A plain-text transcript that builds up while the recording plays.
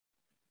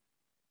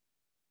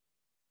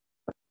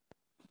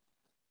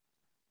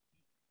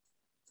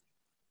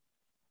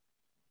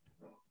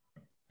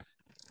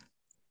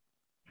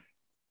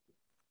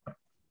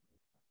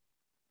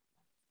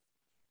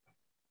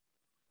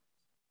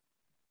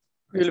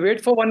We'll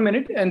wait for 1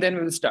 minute and then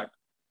we'll start.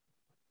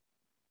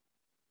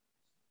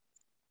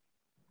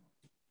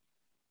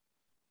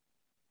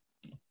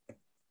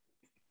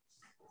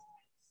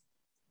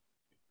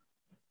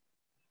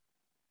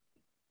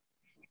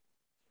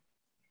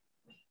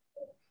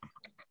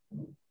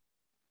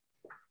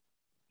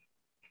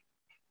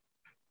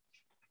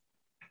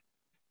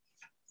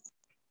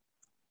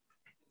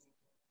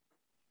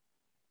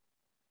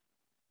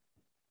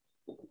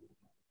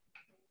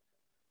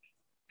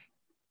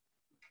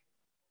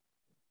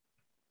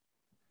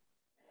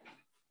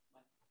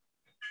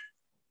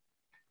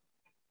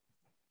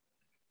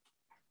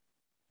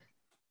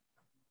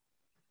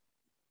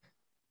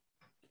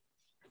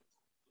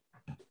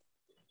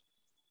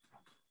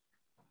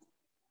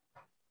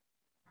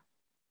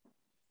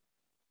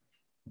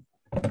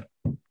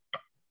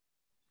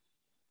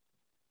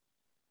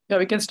 Yeah,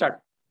 we can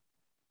start.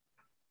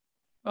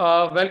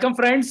 Welcome,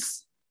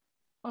 friends.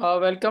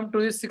 Welcome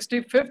to the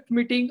 65th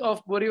meeting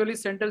of Borivali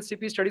Central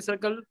CP Study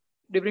Circle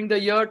during the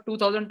year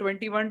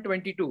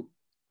 2021-22.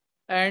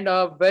 And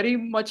a very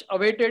much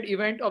awaited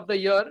event of the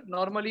year.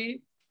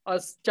 Normally,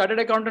 as chartered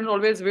accountants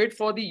always wait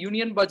for the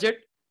union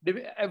budget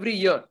every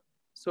year.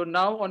 So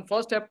now on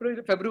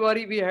 1st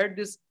February, we had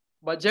this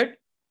budget.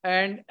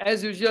 And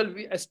as usual,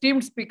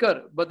 esteemed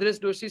speaker, Bhadresh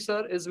Doshi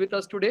sir is with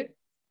us today.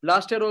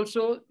 Last year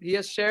also, he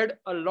has shared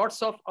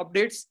lots of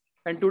updates.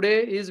 And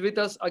today he is with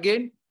us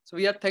again. So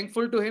we are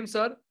thankful to him,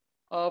 sir,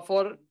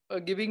 for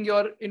giving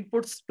your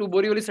inputs to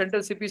Borivali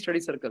Central CP Study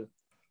Circle.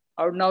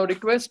 I would now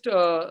request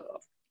to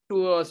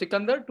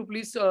Sikandar to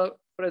please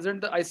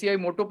present the ICI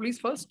motto, please,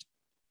 first.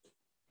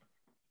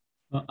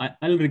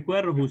 I'll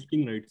require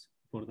hosting rights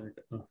for that.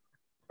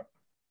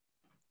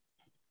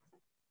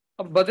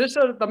 Bhadresh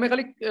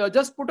sir,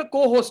 just put a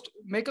co-host,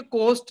 make a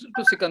co-host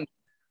to Sikandar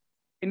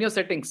in your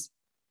settings.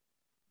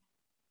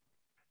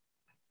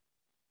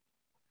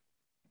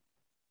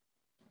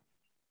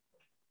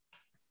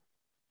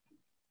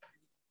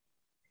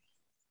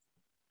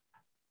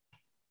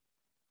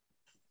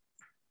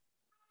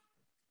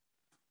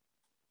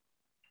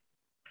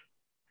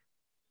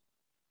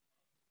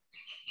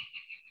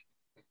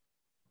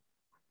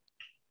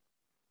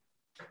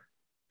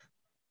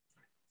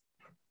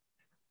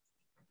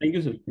 Thank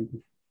you, sir. Thank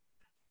you.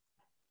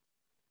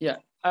 Yeah,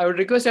 I would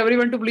request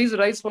everyone to please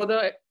rise for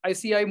the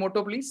ICI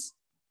motto, please.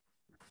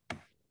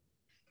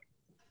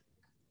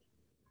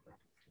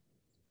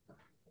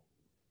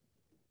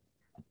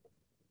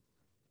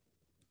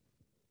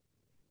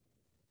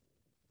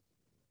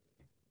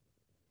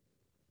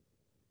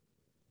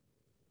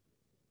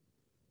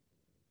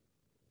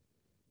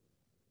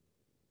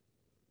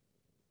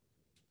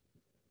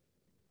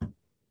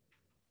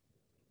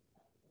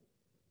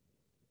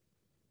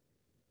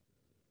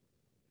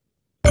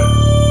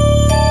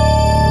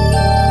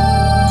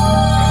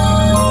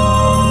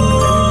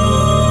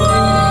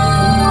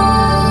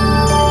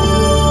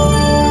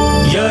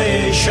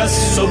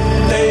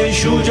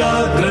 सुप्तेषु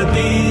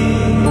जागृति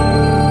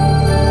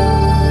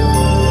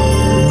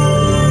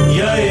य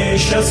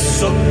एष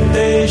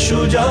सुप्तेषु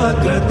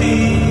जागृति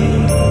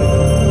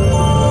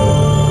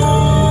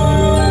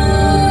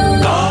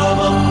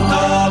कामं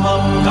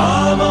कामं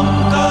कामं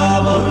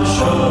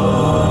कामपुरुषो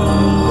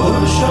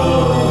पुरुषो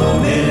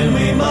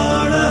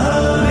निर्मिमाणः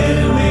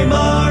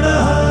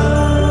निर्मिमाणः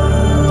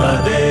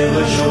तदेव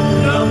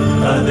शुक्रं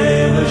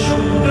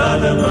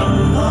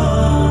तद्ब्रह्मा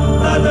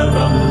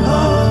तद्ब्रह्मा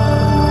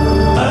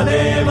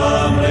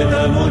तदेवामृतमुच्यते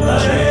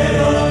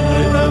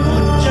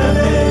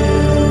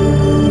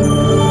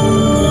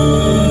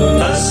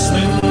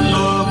तस्मिन्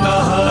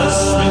लोकः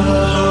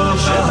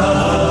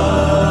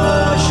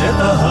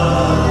शतः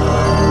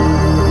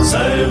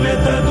सर्वे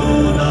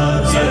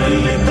तदूनाति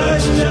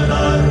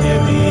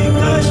कश्चनाद्यति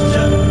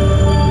कश्चन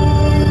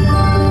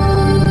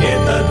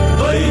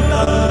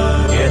एतद्द्वैता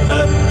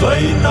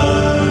एतद्द्वैता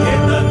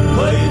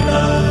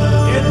एतद्द्वैता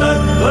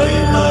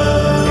एतद्द्वैता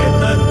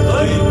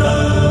एतद्द्वैता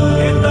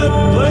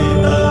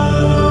एतद्द्वैता.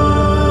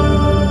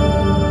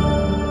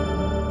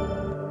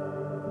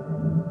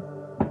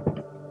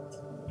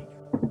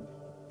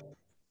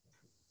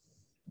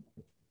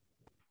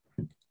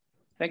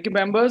 Thank you,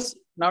 members.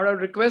 Now I would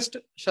request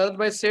Sharad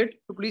Bhai Seth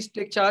to please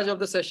take charge of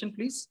the session,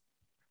 please.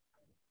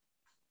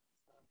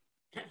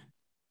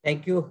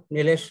 Thank you,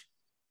 Nilesh,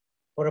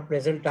 for a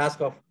pleasant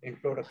task of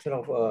introduction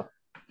of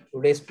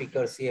today's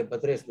speaker, CA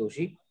Bhadresh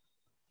Doshi.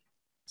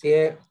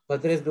 CA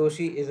Bhadresh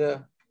Doshi is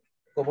a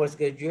commerce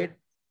graduate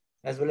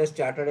as well as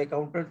chartered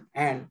accountant,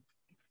 and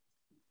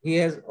he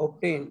has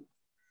obtained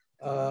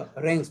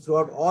ranks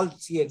throughout all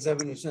CA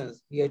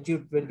examinations. He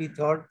achieved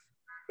 23rd,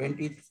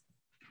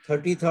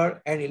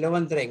 33rd and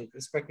 11th rank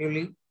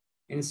respectively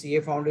in CA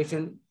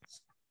Foundation,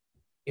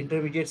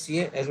 Intermediate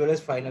CA as well as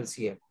Final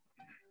CA.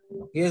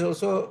 He has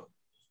also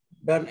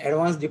done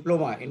advanced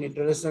diploma in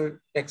international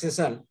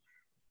taxation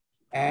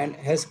and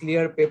has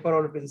cleared paper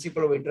on the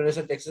principle of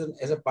international taxation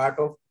as a part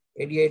of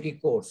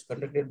ADIT course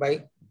conducted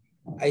by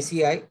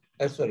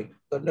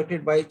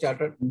conducted by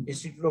Chartered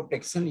Institute of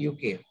Taxation,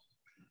 UK.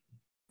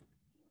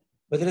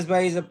 Bhadresh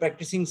Bhai is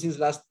practicing since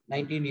last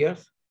 19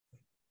 years.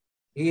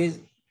 His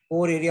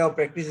core area of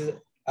practice is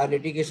a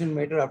litigation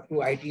matter up to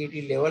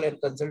ITAT level and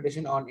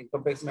consultation on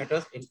income tax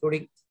matters,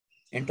 including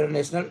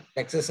international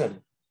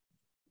taxation.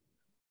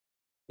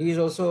 He is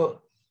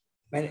also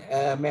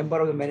a member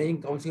of the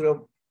Managing Council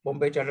of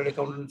Bombay Chartered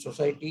Accountants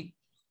Society,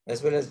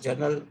 as well as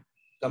General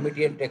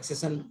Committee and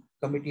Taxation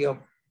Committee of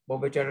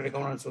Bombay Chartered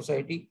Accountants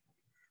Society.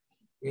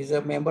 He is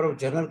a member of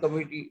General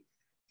Committee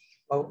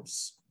of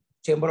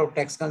Chamber of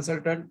Tax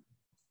Consultant.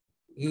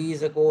 He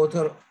is a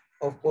co-author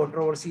of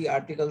controversy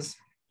articles,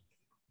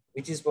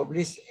 which is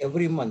published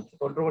every month,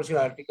 controversial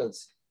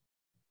articles,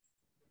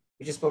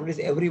 which is published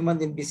every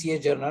month in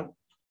BCA Journal.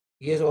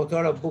 He has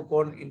authored a book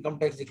on Income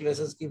Tax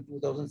Declaration Scheme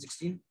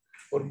 2016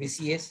 for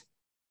BCS.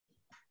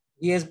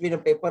 He has been a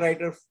paper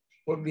writer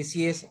for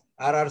BCS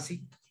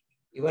RRC.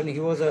 Even he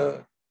was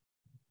a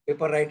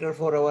paper writer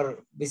for our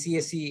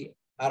BCSC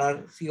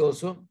RRC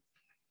also.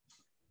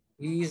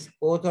 He is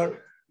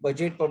author,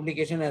 budget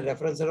publication and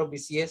referencer of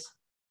BCS.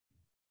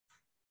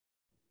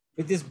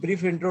 With this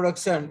brief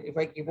introduction, if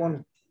I keep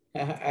on,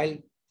 I'll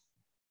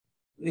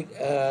be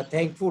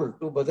thankful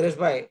to Bhadresh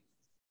Bhai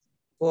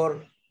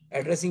for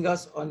addressing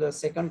us on the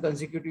second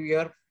consecutive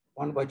year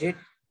on budget.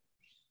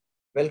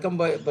 Welcome,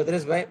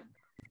 Bhadresh Bhai.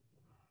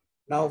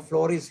 Now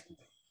floor is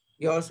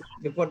yours.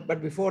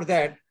 Before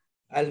that,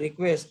 I'll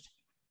request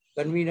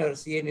convener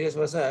C.A. Nilesh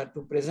Vasa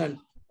to present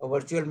a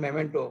virtual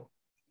memento.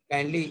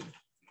 Kindly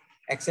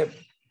accept.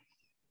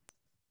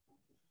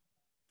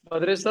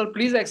 Bhadresh sir,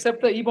 please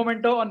accept the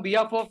e-memento on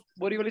behalf of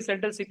Borivali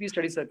Central CP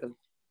Study Circle.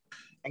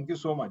 Thank you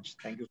so much.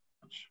 Thank you so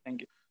much.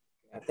 Thank you.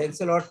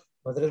 Thanks a lot,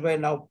 Bhadresh Bhai.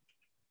 Now,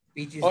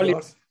 speech is All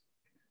yours.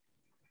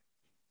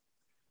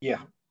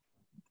 Yeah.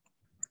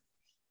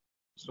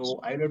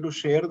 So I have to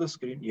share the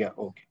screen. Yeah,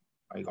 okay.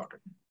 I got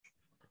it.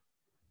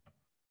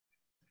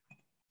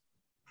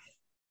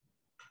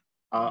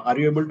 Are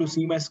you able to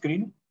see my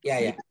screen?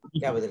 Yeah,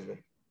 Bhadresh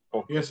Bhai.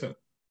 Okay. Yes, sir.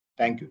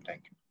 Thank you.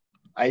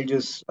 I'll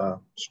just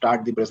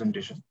start the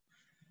presentation.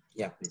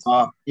 Yeah, please.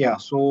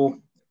 So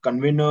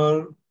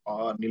convener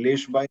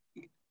Nilesh Bhai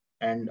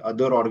and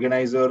other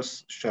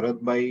organizers,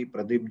 Sharad Bhai,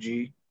 Pradeep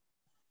ji,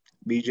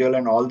 Bijal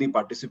and all the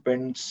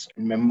participants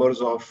and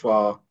members of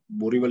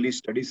Borivali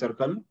Study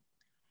Circle.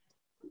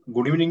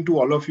 Good evening to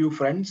all of you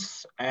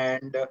friends.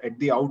 And at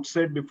the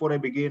outset, before I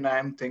begin, I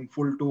am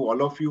thankful to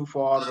all of you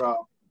for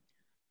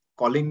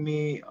calling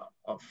me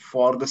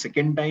for the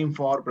second time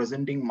for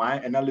presenting my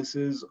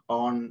analysis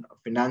on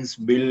Finance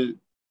Bill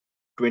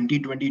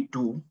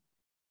 2022.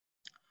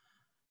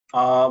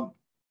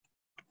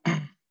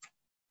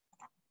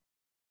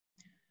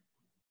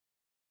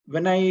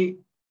 When I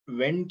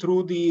went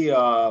through the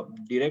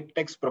direct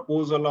tax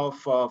proposal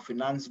of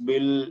Finance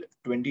Bill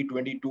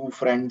 2022,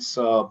 friends,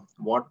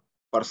 what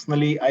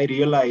personally I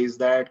realized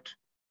that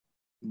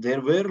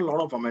there were a lot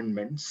of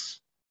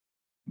amendments,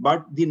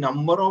 but the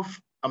number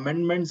of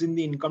amendments in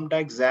the Income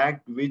Tax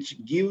Act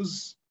which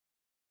gives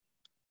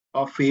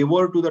a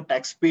favor to the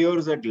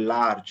taxpayers at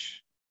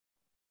large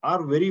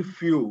are very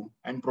few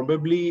and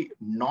probably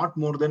not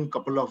more than a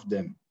couple of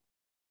them.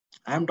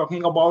 I am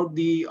talking about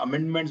the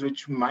amendments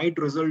which might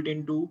result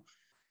into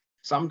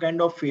some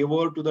kind of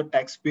favor to the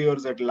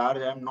taxpayers at large.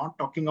 I am not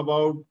talking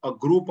about a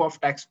group of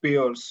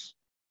taxpayers.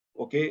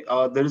 Okay,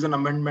 there is an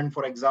amendment,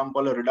 for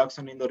example, a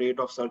reduction in the rate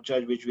of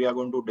surcharge, which we are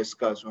going to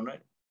discuss.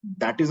 Right?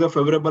 That is a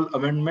favorable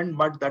amendment,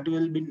 but that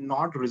will be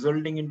not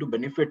resulting into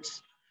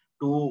benefits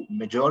to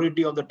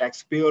majority of the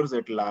taxpayers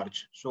at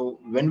large. So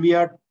when we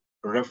are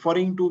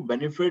referring to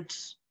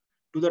benefits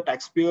to the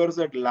taxpayers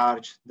at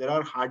large, there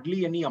are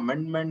hardly any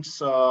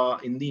amendments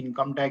in the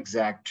Income Tax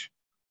Act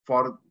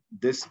for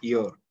this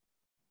year.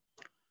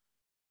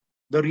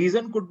 The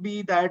reason could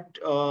be that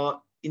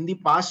in the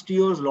past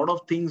years, a lot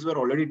of things were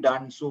already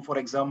done. So, for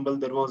example,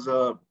 there was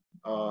a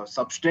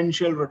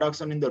substantial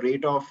reduction in the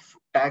rate of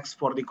tax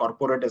for the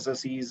corporate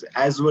SSEs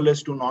as well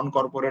as to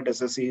non-corporate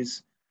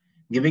SSEs,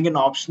 giving an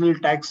optional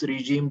tax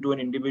regime to an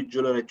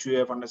individual or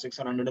HUF under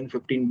Section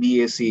 115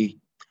 BAC.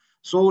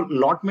 So,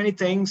 lot many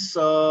things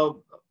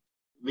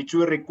which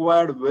were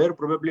required were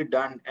probably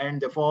done, and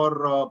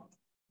therefore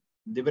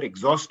they were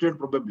exhausted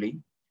probably,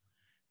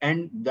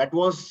 and that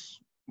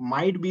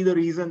might be the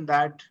reason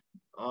that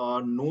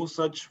no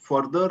such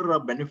further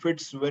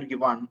benefits were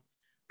given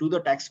to the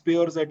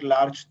taxpayers at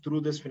large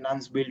through this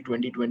Finance Bill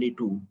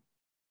 2022.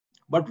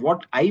 But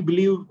what I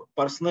believe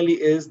personally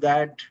is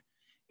that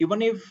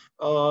even if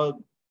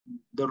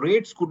the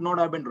rates could not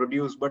have been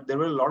reduced, but there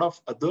were a lot of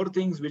other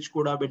things which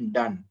could have been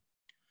done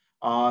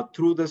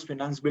through this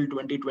Finance Bill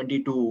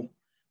 2022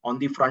 on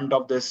the front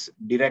of this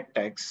direct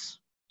tax.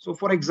 So,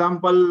 for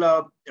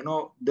example,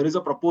 there is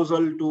a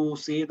proposal to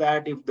say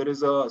that if there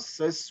is a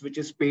cess which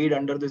is paid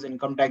under this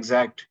Income Tax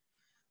Act,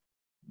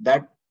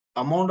 that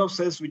amount of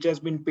cess which has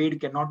been paid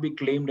cannot be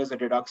claimed as a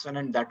deduction,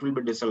 and that will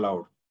be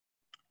disallowed.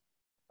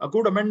 A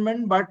good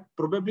amendment, but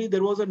probably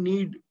there was a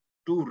need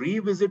to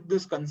revisit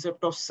this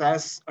concept of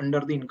cess under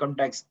the Income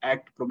Tax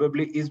Act,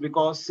 probably is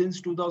because since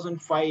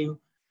 2005,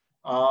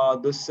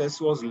 the cess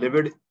was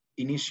levied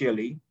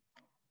initially.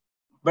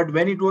 But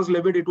when it was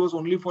levied, it was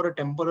only for a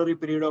temporary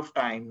period of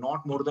time,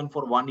 not more than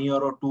for 1 year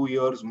or 2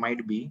 years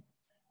might be.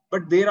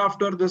 But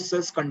thereafter, this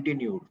cess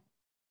continued.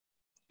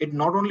 It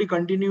not only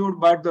continued,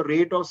 but the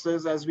rate of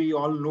cess, as we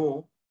all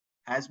know,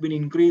 has been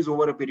increased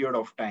over a period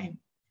of time.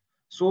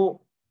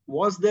 So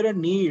was there a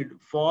need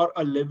for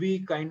a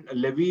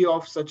levy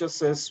of such a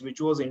cess,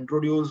 which was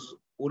introduced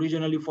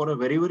originally for a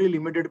very, very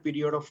limited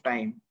period of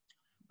time,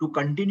 to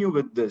continue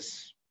with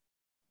this?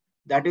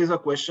 That is a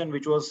question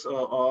which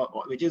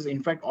is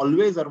in fact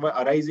always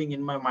arising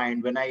in my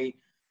mind when I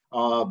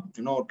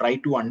try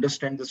to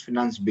understand this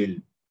finance bill.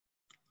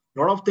 A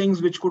lot of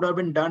things which could have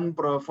been done,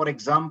 for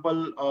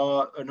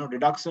example,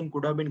 deduction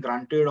could have been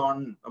granted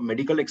on a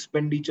medical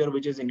expenditure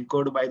which is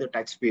incurred by the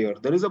taxpayer.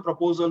 There is a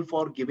proposal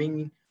for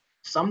giving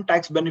some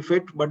tax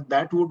benefit, but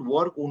that would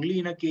work only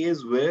in a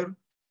case where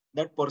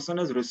that person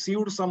has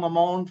received some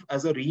amount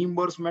as a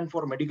reimbursement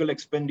for medical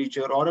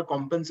expenditure or a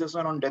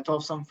compensation on death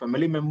of some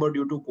family member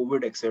due to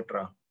COVID,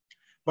 etc.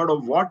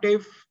 But what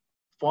if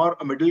for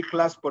a middle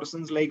class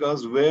persons like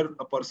us, where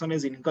a person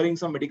is incurring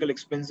some medical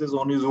expenses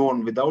on his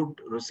own without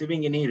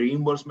receiving any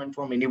reimbursement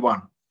from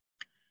anyone?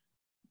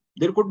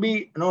 There could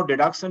be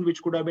deduction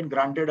which could have been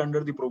granted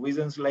under the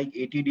provisions like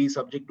ATD,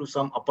 subject to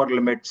some upper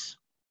limits.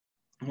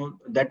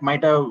 That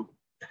might have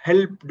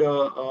helped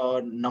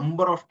a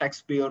number of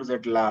taxpayers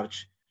at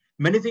large.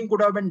 Many things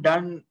could have been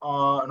done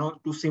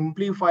to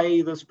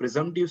simplify this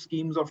presumptive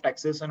schemes of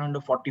taxation under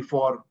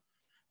 44.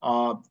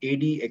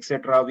 AD,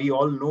 etc. We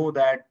all know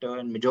that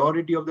in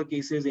majority of the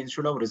cases,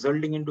 instead of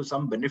resulting into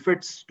some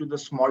benefits to the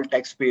small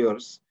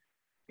taxpayers,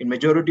 in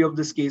majority of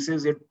these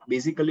cases, it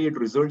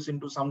results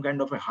into some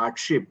kind of a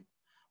hardship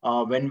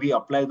when we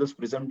apply those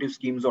presumptive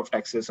schemes of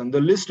taxes. And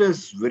the list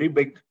is very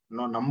big.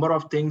 Number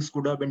of things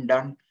could have been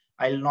done.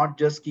 I'll not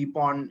just keep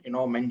on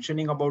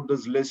mentioning about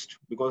this list,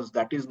 because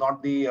that is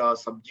not the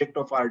subject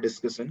of our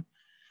discussion.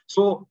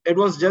 So it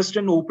was just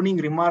an opening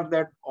remark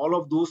that all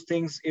of those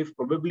things, if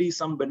probably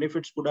some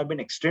benefits could have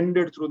been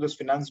extended through this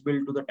finance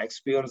bill to the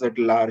taxpayers at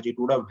large, it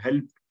would have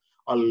helped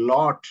a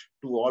lot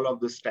to all of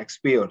these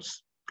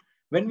taxpayers.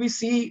 When we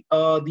see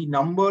the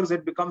numbers,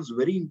 it becomes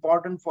very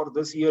important for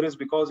this year, is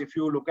because if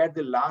you look at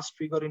the last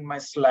figure in my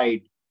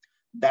slide,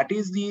 that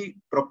is the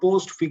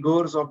proposed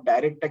figures of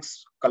direct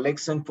tax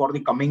collection for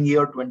the coming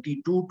year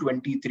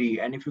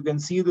 22-23. And if you can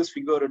see this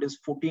figure, it is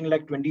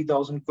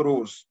 14,20,000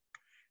 crores.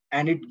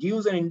 And it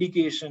gives an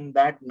indication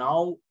that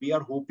now we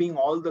are hoping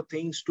all the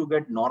things to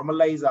get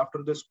normalized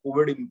after this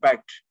COVID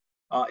impact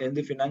in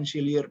the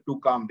financial year to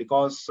come.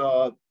 Because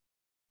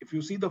if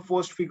you see the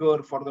first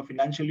figure for the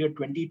financial year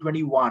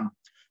 2021,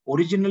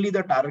 originally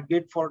the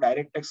target for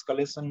direct tax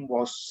collection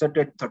was set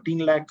at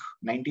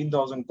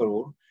 13,19,000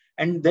 crore.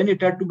 And then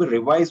it had to be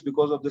revised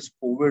because of this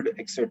COVID,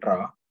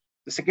 etc.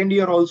 The second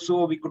year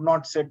also, we could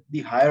not set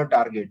the higher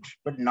target.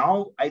 But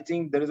now I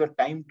think there is a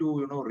time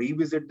to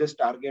revisit this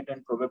target,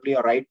 and probably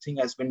a right thing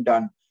has been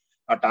done.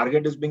 A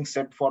target is being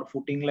set for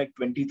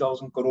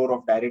 14,20,000 crore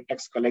of direct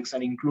tax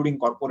collection, including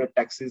corporate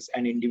taxes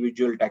and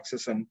individual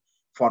taxation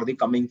for the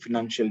coming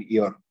financial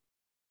year.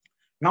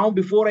 Now,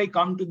 before I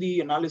come to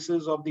the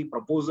analysis of the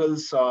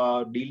proposals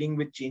dealing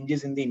with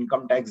changes in the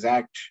Income Tax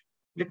Act,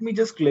 let me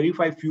just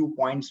clarify a few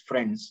points,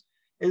 friends.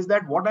 Is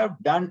that what I've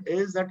done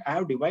is that I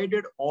have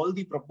divided all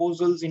the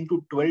proposals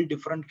into 12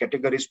 different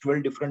categories,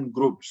 12 different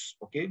groups.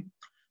 Okay.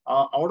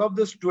 Out of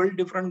this 12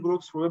 different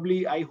groups,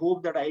 probably I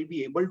hope that I'll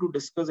be able to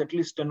discuss at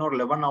least 10 or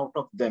 11 out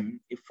of them.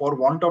 If for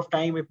want of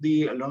time, if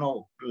the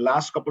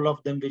last couple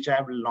of them, which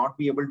I will not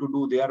be able to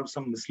do, they are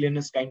some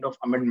miscellaneous kind of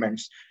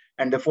amendments.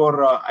 And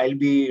therefore, I'll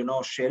be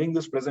sharing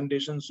this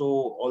presentation. So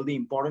all the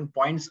important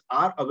points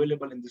are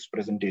available in this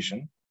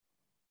presentation.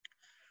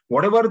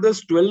 Whatever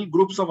this 12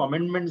 groups of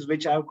amendments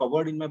which I have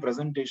covered in my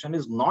presentation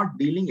is not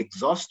dealing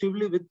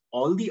exhaustively with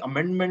all the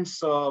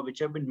amendments which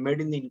have been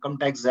made in the Income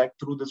Tax Act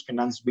through this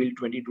Finance Bill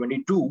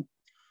 2022.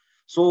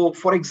 So,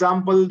 for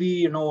example,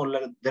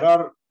 there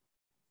are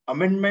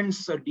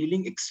amendments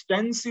dealing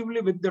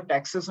extensively with the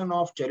taxation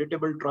of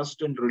charitable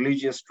trust and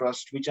religious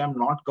trust, which I'm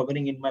not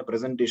covering in my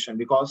presentation,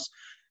 because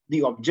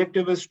the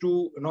objective is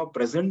to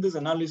present this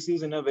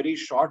analysis in a very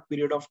short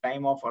period of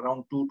time of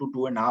around 2 to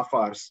 2.5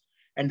 hours.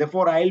 And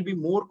therefore, I'll be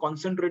more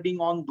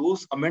concentrating on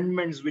those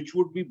amendments which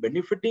would be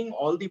benefiting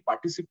all the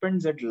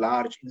participants at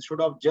large,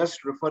 instead of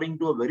just referring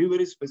to a very,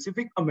 very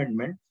specific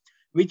amendment,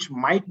 which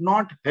might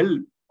not help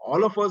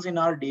all of us in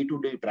our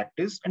day-to-day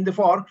practice. And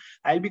therefore,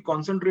 I'll be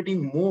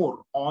concentrating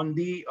more on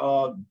the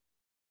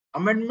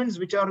amendments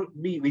which will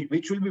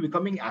be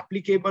becoming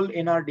applicable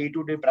in our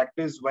day-to-day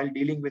practice while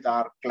dealing with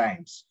our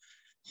clients.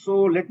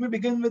 So let me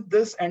begin with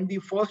this. And the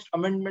first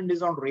amendment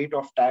is on rate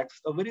of tax,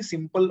 a very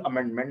simple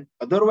amendment.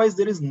 Otherwise,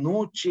 there is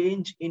no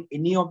change in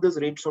any of these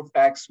rates of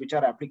tax which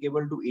are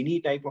applicable to any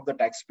type of the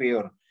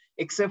taxpayer,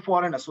 except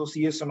for an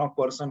association of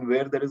person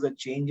where there is a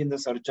change in the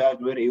surcharge,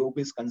 where AOP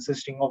is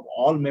consisting of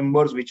all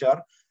members which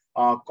are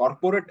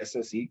corporate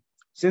SSE.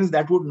 Since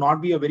that would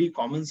not be a very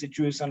common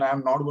situation, I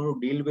am not going to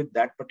deal with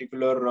that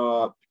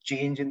particular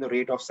change in the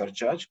rate of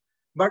surcharge.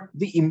 But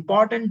the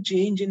important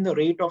change in the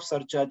rate of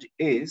surcharge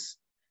is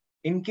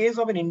In case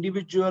of an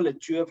individual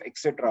HUF,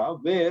 etc.,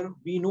 where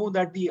we know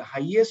that the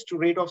highest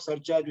rate of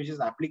surcharge which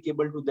is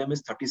applicable to them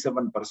is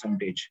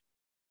 37%.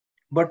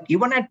 But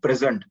even at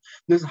present,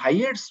 this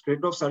highest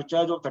rate of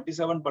surcharge of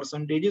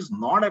 37% is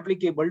not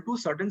applicable to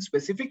certain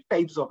specific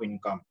types of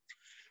income.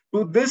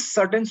 To this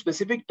certain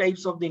specific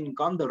types of the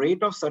income, the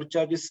rate of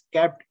surcharge is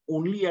capped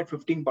only at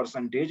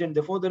 15%, and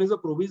therefore there is a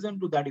provision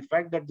to that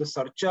effect that the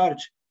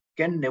surcharge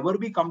can never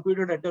be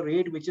computed at a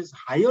rate which is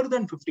higher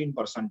than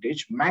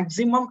 15%,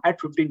 maximum at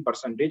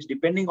 15%,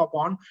 depending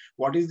upon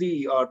what is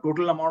the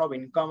total amount of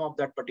income of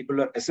that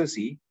particular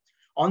SSE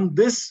on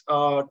this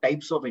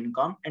types of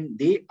income. And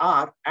they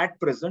are at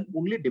present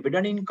only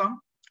dividend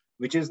income,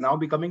 which is now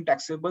becoming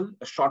taxable,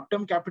 a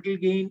short-term capital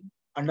gain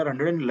under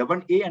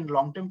 111A and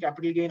long-term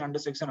capital gain under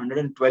section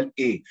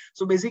 112A.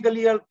 So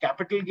basically a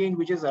capital gain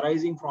which is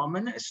arising from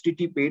an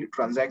STT paid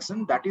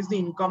transaction, that is the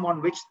income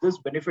on which this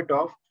benefit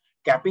of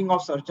capping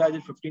of surcharge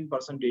at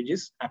 15%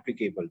 is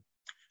applicable.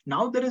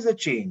 Now there is a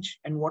change,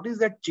 and what is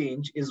that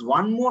change is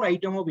one more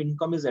item of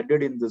income is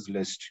added in this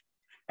list.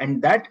 And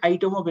that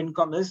item of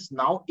income is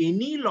now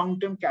any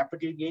long-term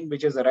capital gain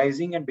which is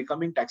arising and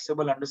becoming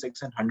taxable under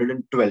section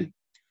 112.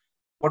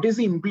 What is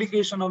the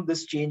implication of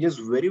this change is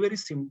very, very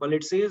simple.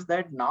 It says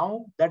that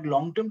now that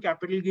long-term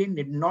capital gain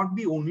need not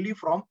be only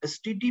from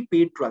STT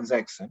paid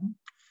transaction.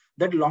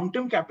 That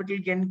long-term capital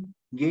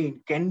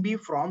gain can be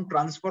from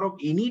transfer of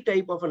any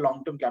type of a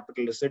long-term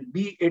capital asset,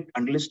 be it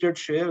unlisted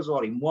shares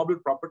or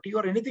immovable property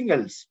or anything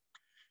else.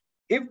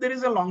 If there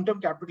is a long-term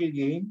capital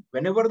gain,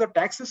 whenever the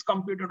tax is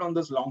computed on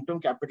this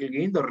long-term capital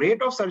gain, the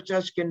rate of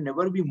surcharge can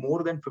never be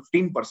more than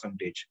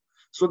 15%.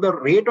 So the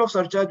rate of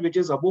surcharge which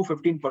is above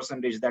 15%,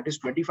 that is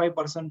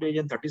 25%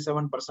 and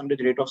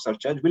 37% rate of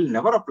surcharge will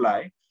never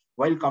apply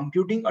while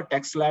computing a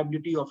tax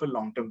liability of a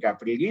long-term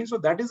capital gain. So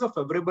that is a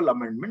favorable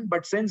amendment.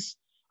 But since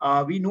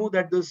we know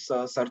that this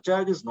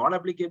surcharge is not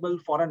applicable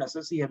for an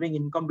SSE having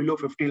income below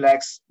 50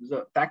 lakhs,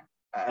 the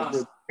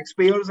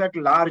taxpayers at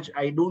large,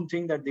 I don't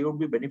think that they would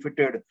be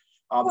benefited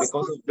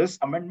because of this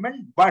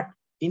amendment. But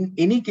in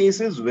any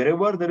cases,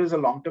 wherever there is a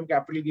long-term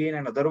capital gain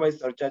and otherwise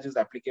surcharge is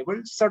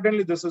applicable,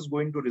 certainly this is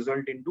going to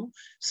result into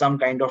some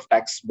kind of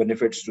tax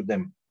benefits to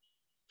them.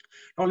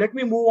 Now, let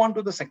me move on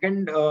to the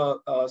second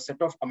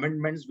set of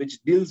amendments,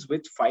 which deals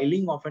with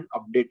filing of an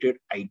updated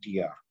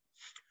ITR.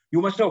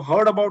 You must have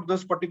heard about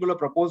this particular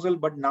proposal,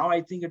 but now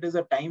I think it is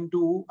a time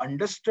to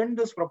understand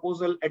this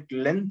proposal at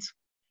length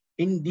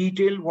in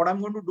detail. What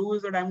I'm going to do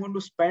is that I'm going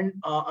to spend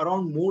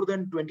around more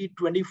than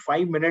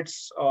 20-25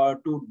 minutes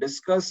to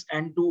discuss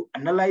and to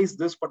analyze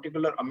this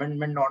particular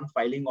amendment on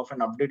filing of an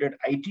updated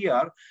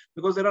ITR,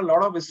 because there are a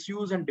lot of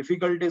issues and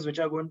difficulties which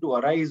are going to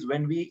arise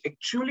when we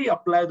actually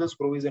apply this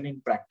provision in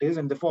practice,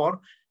 and therefore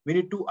we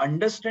need to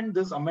understand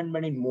this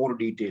amendment in more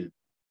detail.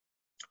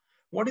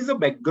 What is the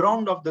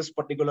background of this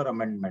particular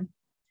amendment?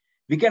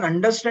 We can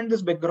understand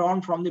this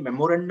background from the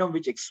memorandum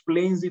which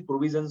explains the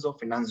provisions of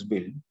finance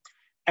bill.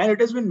 And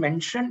it has been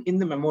mentioned in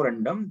the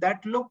memorandum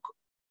that, look,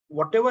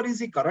 whatever is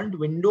the current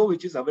window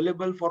which is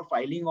available for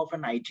filing of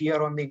an ITR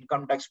on the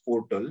income tax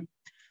portal,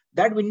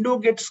 that window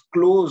gets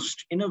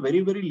closed in a very,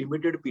 very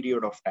limited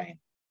period of time.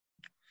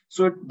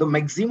 So the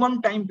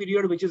maximum time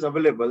period which is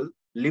available,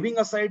 leaving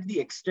aside the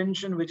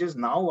extension which is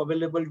now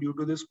available due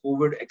to this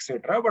COVID,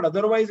 etc. But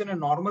otherwise, in a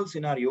normal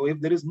scenario, if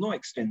there is no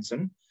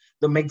extension,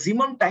 the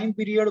maximum time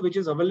period which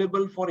is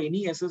available for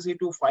any SSE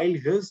to file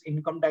his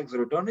income tax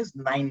return is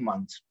 9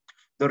 months.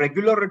 The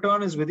regular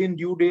return is within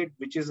due date,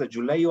 which is a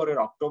July or an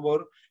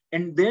October.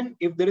 And then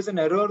if there is an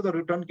error, the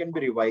return can be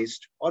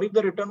revised. Or if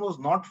the return was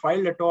not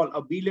filed at all,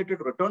 a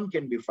belated return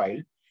can be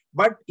filed.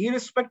 But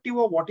irrespective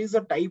of what is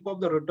the type of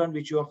the return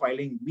which you are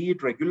filing, be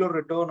it regular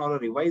return or a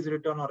revised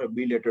return or a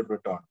belated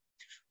return,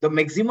 the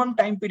maximum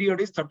time period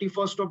is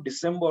 31st of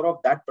December of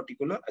that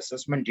particular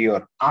assessment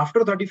year. After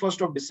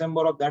 31st of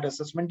December of that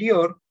assessment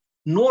year,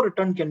 no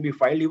return can be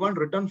filed. Even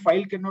return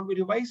filed cannot be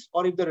revised,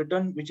 or if the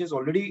return which is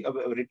already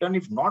written,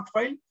 if not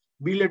filed,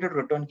 belated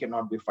return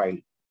cannot be filed.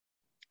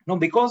 Now,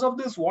 because of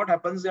this, what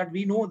happens that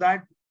we know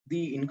that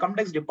the income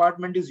tax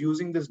department is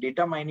using this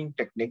data mining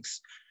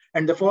techniques,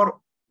 and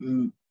therefore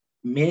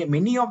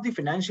many of the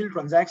financial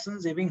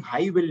transactions having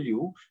high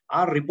value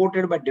are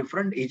reported by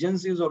different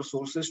agencies or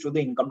sources to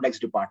the income tax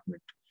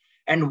department.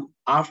 And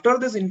after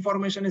this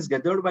information is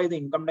gathered by the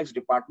income tax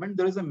department,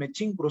 there is a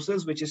matching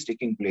process which is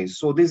taking place.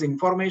 So this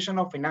information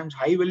of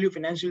high value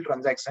financial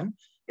transaction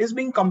is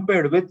being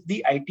compared with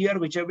the ITR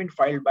which have been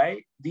filed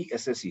by the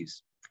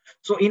SSEs.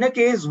 So in a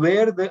case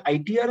where the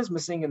ITR is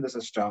missing in the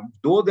system,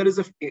 though there is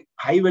a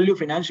high value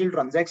financial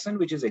transaction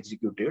which is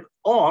executed,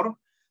 or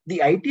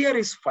the ITR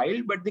is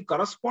filed, but the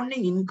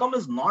corresponding income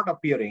is not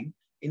appearing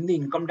in the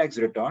income tax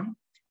return,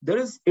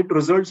 it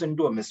results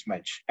into a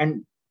mismatch.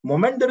 And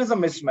moment there is a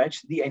mismatch,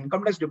 the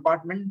income tax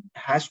department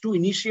has to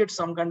initiate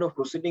some kind of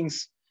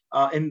proceedings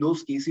in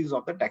those cases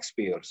of the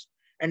taxpayers.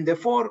 And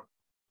therefore,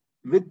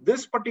 with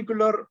this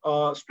particular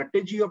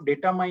strategy of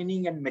data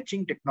mining and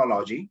matching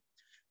technology,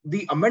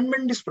 the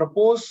amendment is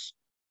proposed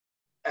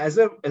as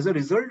a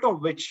result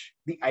of which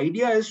the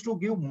idea is to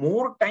give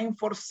more time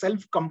for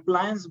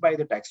self-compliance by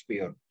the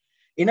taxpayer.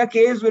 In a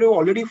case where you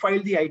already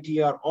filed the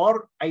ITR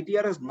or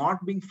ITR is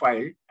not being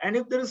filed, and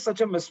if there is such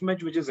a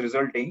mismatch which is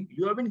resulting,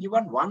 you have been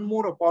given one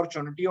more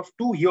opportunity of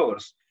 2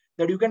 years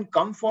that you can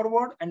come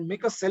forward and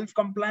make a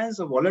self-compliance,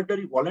 a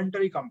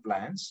voluntary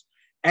compliance,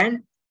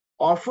 and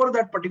offer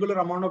that particular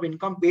amount of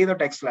income, pay the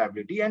tax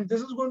liability. And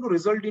this is going to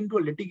result into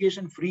a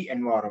litigation-free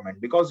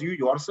environment because you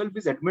yourself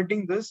is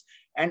admitting this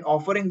and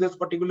offering this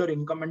particular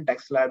income and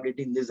tax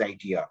liability in this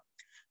ITR.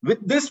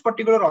 With this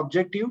particular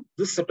objective,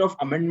 this set of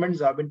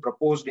amendments have been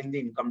proposed in the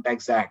Income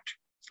Tax Act.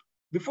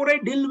 Before I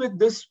deal with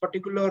this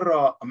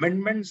particular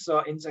amendments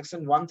in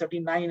section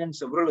 139 and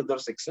several other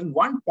sections,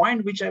 one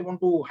point which I want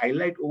to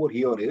highlight over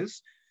here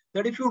is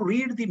that if you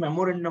read the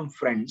memorandum,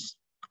 friends,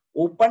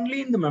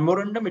 openly in the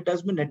memorandum, it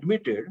has been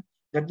admitted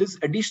that this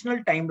additional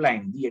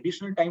timeline, the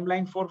additional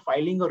timeline for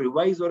filing a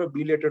revised or a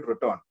belated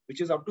return, which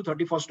is up to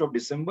 31st of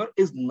December,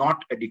 is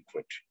not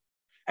adequate.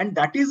 And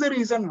that is the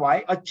reason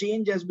why a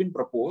change has been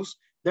proposed,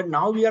 that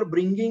now we are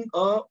bringing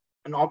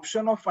an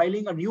option of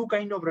filing a new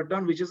kind of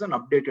return, which is an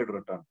updated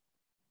return.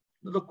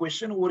 Now, the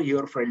question over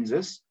here, friends,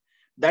 is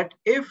that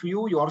if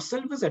you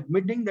yourself is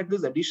admitting that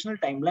this additional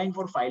timeline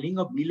for filing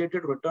a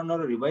belated return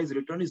or a revised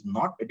return is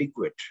not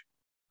adequate,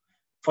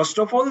 first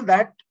of all,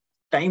 that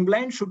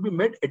timeline should be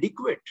made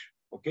adequate.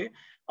 Okay.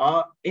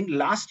 In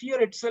last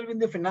year itself, in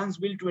the Finance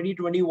Bill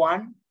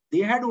 2021, they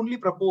had only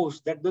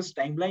proposed that this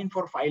timeline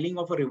for filing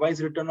of a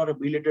revised return or a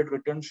belated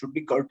return should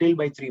be curtailed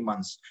by 3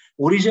 months.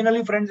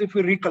 Originally, friends, if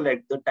you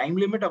recollect, the time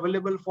limit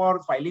available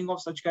for filing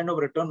of such kind of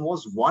return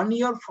was 1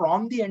 year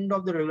from the end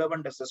of the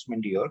relevant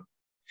assessment year.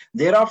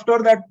 Thereafter,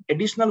 that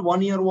additional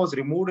 1 year was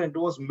removed and it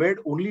was made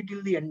only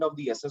till the end of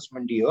the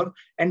assessment year.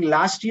 And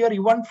last year,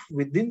 even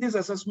within this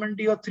assessment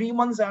year, 3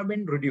 months have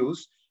been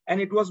reduced. And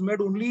it was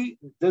made only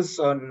this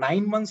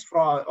 9 months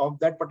of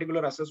that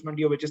particular assessment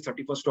year, which is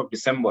 31st of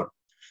December.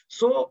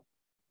 So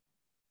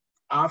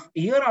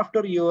year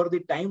after year, the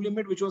time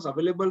limit which was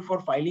available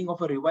for filing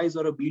of a revised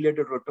or a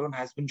belated return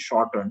has been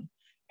shortened.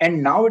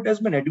 And now it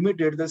has been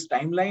admitted this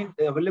timeline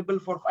available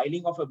for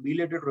filing of a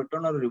belated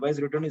return or a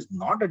revised return is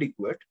not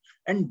adequate.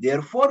 And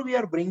therefore, we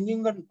are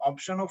bringing an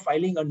option of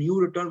filing a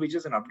new return, which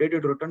is an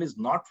updated return, is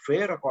not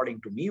fair according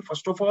to me.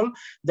 First of all,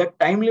 that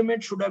time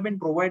limit should have been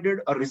provided,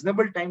 a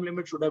reasonable time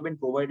limit should have been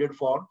provided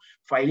for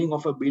filing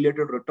of a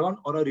belated return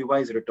or a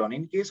revised return.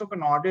 In case of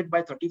an audit,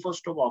 by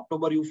 31st of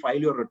October, you file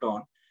your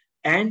return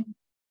and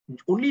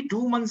only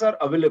 2 months are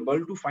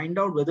available to find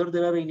out whether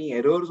there are any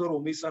errors or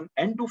omission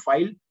and to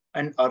file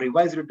a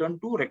revised return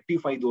to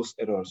rectify those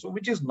errors, so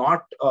which is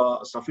not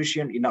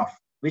sufficient enough,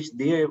 which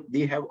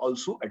they have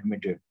also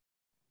admitted.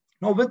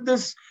 Now, with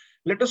this,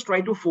 let us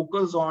try to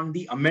focus on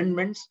the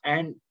amendments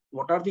and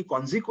what are the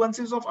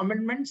consequences of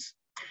amendments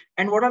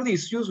and what are the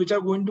issues which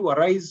are going to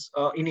arise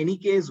in any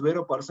case where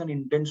a person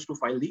intends to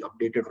file the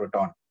updated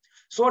return.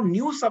 So a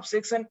new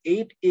subsection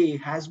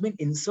 8A has been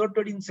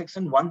inserted in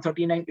section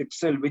 139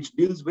 itself, which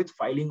deals with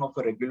filing of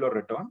a regular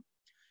return.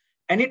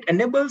 And it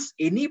enables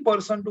any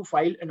person to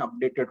file an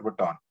updated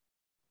return,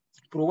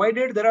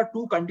 provided there are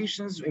two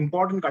conditions,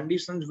 important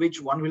conditions,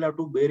 which one will have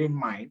to bear in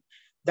mind,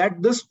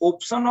 that this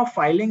option of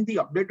filing the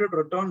updated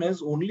return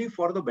is only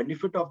for the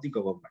benefit of the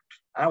government.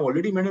 I have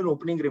already made an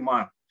opening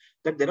remark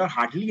that there are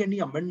hardly any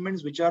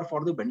amendments which are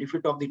for the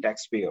benefit of the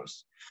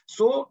taxpayers.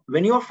 So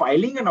when you are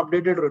filing an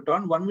updated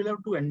return, one will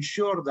have to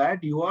ensure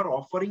that you are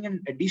offering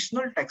an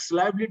additional tax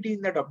liability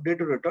in that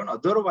updated return.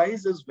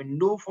 Otherwise, this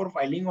window for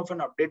filing of an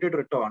updated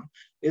return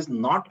is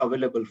not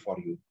available for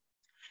you.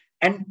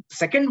 And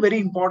second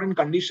very important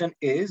condition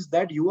is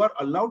that you are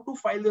allowed to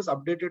file this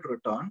updated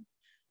return,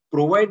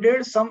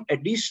 provided some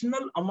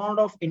additional amount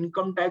of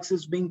income tax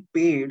is being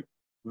paid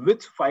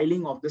with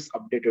filing of this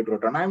updated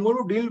return. I'm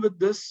going to deal with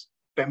this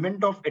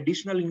payment of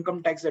additional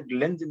income tax at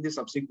length in the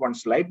subsequent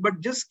slide, but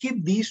just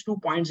keep these 2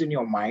 points in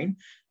your mind.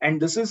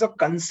 And this is a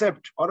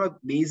concept or a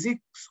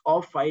basics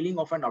of filing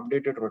of an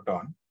updated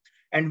return.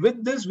 And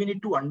with this, we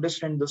need to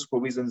understand these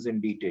provisions in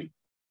detail.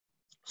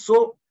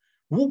 So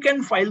who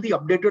can file the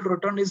updated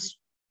return is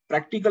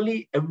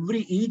practically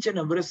each and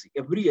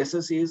every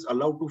SSA is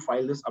allowed to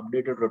file this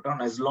updated return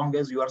as long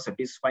as you are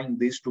satisfying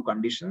these 2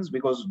 conditions,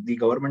 because the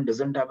government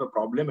doesn't have a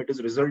problem. It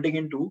is resulting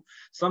into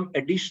some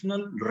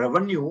additional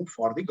revenue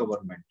for the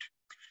government.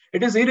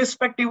 It is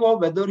irrespective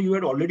of whether you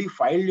had already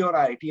filed your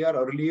ITR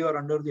earlier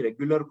under the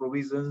regular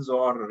provisions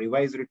or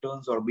revised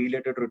returns or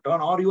belated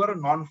return, or you are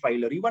a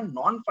non-filer. Even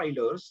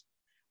non-filers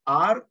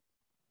are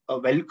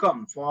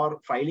welcome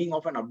for filing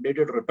of an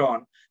updated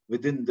return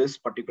within this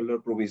particular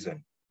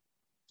provision.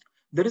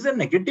 There is a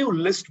negative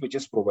list which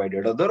is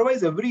provided.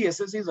 Otherwise, every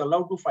SSA is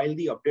allowed to file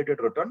the updated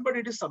return, but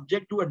it is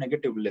subject to a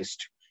negative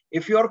list.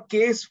 If your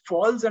case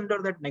falls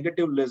under that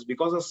negative list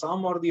because of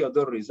some or the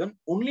other reason,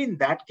 only in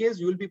that case,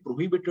 you will be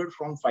prohibited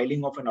from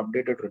filing of an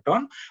updated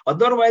return.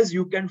 Otherwise,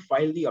 you can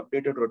file the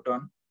updated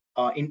return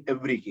in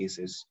every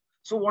cases.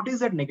 So what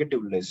is that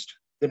negative list?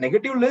 The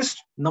negative list,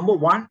 number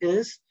 1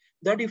 is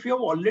that if you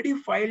have already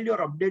filed your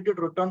updated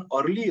return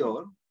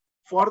earlier,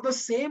 for the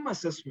same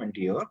assessment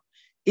year,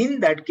 in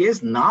that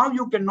case, now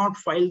you cannot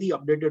file the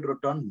updated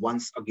return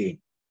once again.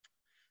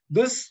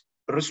 This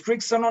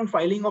restriction on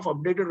filing of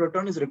updated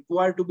return is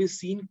required to be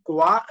seen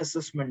qua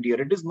assessment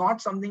year. It is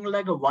not something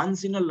like a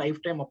once in a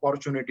lifetime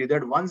opportunity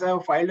that once I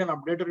have filed an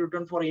updated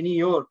return for any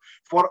year,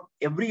 for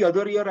every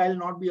other year I'll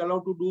not be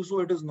allowed to do so.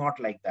 It is not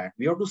like that.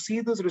 We have to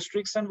see this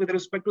restriction with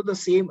respect to the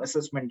same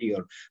assessment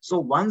year. So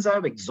once I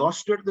have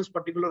exhausted this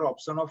particular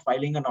option of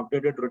filing an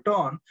updated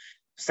return,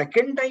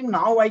 second time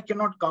now I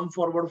cannot come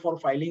forward for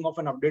filing of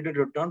an updated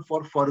return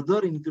for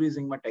further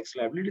increasing my tax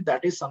liability.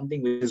 That is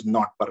something which is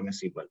not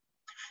permissible.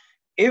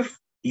 If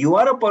you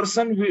are a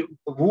person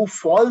who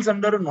falls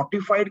under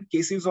notified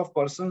cases of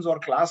persons or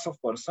class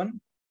of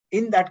person,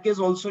 in that case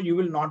also you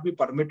will not be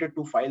permitted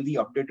to file the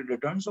updated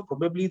return. So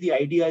probably the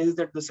idea is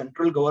that the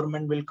central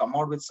government will come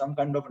out with some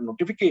kind of a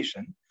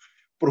notification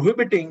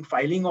prohibiting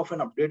filing of an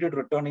updated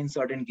return in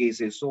certain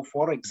cases. So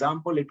for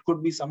example, it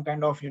could be some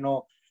kind of,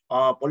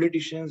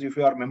 politicians, if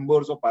you are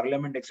members of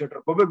parliament,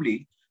 etc.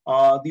 Probably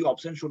the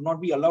option should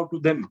not be allowed to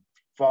them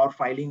for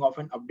filing of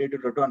an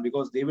updated return,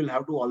 because they will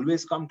have to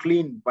always come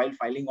clean while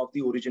filing of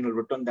the original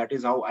return. That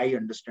is how I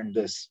understand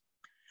this.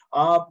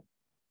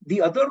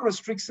 The other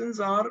restrictions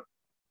are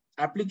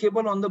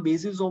applicable on the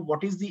basis of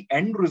what is the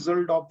end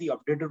result of the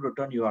updated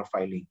return you are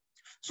filing.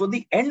 So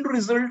the end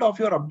result of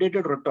your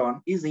updated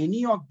return is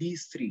any of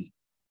these three,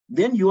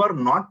 then you are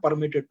not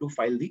permitted to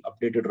file the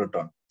updated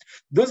return.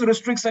 This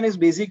restriction is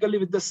basically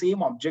with the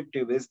same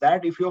objective, is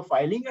that if you're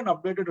filing an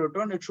updated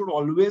return, it should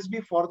always be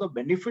for the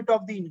benefit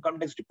of the income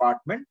tax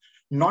department,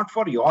 not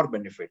for your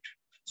benefit.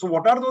 So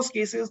what are those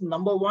cases?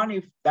 Number one,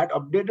 if that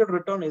updated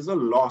return is a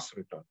loss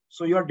return.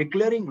 So you are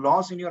declaring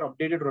loss in your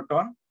updated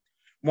return.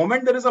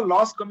 Moment there is a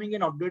loss coming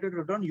in updated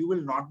return, you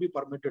will not be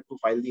permitted to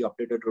file the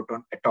updated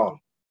return at all.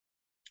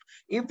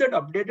 If that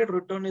updated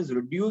return is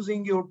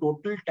reducing your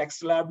total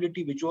tax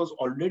liability, which was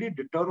already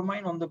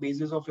determined on the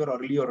basis of your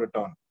earlier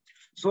return.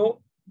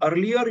 So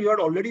earlier you had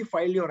already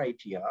filed your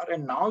ITR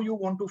and now you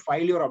want to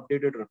file your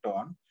updated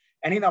return.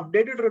 And in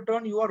updated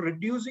return, you are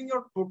reducing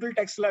your total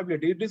tax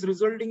liability. It is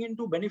resulting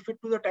into benefit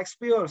to the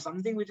taxpayer,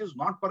 something which is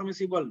not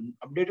permissible.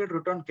 Updated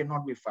return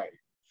cannot be filed.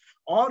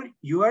 Or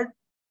you had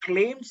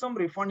claimed some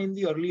refund in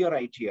the earlier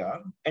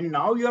ITR and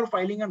now you are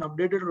filing an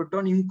updated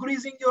return,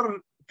 increasing your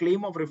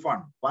claim of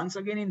refund. Once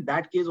again, in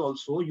that case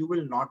also, you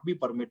will not be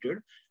permitted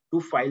to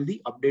file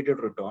the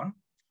updated return.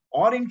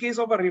 Or in case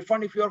of a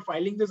refund, if you are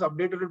filing this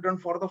updated return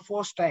for the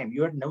first time,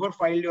 you had never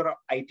filed your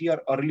ITR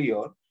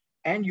earlier,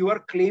 and you are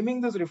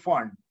claiming this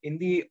refund in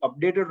the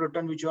updated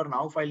return, which you are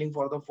now filing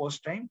for the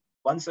first time,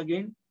 once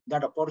again,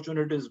 that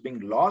opportunity is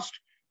being lost.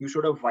 You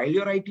should have filed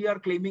your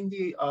ITR claiming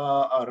the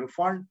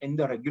refund in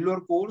the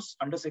regular course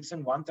under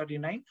section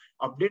 139.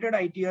 Updated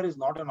ITR is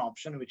not an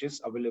option which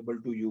is available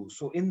to you.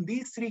 So in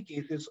these three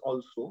cases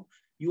also,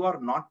 you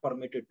are not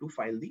permitted to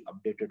file the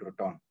updated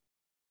return.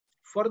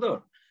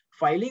 Further,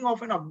 filing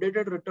of an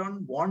updated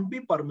return won't be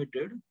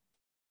permitted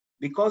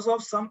because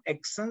of some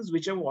actions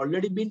which have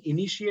already been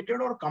initiated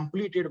or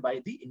completed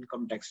by the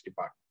income tax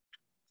department.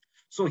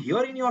 So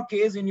here in your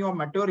case, in your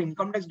matter,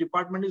 income tax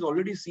department is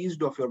already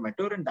seized of your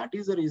matter, and that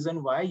is the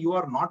reason why you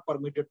are not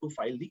permitted to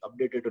file the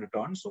updated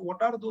return. So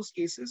what are those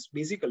cases?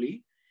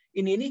 Basically,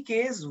 in any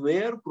case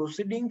where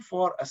proceeding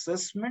for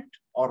assessment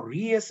or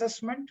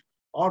reassessment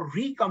or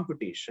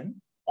recomputation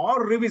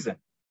or revision,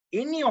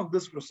 any of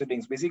these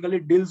proceedings basically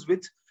deals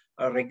with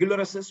a regular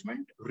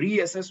assessment,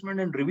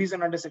 reassessment and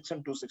revision under section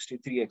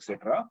 263,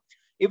 etc.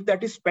 If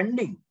that is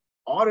pending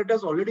or it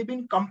has already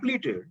been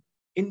completed,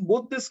 in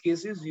both these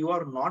cases, you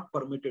are not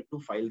permitted to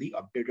file the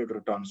updated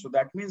return. So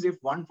that means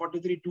if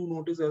 143.2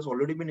 notice has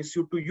already been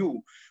issued to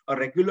you, a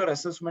regular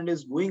assessment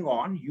is going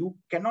on, you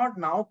cannot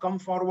now come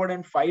forward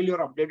and file your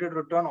updated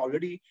return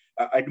already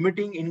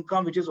admitting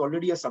income, which is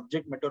already a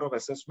subject matter of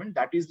assessment.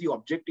 That is the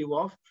objective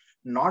of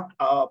not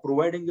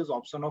providing this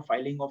option of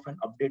filing of an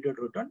updated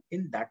return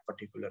in that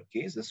particular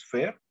case is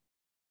fair.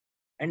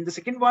 And the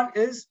second one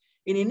is,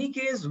 in any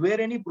case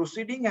where any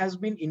proceeding has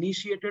been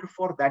initiated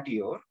for that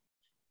year,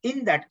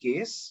 in that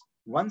case,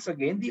 once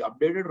again, the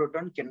updated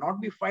return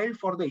cannot be filed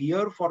for the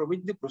year for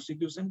which the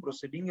prosecution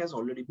proceeding has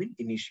already been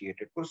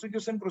initiated.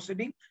 Prosecution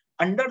proceeding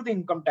under the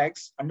income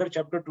tax, under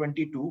chapter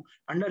 22,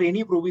 under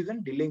any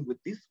provision dealing with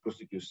this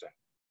prosecution.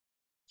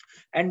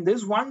 And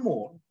there's one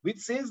more, which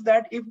says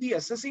that if the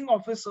assessing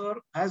officer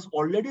has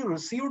already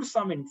received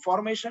some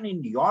information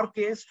in your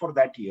case for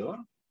that year,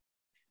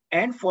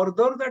 and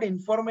further that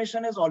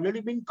information has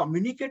already been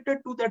communicated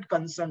to that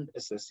concerned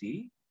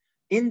assessee,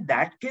 in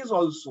that case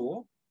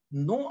also,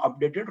 no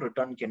updated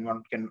return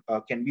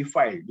can be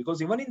filed,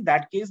 because even in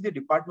that case, the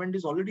department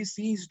is already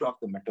seized of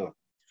the matter.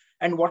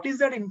 And what is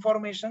that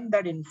information?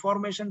 That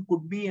information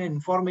could be an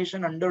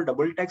information under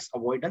double tax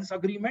avoidance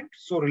agreement,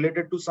 so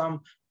related to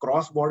some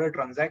cross-border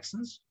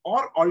transactions,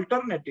 or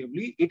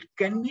alternatively, it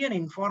can be an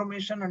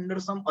information under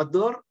some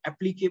other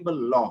applicable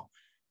law,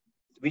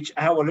 which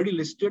I have already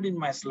listed in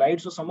my slide.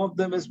 So some of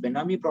them is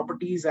Benami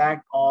Properties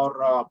Act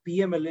or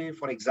PMLA,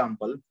 for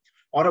example.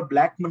 or a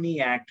Black Money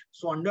Act.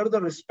 So under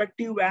the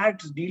respective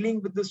acts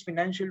dealing with this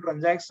financial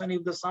transaction,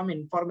 if the some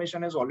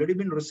information has already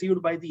been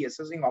received by the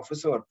assessing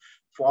officer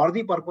for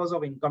the purpose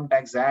of Income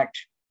Tax Act,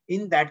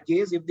 in that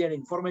case, if that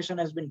information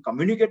has been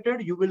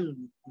communicated, you will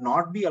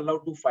not be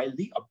allowed to file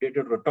the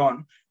updated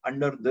return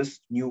under this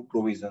new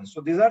provision.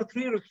 So these are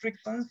three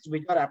restrictions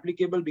which are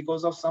applicable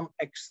because of some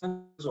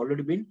action has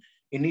already been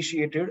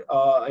initiated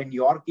in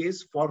your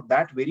case for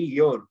that very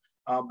year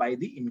by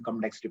the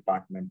Income Tax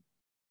Department.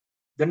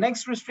 The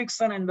next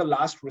restriction and the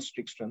last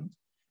restriction,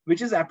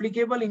 which is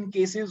applicable in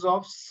cases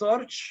of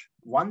search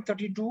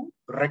 132,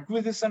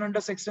 requisition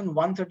under section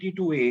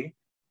 132A,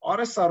 or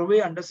a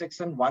survey under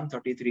section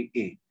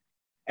 133A.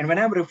 And when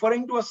I'm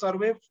referring to a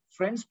survey,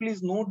 friends,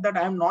 please note that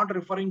I'm not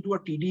referring to a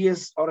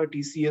TDS or a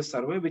TCS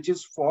survey, which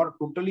is for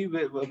totally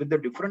with the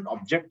different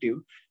objective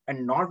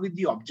and not with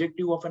the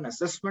objective of an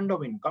assessment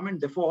of income. And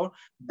therefore,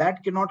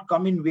 that cannot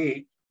come in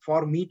way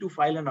for me to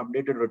file an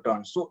updated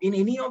return. So in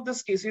any of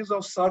these cases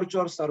of search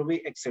or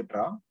survey,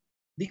 etc.,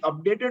 the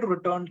updated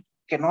return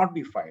cannot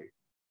be filed.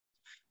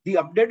 The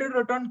updated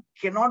return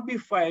cannot be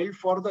filed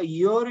for the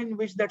year in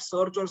which that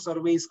search or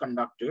survey is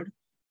conducted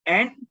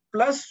and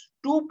plus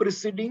 2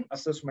 preceding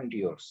assessment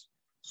years.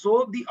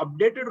 So the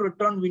updated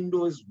return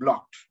window is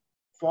blocked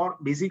for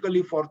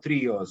basically for 3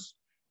 years.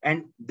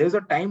 And there's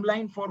a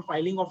timeline for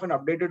filing of an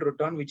updated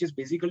return, which is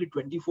basically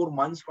 24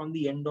 months from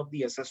the end of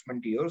the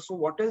assessment year. So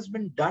what has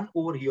been done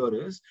over here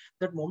is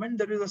that moment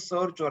there is a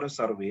search or a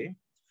survey,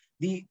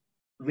 the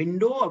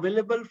window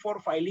available for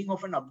filing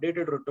of an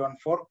updated return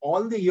for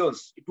all the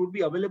years, it would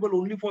be available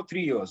only for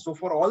 3 years. So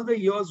for all the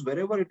years,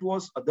 wherever it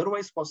was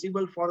otherwise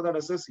possible for that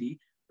assessee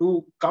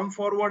to come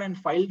forward and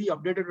file the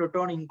updated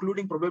return,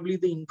 including probably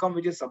the income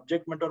which is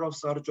subject matter of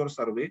search or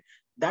survey,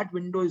 that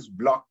window is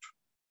blocked.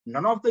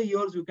 None of the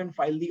years you can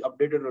file the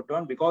updated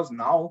return because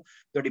now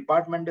the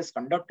department has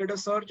conducted a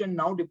search and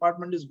now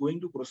department is going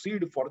to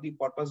proceed for the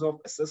purpose of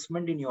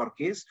assessment in your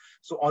case.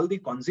 So all the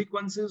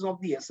consequences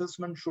of the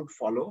assessment should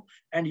follow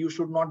and you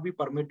should not be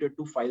permitted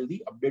to file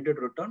the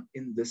updated return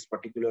in this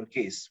particular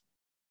case.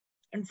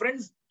 And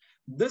friends,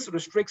 this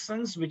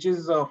restrictions, which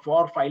is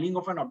for filing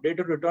of an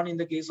updated return in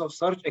the case of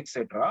search,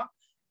 etc.,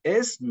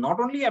 is not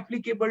only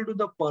applicable to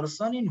the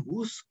person in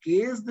whose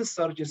case the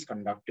search is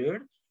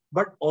conducted,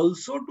 but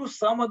also to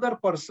some other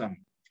person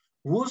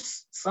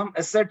whose some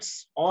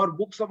assets or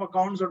books of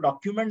accounts or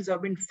documents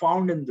have been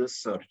found in this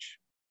search.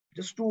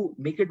 Just to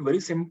make it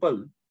very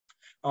simple.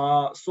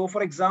 So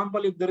for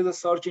example, if there is a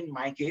search in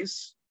my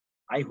case,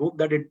 I hope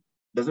that it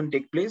doesn't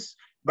take place,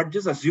 but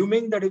just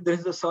assuming that if there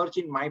is a search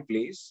in my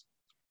place,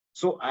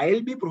 so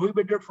I'll be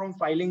prohibited from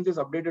filing this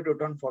updated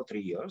return for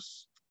 3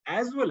 years,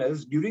 as well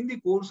as during the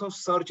course of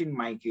search in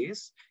my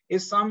case,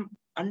 if some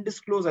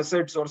undisclosed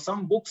assets or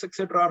some books,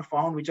 etc., are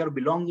found which are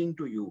belonging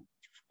to you,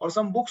 or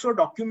some books or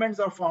documents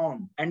are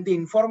found and the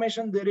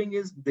information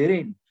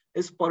therein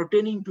is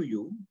pertaining to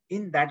you,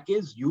 in that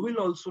case, you will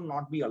also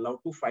not be allowed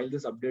to file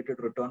this updated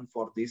return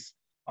for this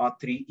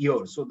 3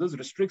 years. So this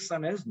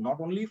restriction is not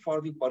only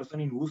for the person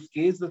in whose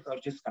case the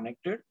search is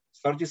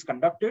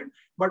conducted,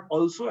 but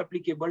also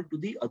applicable to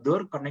the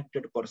other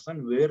connected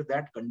person where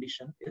that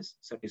condition is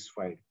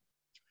satisfied.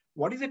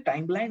 What is the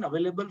timeline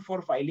available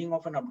for filing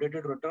of an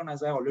updated return?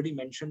 As I already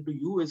mentioned to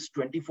you, is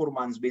 24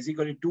 months.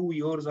 Basically, 2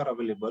 years are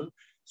available.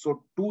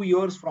 So 2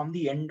 years from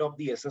the end of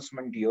the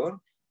assessment year,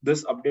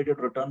 this updated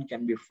return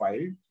can be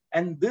filed.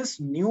 And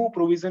this new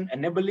provision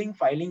enabling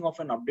filing of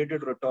an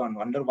updated return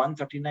under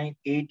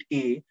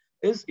 139(8)(a)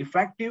 is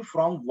effective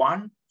from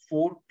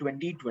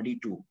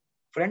 1/4/2022.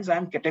 Friends, I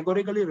am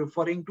categorically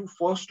referring to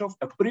 1st of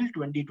April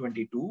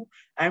 2022.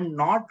 I am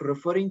not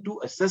referring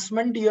to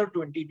assessment year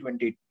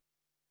 2022.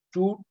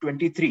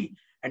 23,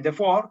 and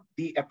therefore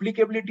the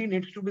applicability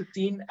needs to be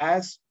seen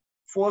as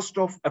 1st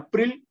of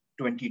April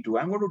 22.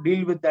 I'm going to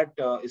deal with that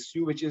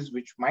issue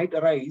which might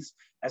arise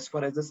as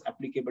far as this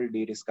applicable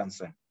date is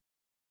concerned.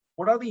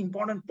 What are the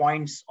important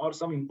points or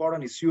some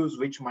important issues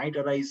which might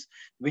arise,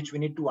 which we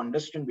need to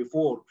understand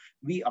before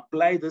we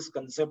apply this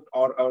concept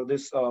or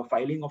this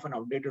filing of an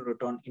updated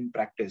return in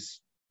practice?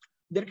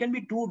 There can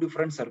be 2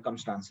 different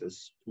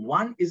circumstances.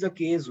 One is a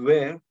case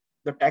where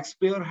the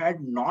taxpayer had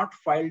not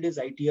filed his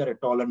ITR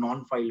at all, a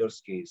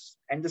non-filer's case.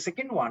 And the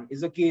second one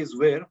is a case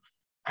where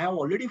I have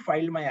already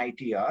filed my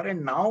ITR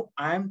and now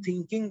I am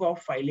thinking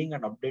of filing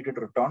an updated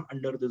return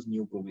under this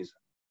new provision.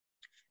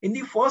 In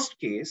the first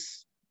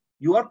case,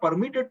 you are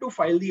permitted to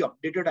file the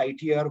updated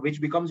ITR, which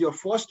becomes your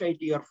first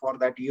ITR for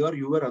that year.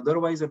 You were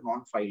otherwise a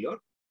non-filer,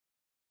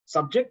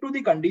 subject to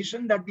the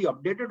condition that the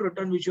updated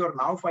return which you are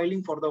now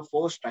filing for the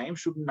first time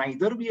should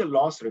neither be a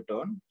loss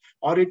return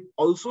or it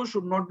also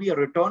should not be a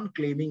return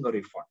claiming a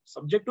refund.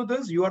 Subject to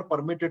this, you are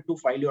permitted to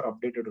file your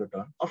updated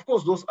return. Of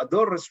course, those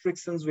other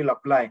restrictions will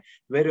apply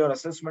where your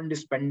assessment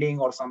is pending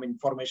or some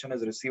information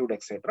is received,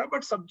 etc.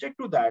 But subject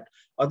to that,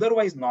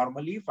 otherwise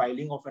normally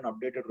filing of an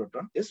updated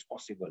return is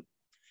possible.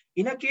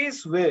 In a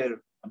case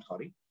where,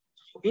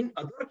 in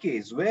other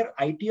case where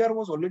ITR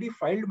was already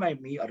filed by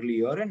me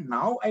earlier and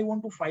now I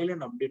want to file an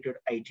updated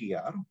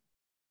ITR,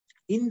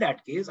 in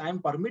that case, I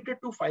am permitted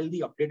to file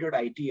the updated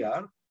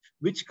ITR,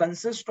 which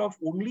consists of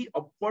only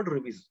upward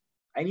revision.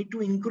 I need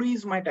to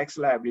increase my tax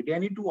liability. I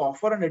need to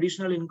offer an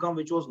additional income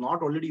which was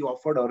not already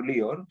offered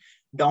earlier.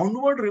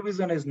 Downward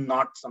revision is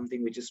not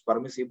something which is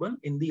permissible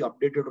in the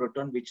updated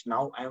return, which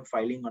now I am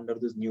filing under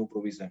this new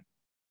provision.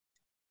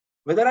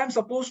 Whether I'm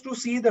supposed to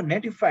see the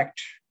net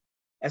effect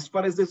as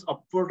far as this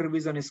upward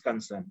revision is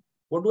concerned.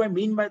 What do I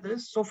mean by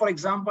this? So for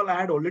example,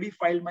 I had already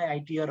filed my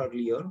ITR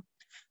earlier.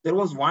 There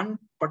was one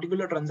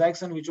particular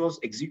transaction which was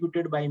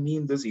executed by me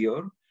in this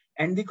year,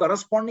 and the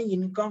corresponding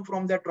income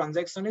from that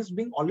transaction is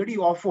being already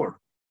offered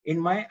in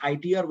my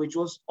ITR, which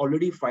was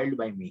already filed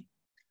by me.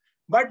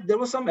 But there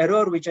was some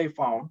error which I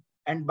found,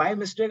 and by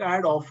mistake, I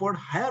had offered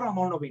higher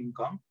amount of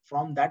income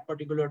from that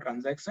particular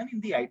transaction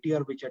in the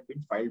ITR which had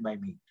been filed by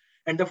me.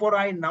 And therefore,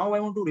 I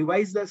want to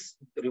revise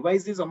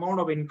this amount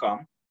of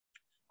income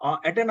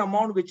at an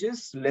amount which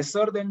is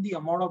lesser than the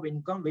amount of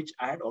income which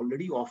I had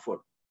already offered.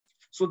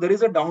 So there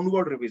is a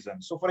downward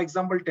revision. So for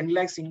example, 10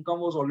 lakhs income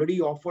was already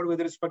offered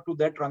with respect to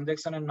that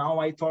transaction. And now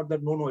I thought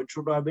that, no, it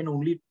should have been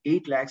only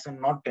 8 lakhs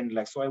and not 10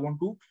 lakhs. So I want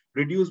to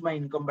reduce my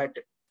income by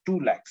 2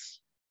 lakhs.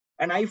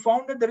 And I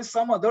found that there is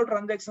some other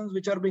transactions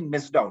which are being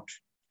missed out.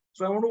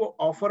 So I want to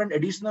offer an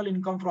additional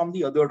income from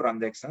the other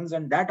transactions,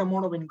 and that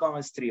amount of income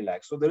is 3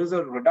 lakhs. So there is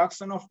a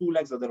reduction of 2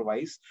 lakhs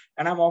otherwise,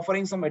 and I'm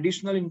offering some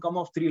additional income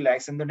of 3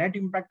 lakhs, and the net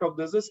impact of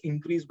this is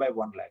increased by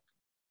 1 lakh.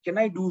 Can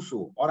I do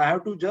so? Or I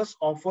have to just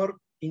offer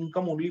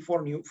income only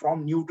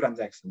from new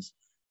transactions?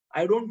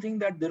 I don't think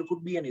that there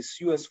could be an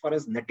issue as far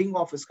as netting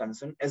off is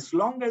concerned, as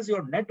long as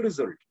your net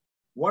result,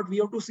 what we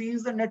have to see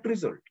is the net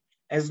result.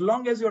 As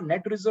long as your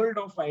net result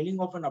of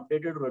filing of an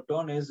updated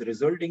return is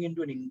resulting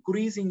into an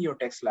increase in your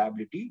tax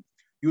liability,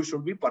 you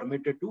should be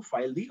permitted to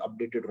file the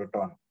updated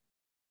return.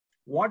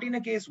 What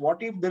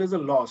if there is a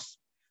loss?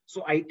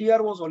 So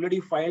ITR was already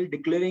filed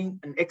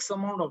declaring an X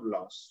amount of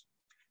loss.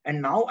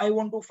 And now I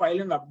want to file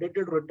an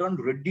updated return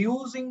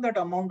reducing that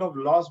amount of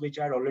loss which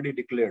I had already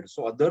declared.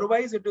 So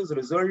otherwise it is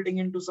resulting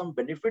into some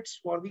benefits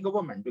for the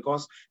government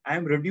because I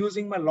am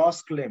reducing my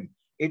loss claim.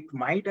 It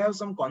might have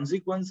some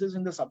consequences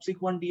in the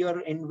subsequent year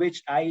in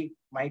which I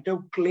might have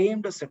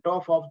claimed a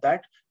set-off of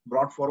that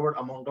brought forward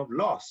amount of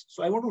loss.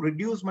 So I want to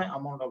reduce my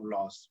amount of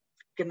loss.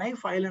 Can I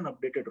file an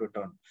updated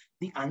return?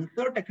 The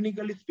answer,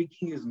 technically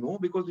speaking, is no,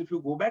 because if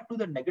you go back to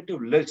the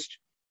negative list,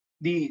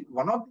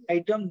 one of the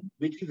items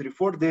which is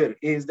referred there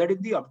is that if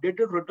the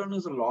updated return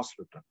is a loss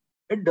return.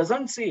 It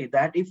doesn't say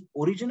that if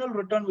original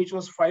return which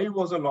was filed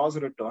was a loss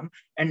return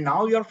and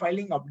now you are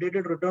filing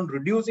updated return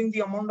reducing the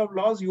amount of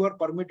loss, you are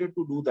permitted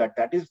to do that.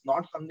 That is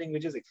not something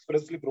which is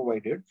expressly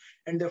provided.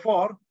 And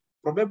therefore,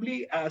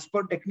 probably as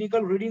per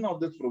technical reading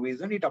of this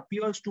provision, it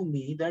appears to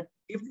me that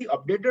if the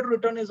updated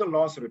return is a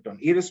loss return,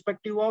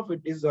 irrespective of it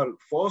is a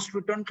first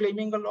return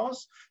claiming a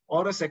loss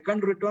or a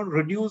second return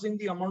reducing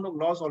the amount of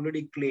loss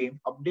already claimed,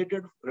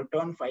 updated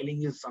return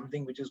filing is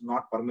something which is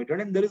not permitted.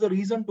 And there is a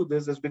reason to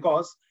this, is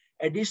because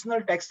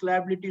additional tax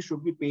liability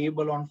should be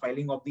payable on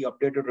filing of the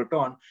updated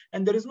return.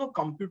 And there is no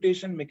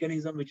computation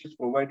mechanism which is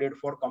provided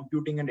for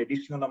computing an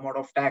additional amount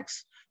of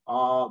tax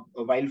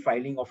while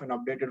filing of an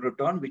updated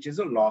return, which is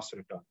a loss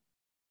return.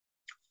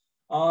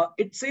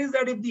 It says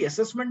that if the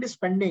assessment is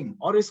pending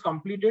or is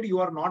completed, you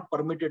are not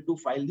permitted to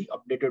file the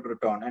updated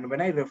return. And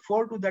when I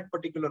refer to that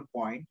particular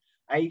point,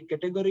 I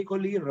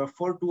categorically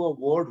refer to a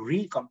word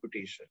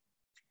recomputation.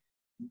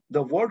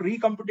 The word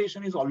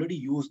recomputation is already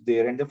used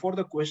there. And therefore,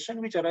 the question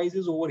which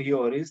arises over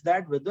here is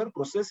that whether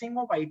processing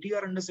of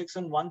ITR under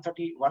section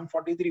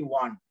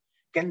 143(1)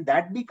 can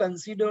that be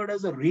considered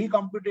as a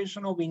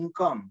recomputation of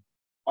income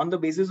on the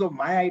basis of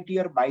my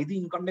ITR by the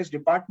income tax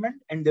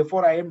department, and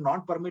therefore I am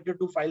not permitted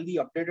to file the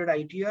updated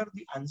ITR?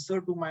 The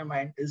answer to my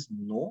mind is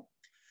no.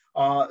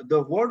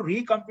 The word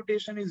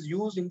recomputation is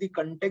used in the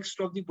context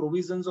of the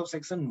provisions of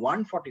section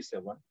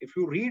 147. If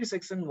you read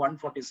section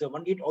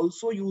 147, it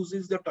also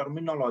uses the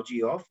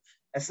terminology of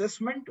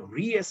assessment,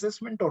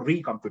 reassessment, or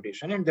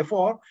recomputation. And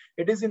therefore,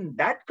 it is in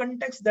that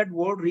context that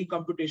word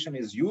recomputation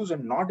is used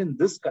and not in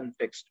this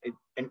context.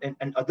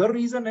 And other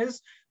reason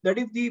is that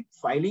if the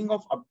filing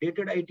of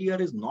updated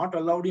ITR is not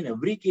allowed in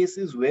every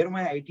cases where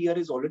my ITR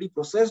is already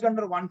processed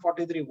under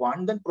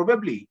 143(1), then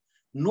probably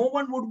no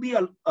one would be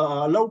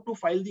allowed to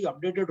file the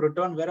updated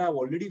return where I have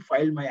already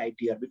filed my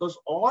ITR, because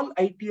all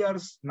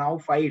ITRs now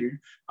filed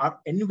are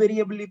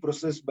invariably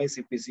processed by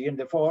CPC, and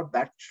therefore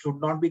that should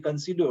not be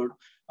considered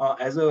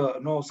as a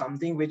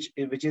something which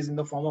is in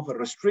the form of a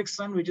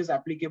restriction which is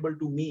applicable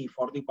to me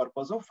for the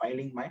purpose of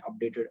filing my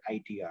updated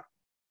ITR.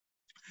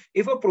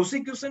 If a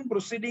prosecution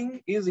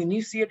proceeding is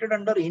initiated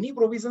under any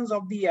provisions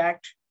of the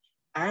Act,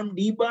 I am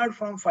debarred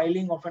from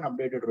filing of an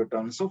updated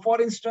return. So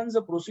for instance,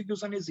 a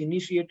prosecution is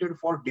initiated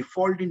for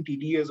default in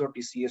TDS or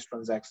TCS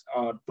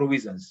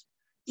provisions.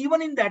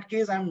 Even in that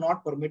case, I am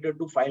not permitted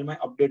to file my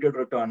updated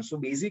return. So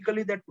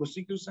basically that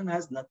prosecution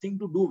has nothing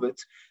to do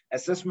with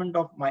assessment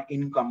of my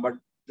income, but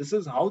this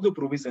is how the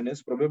provision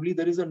is. Probably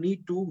there is a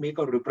need to make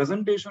a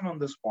representation on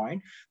this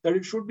point, that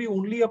it should be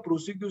only a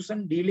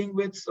prosecution dealing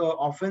with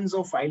offense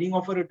of filing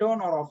of a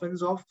return or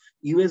offense of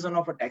evasion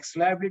of a tax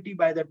liability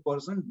by that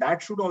person.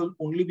 That should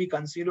only be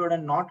considered,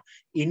 and not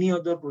any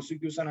other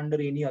prosecution under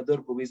any other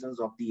provisions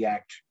of the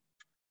Act.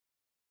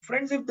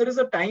 Friends, if there is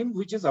a time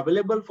which is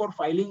available for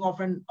filing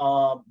of an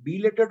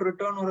belated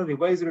return or a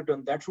revised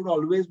return, that should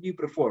always be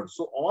preferred.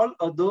 So all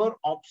other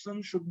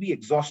options should be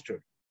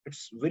exhausted.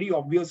 It's very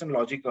obvious and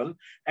logical.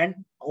 And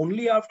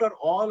only after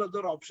all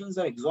other options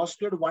are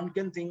exhausted, one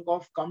can think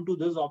of come to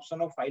this option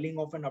of filing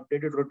of an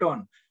updated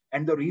return.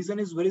 And the reason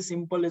is very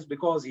simple, is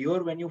because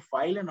here when you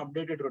file an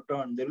updated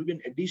return, there will be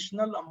an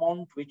additional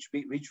amount which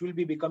will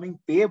be becoming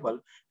payable,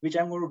 which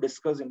I'm going to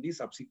discuss in the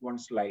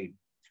subsequent slide.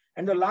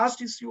 And the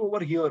last issue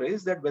over here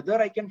is that whether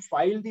I can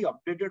file the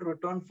updated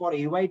return for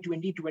AY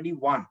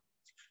 2021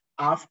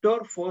 after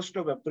 1st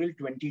of April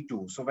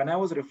 22. So when I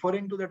was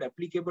referring to that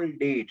applicable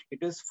date,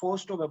 it is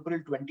 1st of April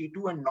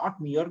 22 and not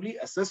merely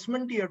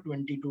assessment year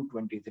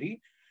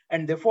 22-23.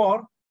 And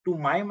therefore, to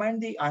my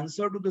mind, the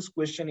answer to this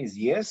question is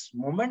yes.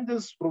 Moment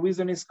this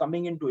provision is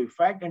coming into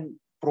effect, and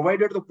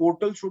provided the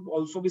portal should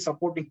also be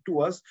supporting to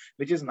us,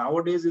 which is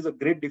nowadays is a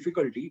great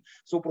difficulty.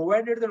 So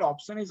provided that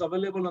option is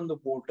available on the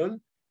portal,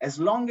 as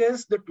long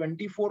as the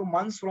 24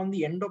 months from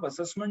the end of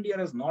assessment year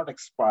has not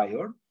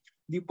expired,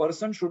 the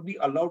person should be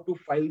allowed to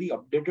file the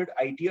updated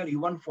ITR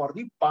even for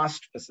the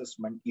past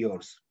assessment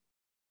years.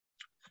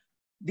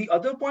 The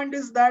other point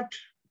is that,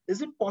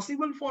 is it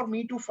possible for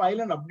me to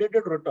file an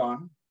updated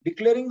return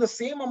declaring the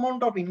same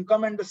amount of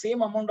income and the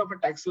same amount of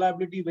a tax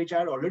liability which I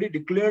had already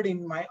declared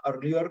in my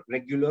earlier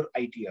regular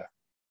ITR?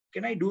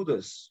 Can I do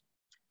this?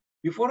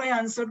 Before I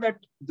answer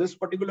this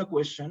particular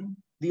question,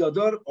 the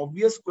other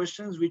obvious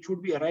questions which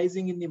would be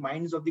arising in the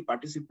minds of the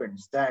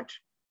participants, that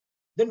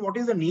then what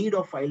is the need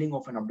of filing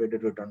of an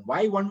updated return?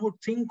 Why one would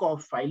think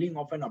of filing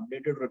of an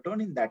updated return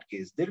in that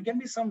case? There can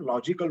be some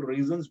logical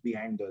reasons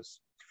behind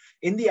this.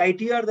 In the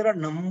ITR, there are a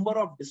number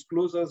of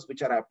disclosures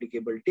which are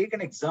applicable. Take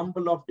an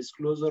example of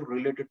disclosure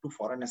related to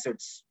foreign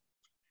assets.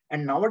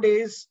 And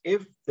nowadays,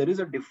 if there is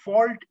a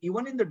default,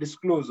 even in the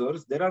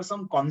disclosures, there are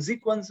some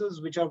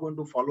consequences which are going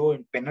to follow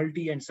in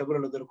penalty and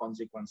several other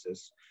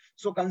consequences.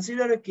 So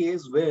consider a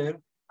case where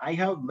I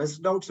have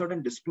missed out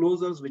certain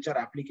disclosures which are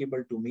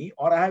applicable to me,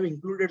 or I have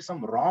included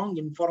some wrong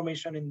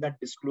information in that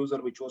disclosure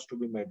which was to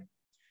be made.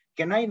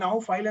 Can I now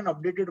file an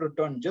updated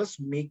return just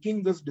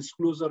making this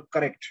disclosure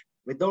correct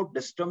without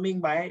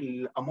disturbing my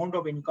amount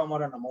of income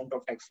or an amount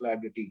of tax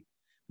liability?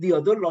 The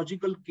other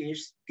logical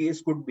case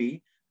could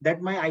be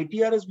that my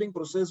ITR is being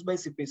processed by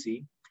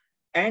CPC,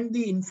 and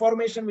the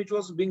information which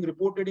was being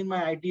reported in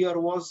my ITR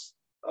was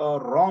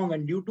wrong,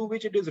 and due to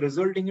which it is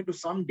resulting into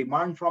some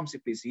demand from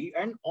CPC,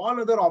 and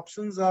all other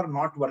options are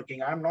not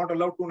working. I am not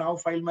allowed to now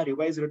file my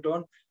revised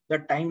return. The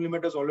time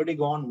limit has already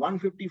gone.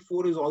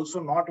 154 is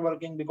also not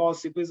working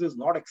because CPC is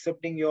not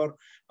accepting your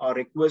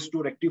request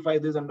to rectify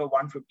this under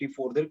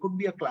 154. There could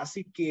be a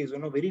classic case,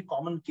 very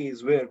common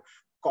case where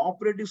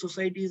cooperative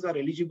societies are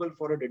eligible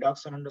for a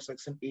deduction under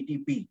section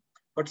 80B.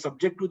 But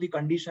subject to the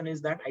condition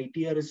is that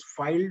ITR is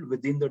filed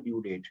within the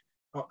due date.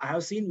 Now, I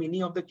have seen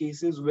many of the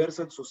cases where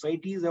such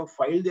societies have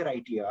filed their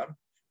ITR,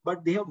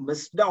 but they have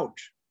missed out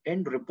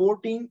in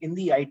reporting in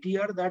the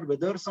ITR that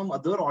whether some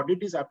other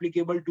audit is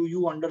applicable to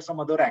you under some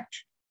other act.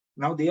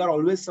 Now, they are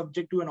always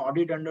subject to an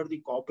audit under the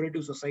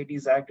Cooperative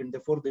Societies Act, and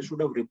therefore they should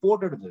have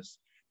reported this.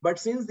 But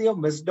since they have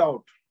missed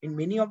out, in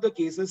many of the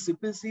cases,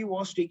 CPC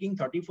was taking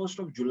 31st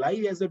of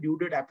July as the due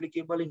date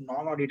applicable in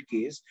non-audit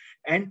case.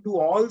 And to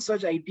all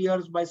such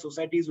ITRs by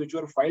societies which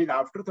were filed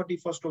after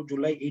 31st of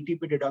July,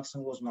 ATP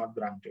deduction was not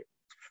granted.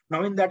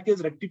 Now, in that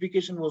case,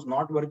 rectification was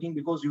not working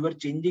because you were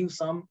changing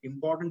some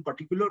important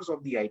particulars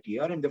of the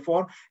ITR. And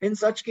therefore, in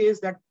such case,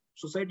 that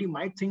society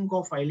might think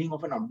of filing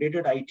of an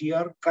updated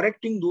ITR,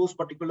 correcting those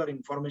particular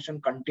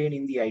information contained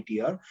in the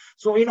ITR.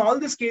 So in all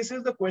these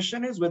cases, the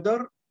question is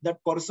whether that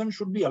person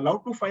should be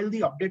allowed to file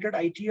the updated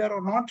ITR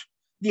or not.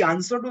 The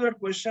answer to that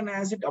question,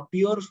 as it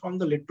appears from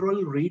the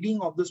literal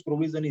reading of this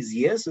provision, is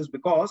yes, is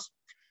because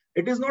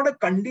it is not a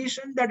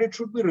condition that it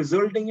should be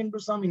resulting into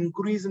some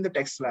increase in the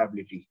tax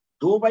liability.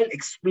 Though while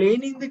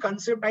explaining the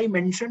concept, I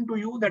mentioned to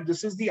you that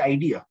this is the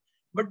idea.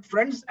 But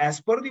friends,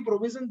 as per the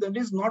provision, that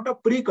is not a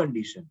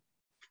precondition.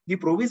 The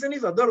provision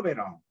is other way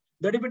around,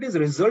 that if it is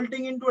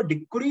resulting into a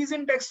decrease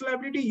in tax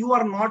liability, you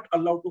are not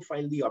allowed to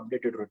file the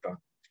updated return.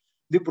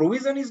 The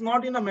provision is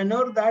not in a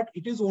manner that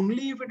it is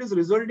only if it is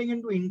resulting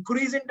into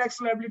increase in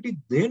tax liability,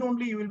 then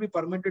only you will be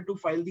permitted to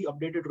file the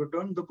updated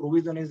return. The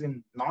provision is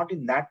not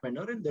in that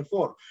manner, and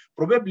therefore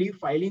probably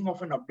filing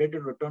of an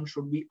updated return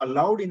should be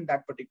allowed in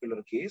that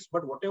particular case.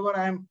 But whatever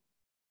I am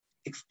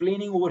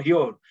explaining over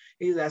here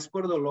is as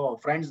per the law.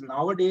 Friends,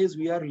 nowadays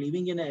we are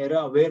living in an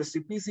era where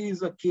CPC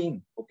is a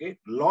king, okay?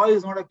 Law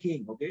is not a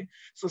king, okay?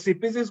 So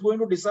CPC is going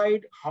to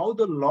decide how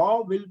the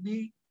law will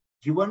be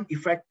given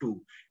effect to,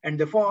 and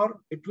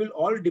therefore it will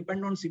all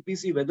depend on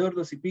CPC whether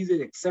the CPC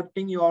is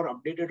accepting your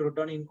updated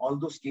return in all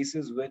those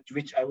cases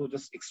which I was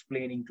just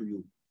explaining to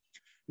you.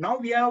 Now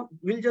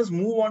we'll just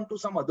move on to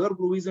some other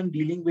provision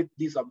dealing with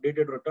these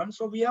updated returns.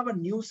 So we have a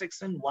new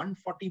section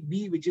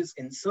 140B, which is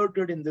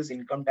inserted in this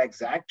Income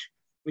Tax Act,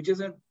 which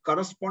is a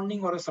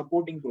corresponding or a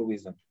supporting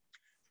provision.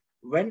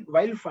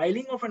 While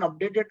filing of an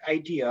updated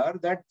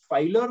ITR, that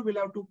filer will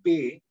have to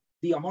pay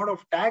the amount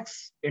of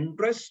tax,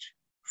 interest,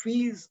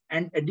 fees,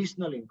 and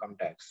additional income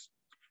tax.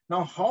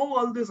 Now, how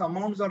all these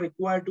amounts are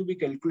required to be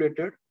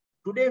calculated?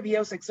 Today, we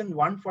have section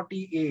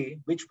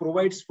 140A, which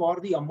provides for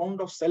the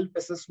amount of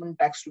self-assessment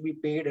tax to be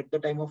paid at the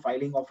time of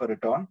filing of a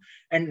return.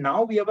 And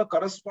now we have a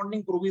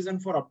corresponding provision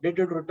for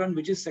updated return,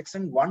 which is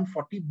section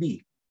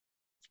 140B.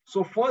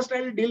 So first,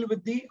 I'll deal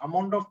with the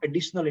amount of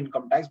additional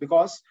income tax,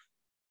 because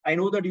I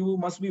know that you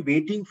must be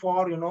waiting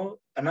for,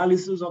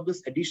 analysis of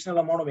this additional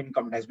amount of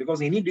income tax,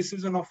 because any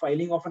decision of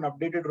filing of an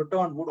updated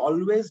return would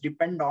always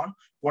depend on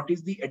what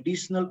is the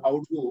additional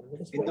outgo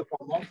in the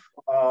form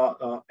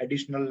of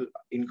additional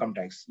income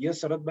tax.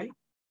 Yes, Sarath Bhai?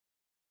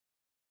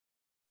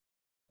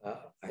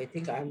 I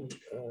think I'm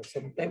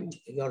sometimes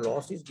your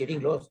loss is getting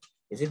lost.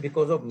 Is it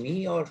because of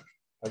me or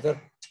other?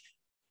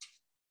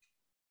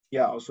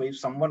 Yeah, so if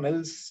someone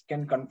else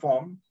can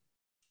confirm.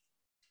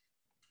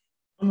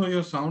 No,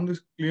 your sound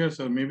is clear,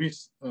 sir. Maybe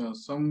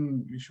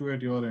some issue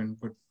at your end,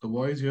 but the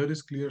voice here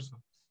is clear, sir.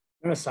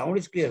 No, sound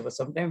is clear, but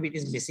sometimes it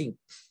is missing.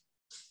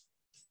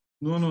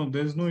 No,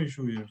 there's no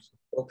issue here, sir.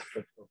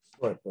 Okay.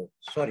 Good.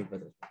 Sorry,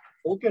 brother.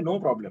 Okay, no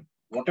problem.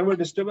 Whatever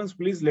disturbance,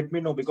 please let me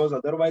know, because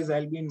otherwise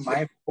I'll be in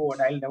my phone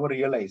and I'll never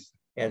realize.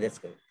 Yeah, that's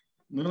good.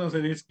 No,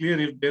 sir, it's clear.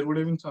 If there would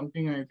have been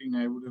something, I think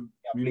I would have,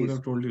 we would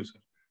have told you, sir.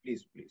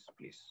 Please.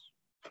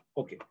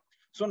 Okay.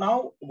 So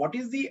now, what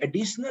is the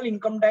additional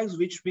income tax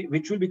which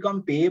will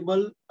become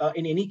payable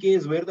in any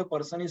case where the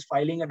person is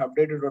filing an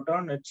updated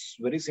return? It's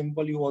very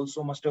simple. You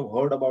also must have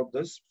heard about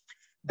this,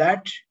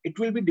 that it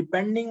will be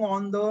depending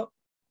on the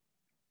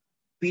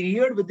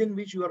period within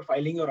which you are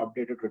filing your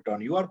updated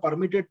return. You are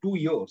permitted 2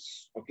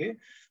 years. Okay.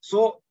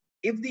 So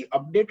if the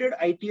updated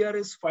ITR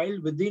is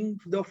filed within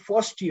the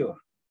first year,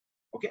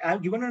 okay,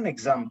 I've given an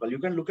example. You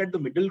can look at the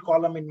middle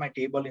column in my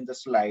table in the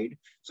slide.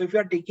 So if you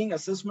are taking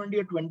assessment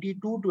year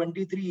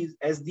 22-23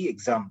 as the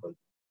example,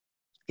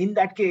 in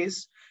that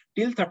case,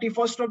 till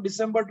 31st of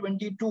December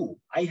 22,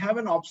 I have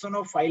an option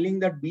of filing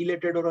that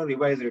belated or a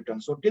revised return.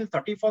 So till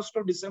 31st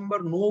of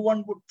December, no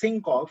one would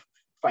think of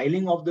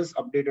filing of this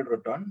updated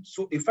return.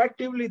 So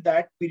effectively,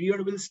 that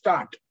period will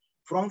start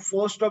from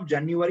 1st of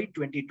January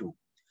 22.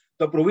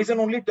 The provision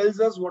only tells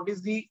us what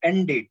is the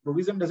end date.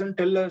 Provision doesn't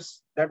tell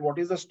us that what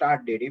is the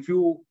start date. If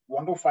you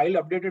want to file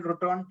updated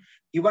return,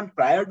 even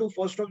prior to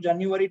 1st of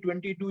January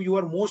 22, you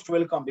are most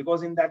welcome,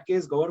 because in that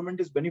case,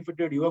 government is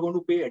benefited. You are going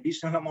to pay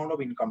additional amount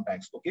of income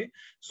tax. Okay.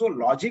 So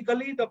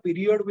logically, the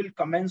period will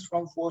commence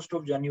from 1st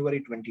of January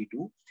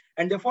 22.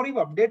 And therefore, if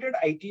updated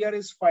ITR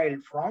is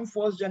filed from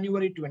 1st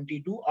January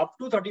 22 up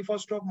to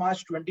 31st of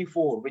March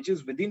 24, which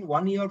is within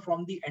 1 year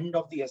from the end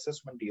of the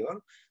assessment year,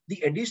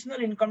 the additional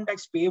income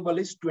tax payable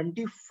is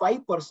 25%.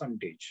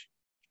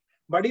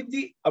 But if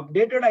the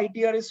updated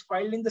ITR is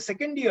filed in the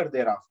second year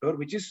thereafter,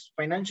 which is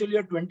financial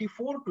year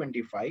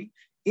 24-25,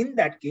 in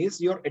that case,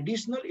 your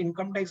additional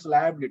income tax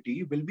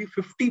liability will be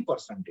 50%,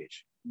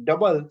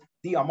 double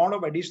the amount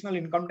of additional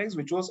income tax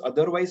which was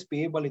otherwise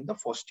payable in the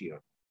first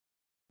year.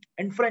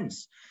 And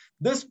friends,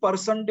 this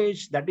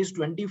percentage, that is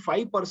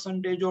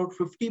 25% or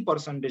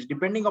 50%,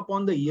 depending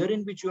upon the year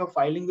in which you are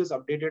filing this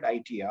updated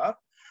ITR,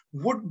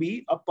 would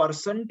be a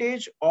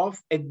percentage of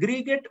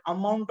aggregate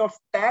amount of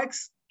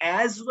tax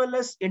as well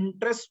as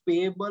interest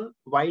payable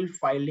while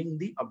filing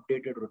the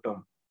updated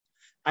return.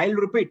 I'll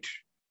repeat,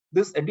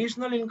 this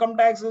additional income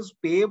tax is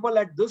payable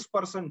at this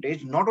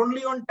percentage, not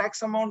only on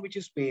tax amount which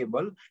is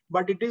payable,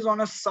 but it is on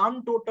a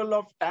sum total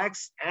of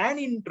tax and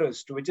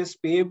interest which is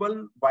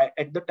payable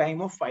at the time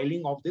of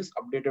filing of this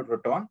updated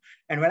return.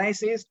 And when I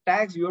say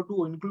tax, you have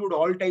to include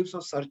all types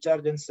of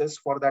surcharge and cess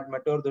for that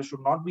matter. There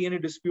should not be any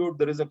dispute.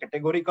 There is a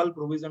categorical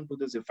provision to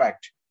this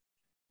effect.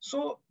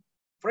 So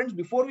friends,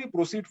 before we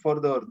proceed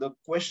further, the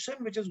question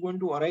which is going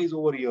to arise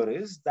over here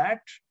is that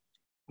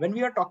when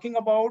we are talking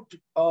about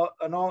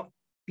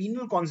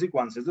penal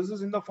consequences, this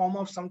is in the form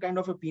of some kind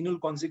of a penal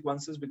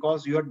consequences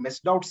because you had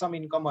missed out some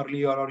income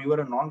earlier, or you were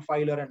a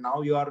non-filer and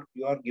now you are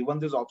given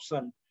this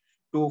option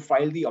to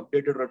file the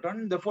updated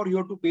return. Therefore, you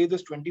have to pay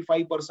this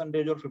 25%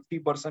 or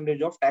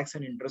 50% of tax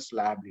and interest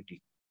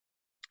liability.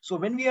 So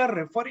when we are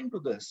referring to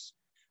this,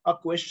 a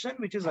question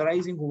which is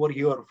arising over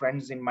here,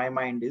 friends, in my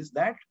mind is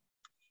that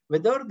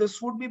whether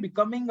this would be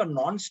becoming a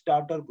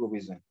non-starter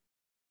provision.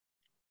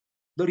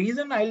 The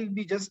reason I'll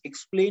be just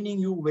explaining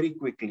you very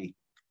quickly.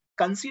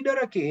 Consider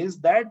a case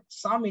that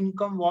some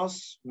income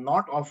was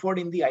not offered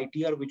in the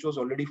ITR which was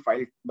already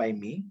filed by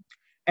me.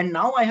 And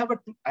now I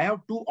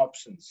have two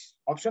options.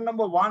 Option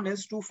number one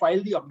is to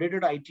file the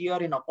updated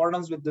ITR in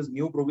accordance with this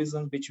new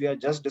provision which we are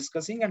just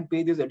discussing and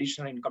pay this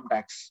additional income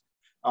tax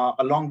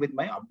along with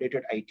my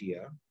updated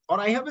ITR. Or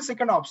I have a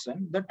second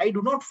option that I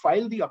do not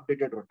file the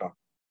updated return.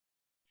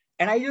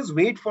 And I just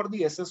wait for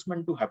the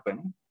assessment to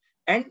happen.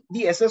 And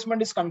the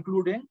assessment is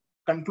concluding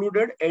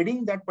concluded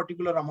adding that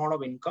particular amount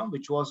of income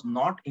which was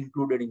not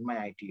included in my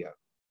ITR.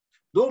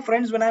 Though,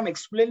 friends, when I'm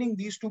explaining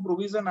these two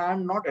provisions, I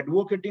am not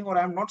advocating or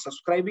I am not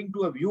subscribing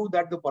to a view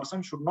that the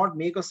person should not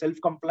make a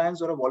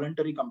self-compliance or a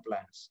voluntary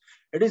compliance.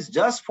 It is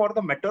just for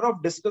the matter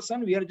of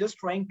discussion. We are just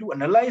trying to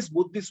analyze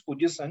both these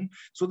positions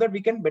so that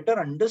we can better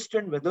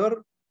understand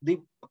whether the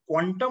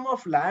quantum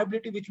of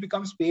liability which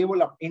becomes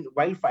payable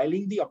while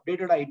filing the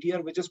updated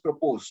ITR which is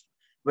proposed,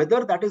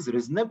 whether that is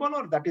reasonable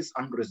or that is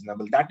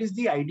unreasonable. That is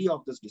the idea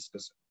of this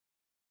discussion.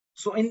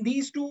 So in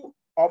these two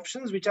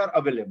options which are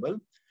available,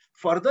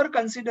 further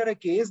consider a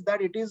case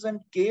that it is a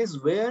case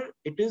where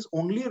it is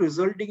only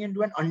resulting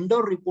into an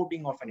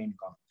under-reporting of an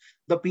income.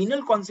 The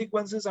penal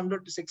consequences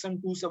under Section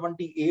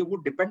 270A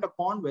would depend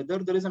upon whether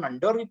there is an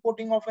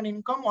under-reporting of an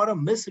income or a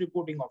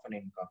misreporting of an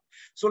income.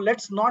 So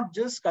let's not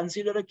just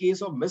consider a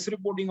case of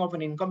misreporting of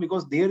an income,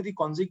 because there the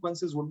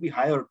consequences would be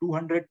higher,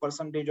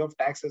 200% of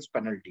tax as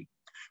penalty.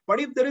 But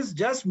if there is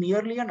just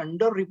merely an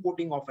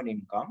under-reporting of an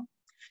income,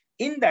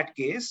 in that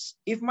case,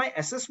 if my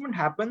assessment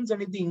happens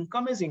and if the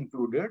income is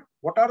included,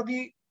 what are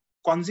the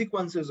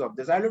consequences of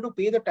this? I'll have to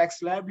pay the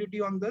tax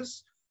liability on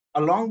this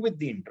along with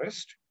the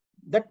interest.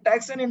 The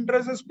tax and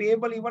interest is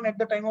payable even at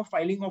the time of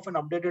filing of an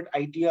updated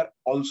ITR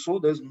also.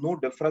 There's no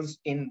difference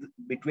in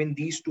between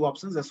these two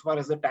options as far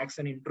as the tax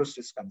and interest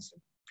is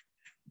concerned.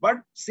 But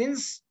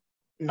since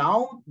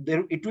now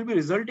it will be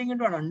resulting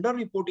into an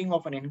under-reporting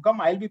of an income,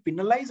 I'll be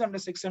penalized under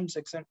Section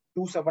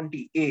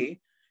 270A.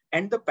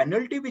 And the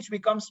penalty which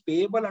becomes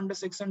payable under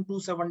Section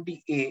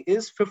 270A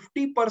is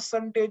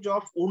 50%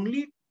 of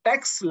only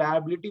tax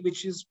liability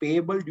which is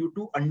payable due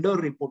to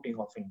under-reporting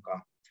of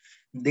income.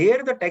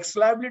 There, the tax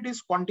liability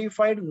is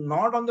quantified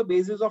not on the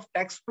basis of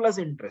tax plus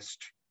interest.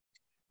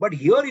 But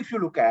here, if you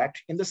look at,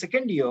 in the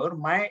second year,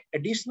 my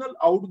additional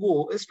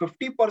outgo is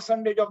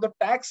 50% of the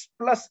tax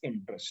plus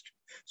interest.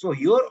 So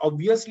here,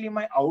 obviously,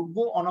 my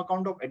outgo on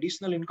account of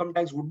additional income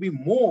tax would be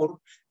more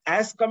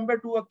as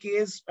compared to a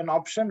case, an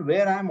option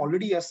where I am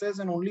already assessed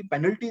and only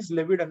penalties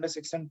levied under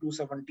Section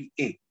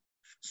 270A.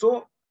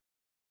 So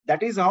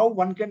that is how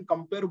one can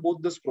compare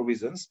both these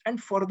provisions.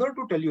 And further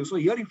to tell you, so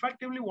here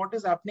effectively what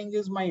is happening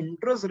is my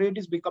interest rate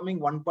is becoming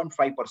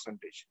 1.5%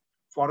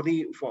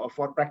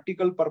 for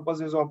practical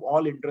purposes of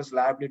all interest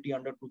liability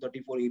under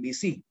 234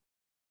 ABC.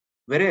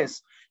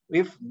 Whereas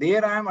if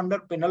there I am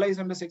penalized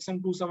under Section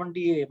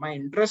 270A, my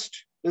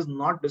interest is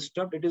not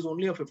disturbed. It is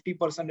only a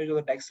 50% of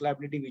the tax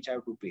liability which I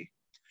have to pay.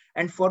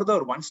 And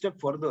further, one step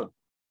further,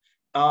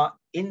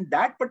 in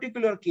that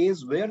particular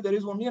case where there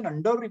is only an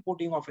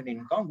under-reporting of an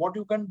income, what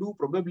you can do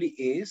probably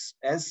is,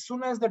 as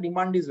soon as the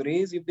demand is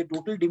raised, if the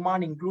total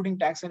demand including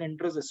tax and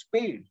interest is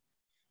paid,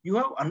 you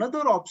have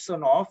another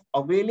option of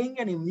availing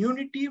an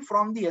immunity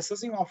from the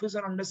assessing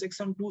officer under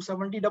Section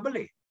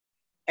 270AA.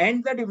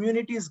 And that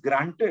immunity is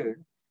granted,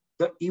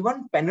 the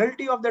even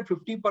penalty of that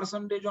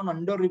 50% on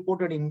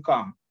under-reported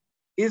income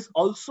is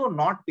also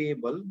not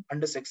payable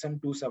under Section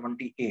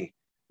 270A.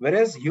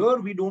 Whereas here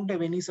we don't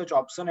have any such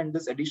option and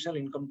this additional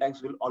income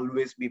tax will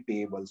always be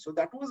payable. So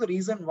that was the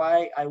reason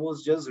why I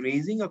was just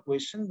raising a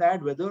question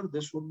that whether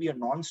this would be a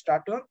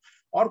non-starter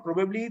or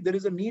probably there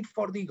is a need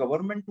for the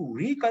government to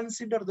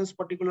reconsider this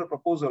particular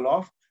proposal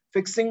of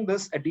fixing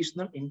this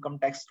additional income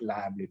tax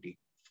liability.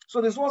 So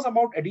this was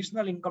about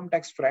additional income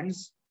tax,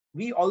 friends.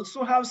 We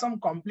also have some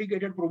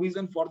complicated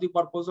provision for the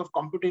purpose of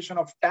computation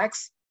of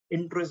tax,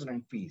 interest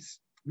and fees.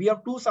 We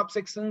have two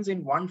subsections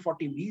in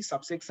 140B,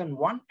 subsection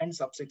 1 and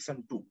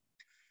subsection 2.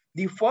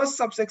 The first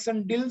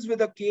subsection deals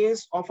with a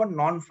case of a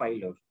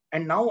non-filer,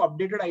 and now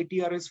updated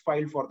ITR is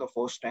filed for the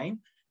first time.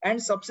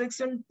 And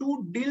subsection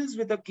 2 deals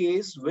with a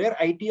case where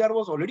ITR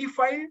was already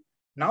filed,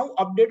 now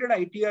updated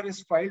ITR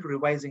is filed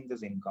revising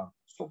this income.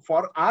 So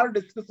for our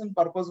discussion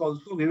purpose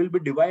also, we will be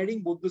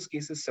dividing both these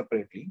cases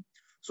separately.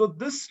 So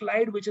this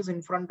slide which is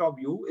in front of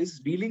you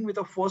is dealing with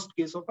the first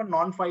case of a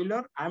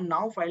non-filer. I am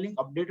now filing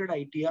updated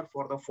ITR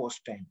for the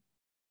first time.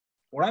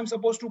 What I'm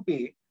supposed to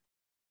pay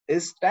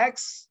is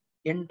tax,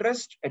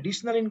 interest,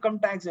 additional income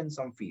tax and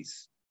some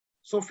fees.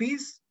 So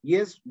fees,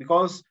 yes,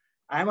 because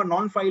I am a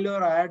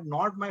non-filer, I had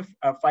not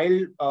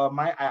filed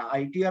my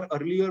ITR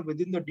earlier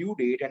within the due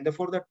date, and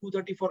therefore the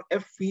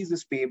 234F fees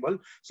is payable.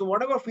 So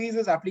whatever fees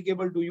is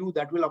applicable to you,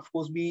 that will of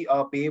course be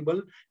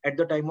payable at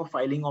the time of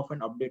filing of an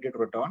updated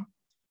return.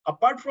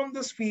 Apart from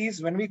this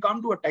fees, when we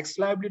come to a tax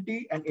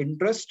liability and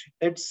interest,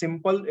 it's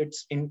simple.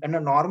 It's in a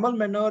normal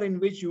manner in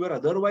which you are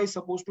otherwise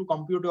supposed to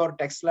compute your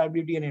tax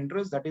liability and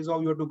interest. That is how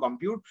you have to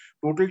compute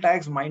total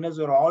tax minus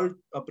your all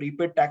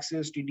prepaid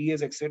taxes,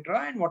 TDS,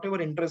 etc. And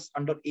whatever interest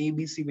under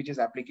ABC which is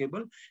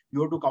applicable,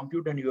 you have to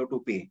compute and you have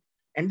to pay.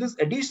 And this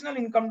additional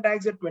income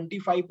tax at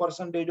 25%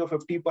 or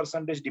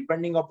 50%,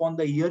 depending upon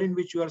the year in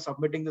which you are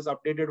submitting this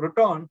updated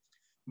return,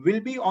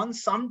 will be on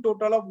sum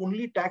total of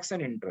only tax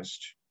and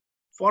interest.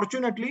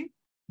 Fortunately,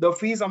 the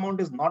fees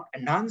amount is not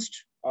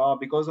enhanced.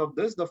 Because of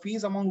this, the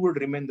fees amount would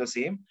remain the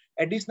same.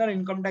 Additional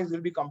income tax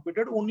will be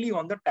computed only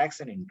on the tax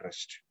and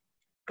interest.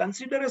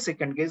 Consider a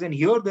second case, and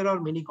here there are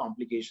many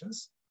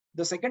complications.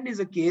 The second is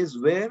a case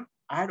where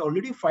I had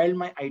already filed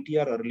my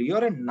ITR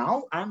earlier and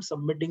now I am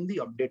submitting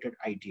the updated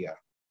ITR.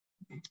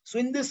 So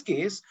in this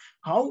case,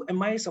 how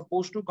am I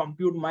supposed to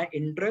compute my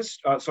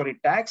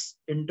tax,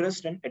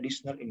 interest, and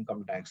additional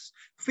income tax?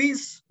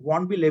 Fees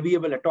won't be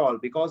leviable at all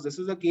because this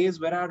is a case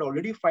where I had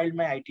already filed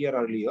my ITR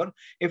earlier.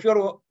 If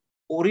your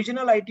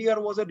original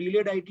ITR was a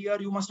delayed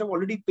ITR, you must have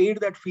already paid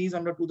that fees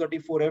under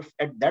 234F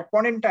at that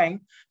point in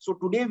time. So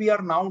today we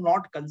are now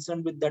not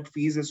concerned with that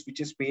fees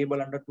which is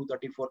payable under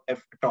 234F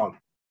at all.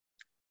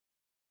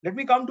 Let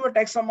me come to a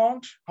tax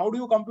amount. How do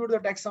you compute the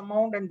tax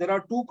amount? And there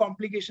are two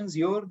complications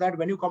here that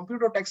when you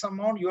compute a tax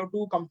amount, you have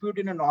to compute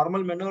in a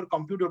normal manner,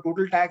 compute your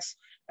total tax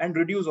and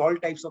reduce all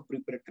types of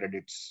prepaid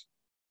credits.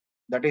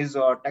 That is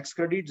tax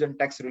credits and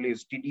tax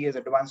reliefs, TDS,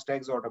 advanced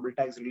tax or double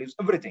tax reliefs,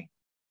 everything.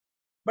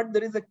 But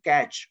there is a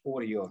catch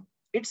over here.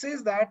 It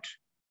says that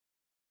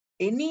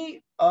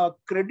any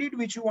credit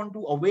which you want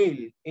to avail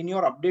in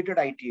your updated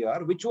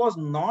ITR, which was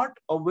not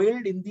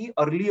availed in the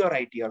earlier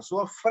ITR. So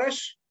a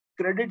fresh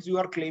credits you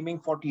are claiming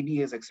for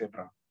TDS,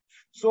 etc.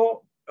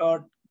 So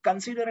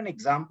consider an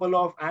example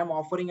of I'm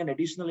offering an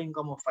additional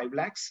income of 5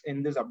 lakhs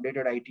in this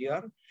updated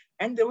ITR,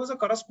 and there was a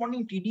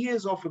corresponding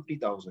TDS of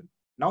 50,000.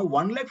 Now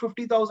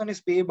 1,50,000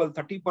 is payable,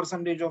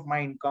 30% of my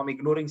income,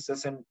 ignoring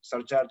cess and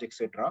surcharge,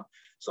 etc.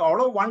 So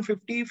out of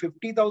 150,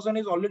 50,000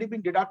 is already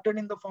been deducted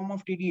in the form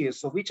of TDS,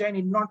 so which I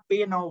need not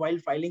pay now while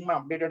filing my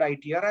updated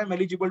ITR. I am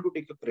eligible to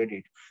take a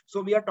credit.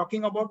 So we are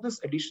talking about this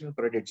additional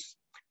credits.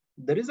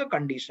 There is a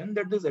condition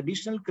that these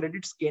additional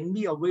credits can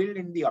be availed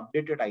in the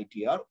updated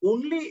ITR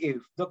only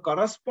if the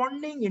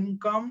corresponding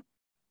income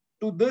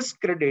to this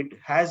credit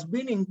has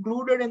been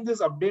included in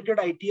this updated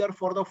ITR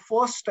for the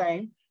first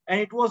time and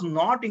it was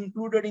not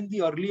included in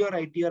the earlier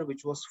ITR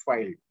which was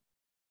filed.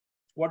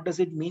 What does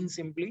it mean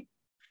simply?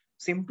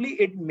 Simply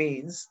it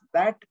means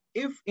that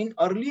if in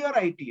earlier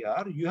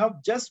ITR you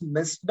have just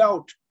missed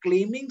out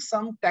claiming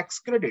some tax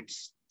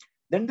credits,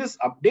 then this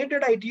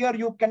updated ITR,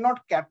 you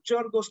cannot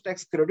capture those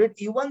tax credit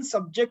even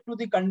subject to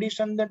the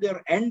condition that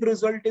their end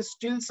result is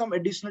still some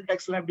additional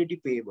tax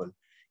liability payable.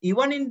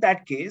 Even in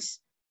that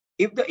case,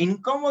 if the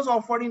income was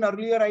offered in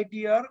earlier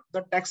ITR,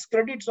 the tax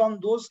credits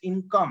on those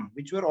income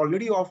which were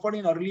already offered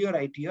in earlier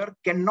ITR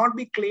cannot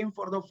be claimed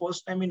for the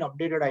first time in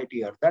updated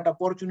ITR. That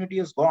opportunity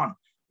is gone.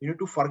 You need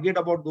to forget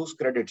about those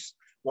credits.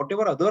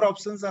 Whatever other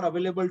options are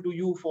available to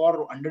you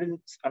for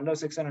under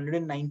section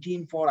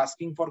 119 for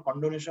asking for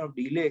condonation of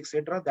delay,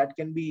 etc., that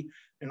can be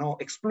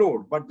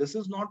explored. But this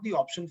is not the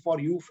option for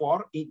you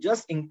for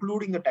just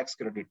including the tax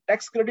credit.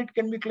 Tax credit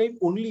can be claimed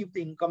only if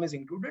the income is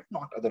included,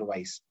 not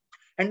otherwise.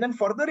 And then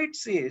further it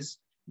says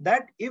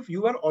that if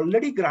you are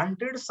already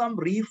granted some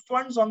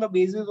refunds on the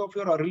basis of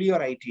your earlier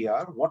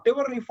ITR,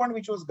 whatever refund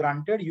which was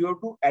granted, you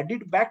have to add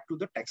it back to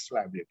the tax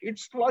liability.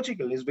 It's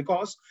logical, is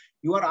because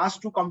you are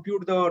asked to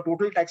compute the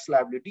total tax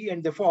liability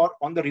and therefore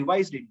on the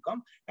revised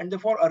income, and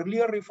therefore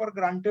earlier refund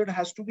granted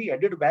has to be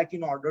added back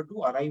in order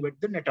to arrive at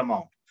the net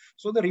amount.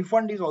 So the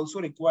refund is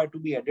also required to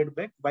be added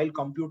back while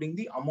computing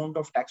the amount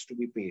of tax to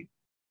be paid.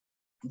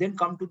 Then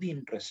come to the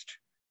interest.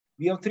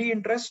 We have three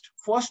interests.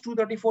 First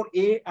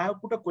 234A, I have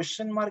put a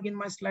question mark in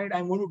my slide.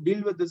 I'm going to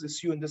deal with this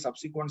issue in the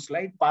subsequent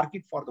slide. Park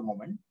it for the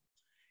moment.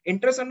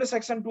 Interest under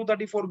section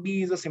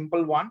 234B is a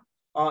simple one.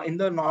 In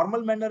the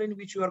normal manner in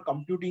which you are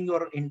computing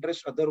your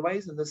interest,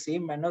 otherwise in the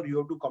same manner you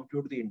have to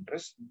compute the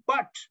interest.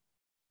 But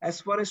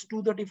as far as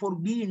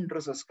 234B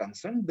interest is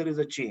concerned, there is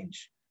a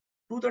change.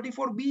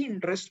 234B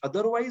interest,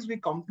 otherwise we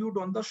compute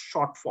on the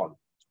shortfall.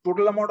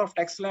 Total amount of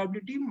tax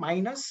liability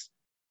minus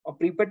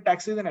prepaid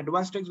taxes and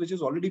advance tax which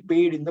is already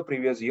paid in the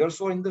previous year.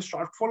 So in the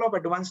shortfall of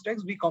advance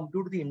tax, we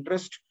compute the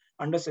interest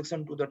under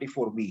section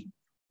 234B.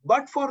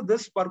 But for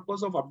this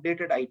purpose of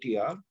updated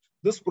ITR,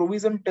 this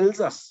provision tells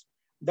us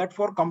that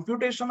for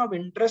computation of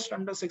interest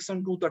under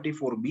section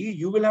 234B,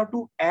 you will have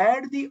to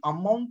add the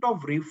amount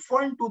of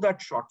refund to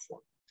that shortfall.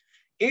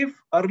 If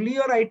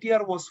earlier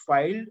ITR was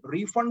filed,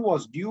 refund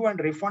was due and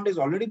refund is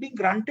already being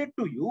granted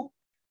to you,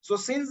 so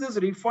since this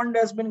refund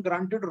has been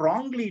granted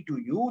wrongly to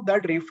you,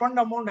 that refund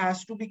amount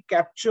has to be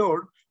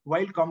captured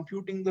while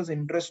computing this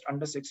interest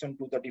under section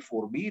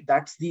 234B.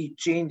 That's the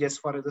change as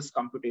far as this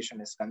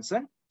computation is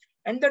concerned.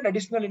 And that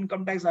additional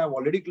income tax I have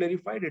already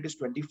clarified, it is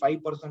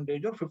 25% or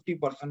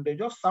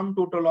 50% of sum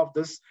total of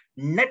this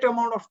net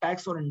amount of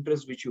tax or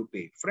interest which you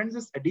pay. Friends,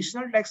 this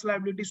additional tax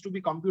liability is to be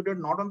computed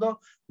not on the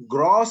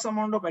gross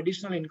amount of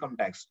additional income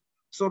tax.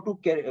 So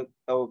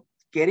to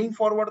carrying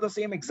forward the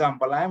same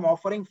example, I am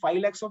offering 5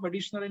 lakhs of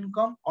additional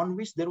income on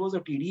which there was a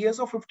TDS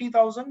of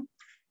 50,000.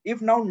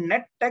 If now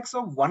net tax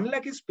of 1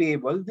 lakh is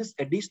payable, this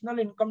additional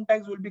income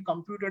tax will be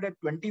computed at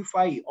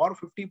 25 or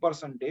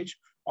 50%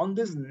 on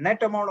this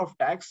net amount of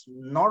tax,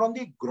 not on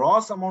the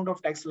gross amount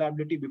of tax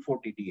liability before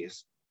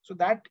TDS. So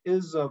that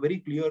is very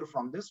clear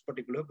from this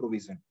particular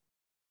provision.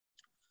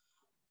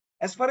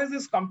 As far as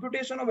this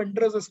computation of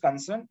interest is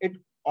concerned, it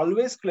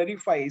always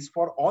clarifies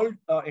for all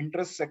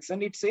interest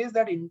section. It says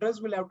that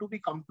interest will have to be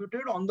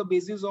computed on the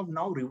basis of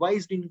now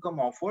revised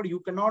income offered. You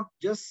cannot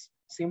just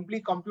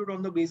simply compute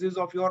on the basis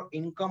of your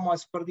income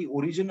as per the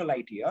original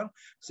ITR.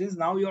 Since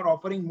now you are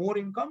offering more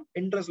income,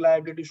 interest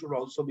liability should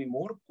also be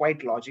more.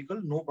 Quite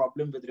logical, no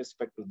problem with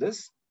respect to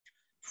this.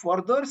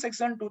 Further,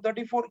 section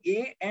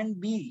 234A and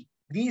B,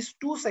 these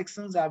two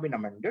sections have been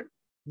amended,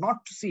 not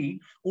C,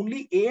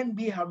 only A and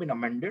B have been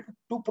amended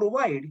to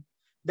provide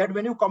that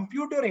when you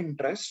compute your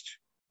interest,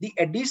 the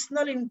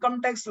additional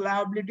income tax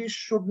liability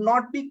should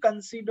not be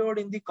considered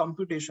in the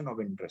computation of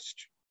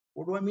interest.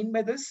 What do I mean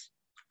by this?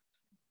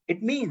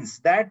 It means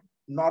that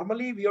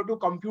normally we have to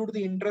compute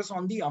the interest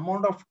on the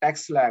amount of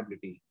tax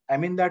liability. I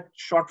mean that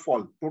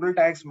shortfall, total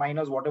tax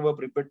minus whatever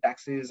prepaid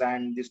taxes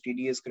and this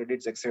TDS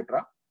credits,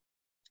 etc.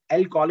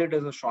 I'll call it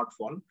as a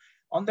shortfall.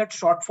 On that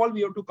shortfall,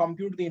 we have to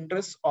compute the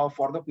interest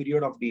for the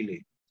period of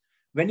delay.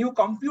 When you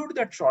compute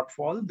that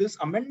shortfall, this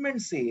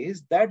amendment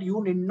says that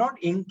you need not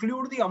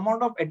include the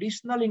amount of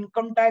additional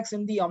income tax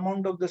in the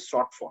amount of the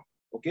shortfall.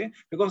 Okay,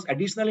 because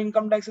additional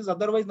income tax is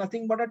otherwise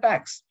nothing but a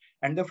tax.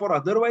 And therefore,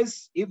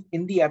 otherwise, if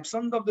in the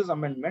absence of this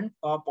amendment,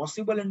 a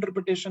possible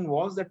interpretation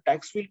was that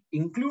tax will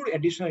include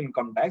additional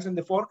income tax, and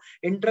therefore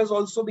interest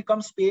also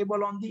becomes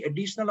payable on the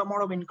additional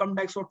amount of income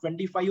tax of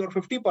 25 or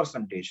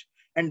 50%.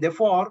 And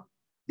therefore,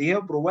 they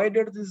have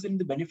provided this in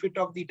the benefit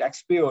of the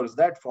taxpayers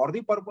that for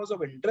the purpose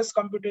of interest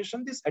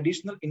computation, this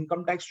additional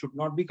income tax should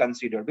not be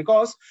considered,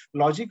 because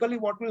logically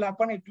what will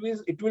happen,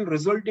 it will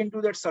result into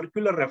that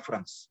circular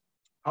reference.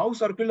 How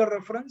circular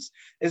reference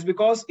is?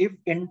 Because if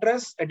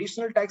interest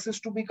additional tax is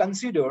to be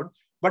considered,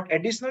 but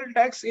additional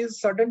tax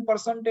is certain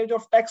percentage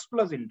of tax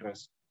plus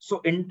interest.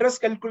 So interest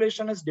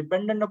calculation is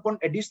dependent upon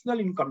additional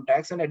income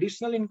tax, and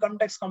additional income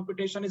tax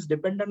computation is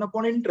dependent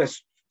upon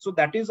interest. So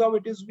that is how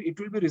it is. It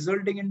will be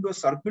resulting into a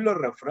circular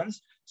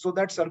reference. So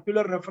that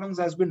circular reference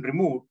has been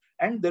removed,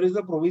 and there is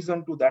a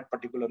provision to that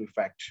particular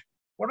effect.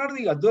 What are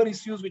the other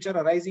issues which are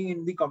arising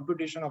in the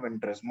computation of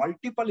interest?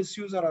 Multiple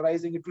issues are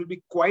arising. It will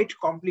be quite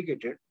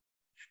complicated.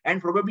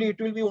 And probably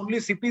it will be only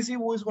CPC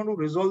who is going to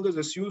resolve those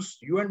issues.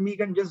 You and me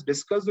can just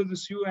discuss this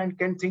issue and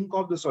can think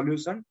of the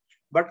solution.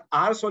 But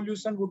our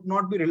solution would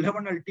not be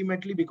relevant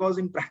ultimately, because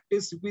in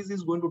practice, CPC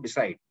is going to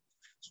decide.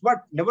 But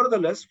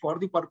nevertheless, for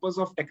the purpose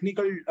of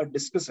technical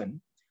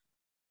discussion,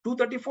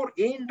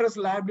 234A interest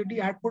liability,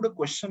 I had put a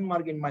question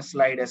mark in my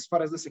slide as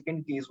far as the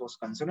second case was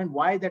concerned. And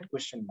why that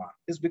question mark?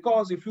 Is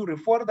because if you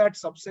refer that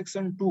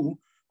subsection 2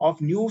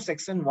 of new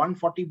section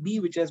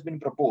 140B, which has been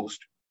proposed,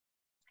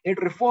 it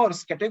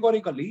refers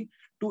categorically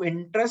to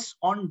interest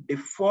on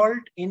default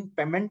in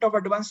payment of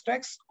advance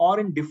tax or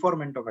in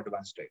deferment of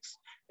advance tax.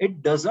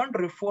 It doesn't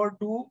refer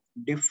to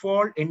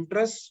default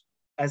interest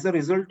as a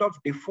result of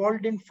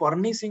default in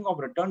furnishing of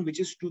return, which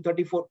is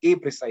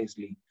 234A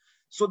precisely.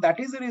 So that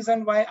is the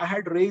reason why I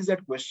had raised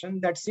that question,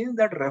 that since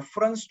that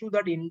reference to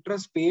that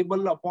interest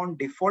payable upon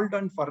default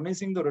on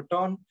furnishing the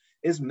return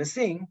is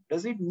missing,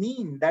 does it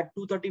mean that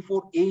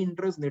 234A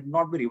interest need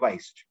not be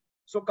revised?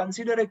 So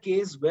consider a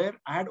case where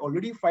I had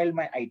already filed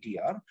my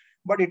ITR,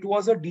 but it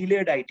was a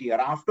delayed ITR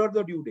after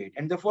the due date,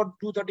 and therefore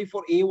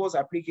 234A was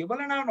applicable,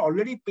 and I had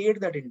already paid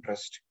that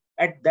interest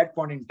at that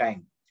point in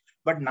time.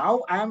 But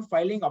now I am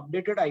filing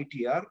updated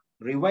ITR,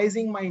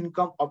 revising my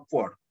income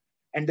upward.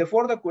 And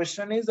therefore the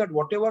question is that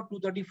whatever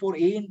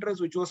 234A interest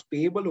which was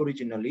payable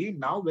originally,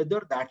 now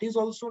whether that is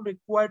also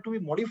required to be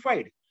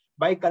modified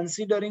by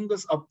considering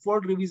this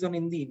upward revision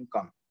in the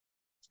income.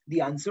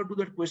 The answer to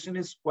that question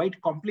is quite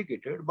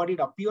complicated, but it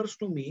appears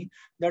to me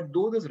that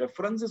though this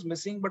reference is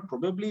missing, but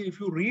probably if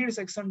you read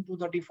section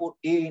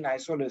 234A in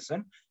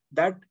isolation,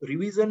 that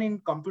revision in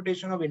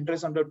computation of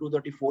interest under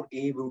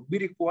 234A would be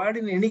required.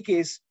 In any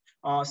case,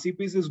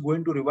 CPC is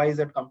going to revise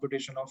that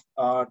computation of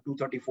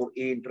 234A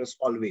interest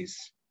always.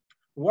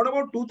 What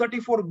about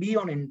 234B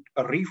on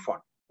a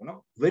refund?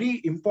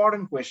 Very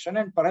important question,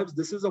 and perhaps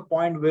this is a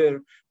point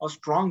where a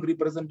strong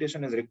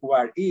representation is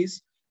required,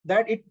 is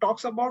that it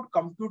talks about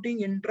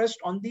computing interest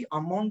on the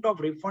amount of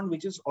refund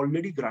which is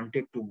already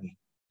granted to me.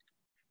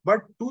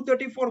 But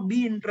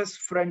 234B interest,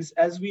 friends,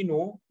 as we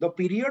know, the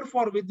period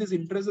for which this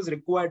interest is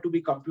required to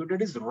be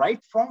computed is right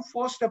from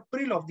 1st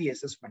April of the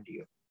assessment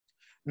year.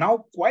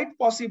 Now, quite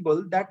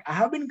possible that I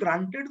have been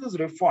granted this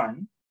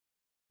refund,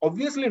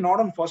 obviously not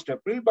on 1st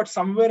April, but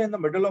somewhere in the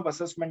middle of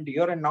assessment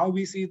year. And now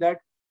we see that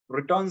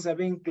returns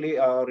having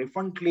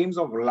refund claims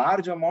of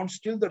large amounts,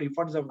 still the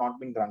refunds have not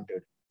been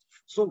granted.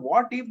 So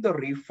what if the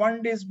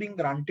refund is being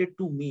granted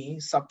to me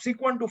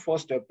subsequent to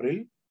 1st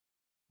April?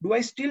 Do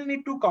I still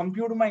need to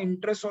compute my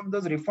interest on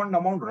this refund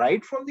amount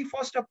right from the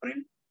 1st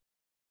April?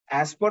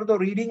 As per the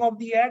reading of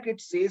the Act,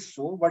 it says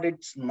so, but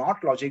it's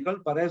not logical.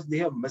 Perhaps they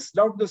have missed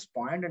out this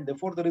point, and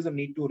therefore there is a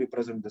need to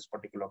represent this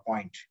particular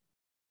point.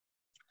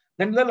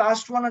 Then the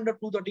last one under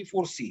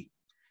 234C.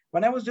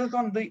 When I was just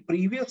on the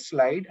previous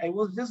slide, I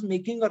was just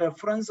making a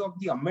reference of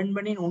the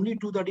amendment in only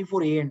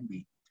 234A and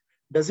B.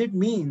 Does it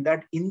mean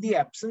that in the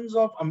absence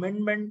of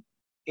amendment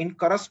in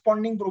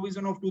corresponding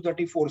provision of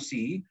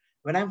 234C,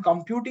 when I'm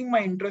computing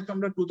my interest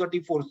under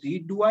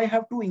 234C, do I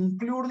have to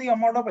include the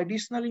amount of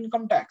additional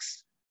income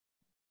tax?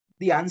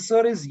 The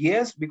answer is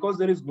yes, because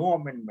there is no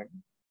amendment.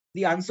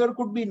 The answer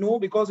could be no,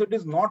 because it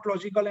is not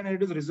logical and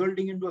it is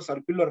resulting into a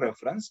circular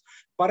reference.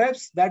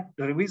 Perhaps that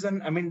revision,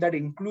 that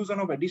inclusion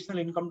of additional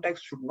income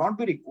tax should not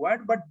be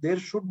required, but there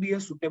should be a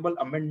suitable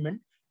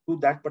amendment to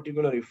that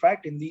particular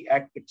effect in the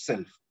act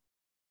itself.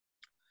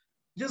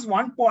 Just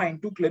one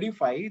point to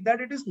clarify,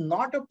 that it is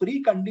not a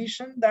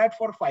precondition that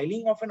for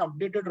filing of an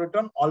updated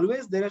return,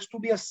 always there has to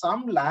be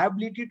some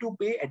liability to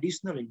pay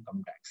additional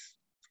income tax.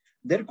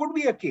 There could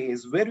be a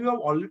case where you have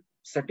all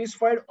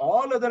satisfied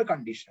all other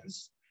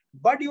conditions,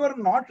 but you are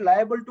not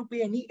liable to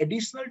pay any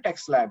additional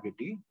tax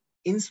liability.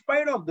 In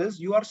spite of this,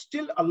 you are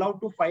still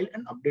allowed to file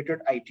an updated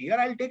ITR.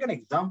 I'll take an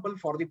example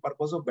for the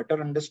purpose of better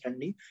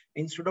understanding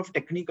instead of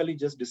technically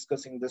just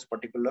discussing this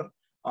particular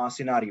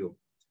scenario.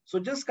 So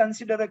just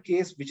consider a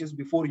case which is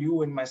before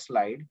you in my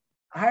slide.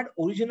 I had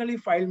originally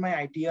filed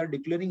my ITR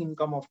declaring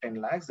income of 10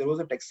 lakhs. There was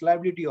a tax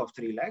liability of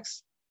 3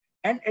 lakhs.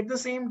 And at the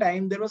same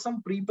time, there were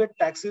some prepaid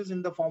taxes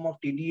in the form of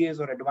TDAs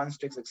or advance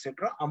tax,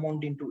 etc.,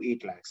 amounting to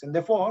 8 lakhs. And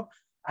therefore,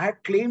 I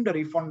had claimed a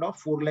refund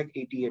of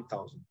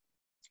 4,88,000.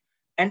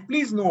 And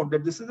please note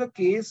that this is a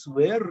case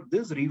where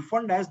this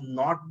refund has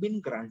not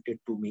been granted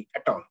to me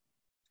at all.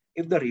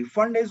 If the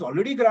refund is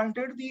already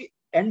granted, the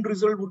end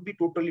result would be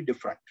totally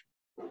different.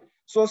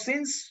 So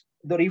since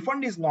the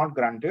refund is not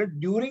granted,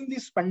 during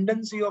this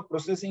pendency of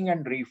processing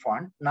and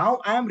refund, now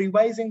I am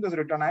revising this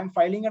return. I am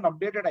filing an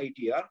updated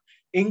ITR,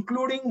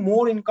 including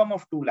more income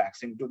of 2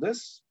 lakhs into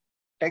this.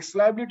 Tax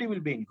liability will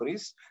be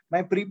increased.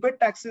 My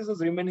prepaid taxes is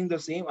remaining the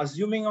same.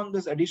 Assuming on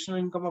this additional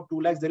income of 2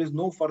 lakhs, there is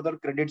no further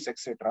credits,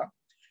 etc.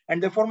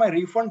 And therefore, my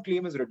refund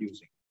claim is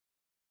reducing.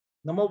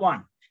 Number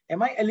one,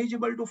 am I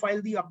eligible to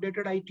file the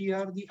updated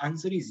ITR? The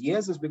answer is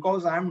yes, is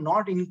because I am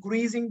not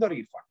increasing the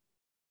refund.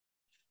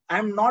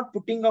 I'm not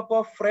putting up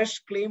a fresh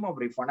claim of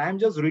refund. I'm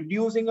just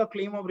reducing a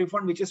claim of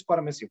refund, which is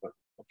permissible.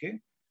 Okay.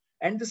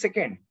 And the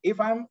second,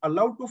 if I'm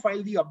allowed to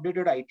file the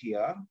updated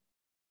ITR,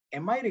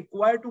 am I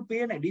required to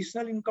pay an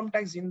additional income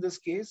tax in this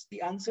case?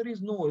 The answer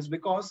is no, is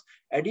because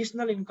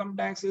additional income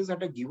tax is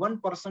at a given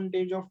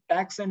percentage of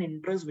tax and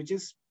interest, which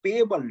is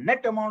payable,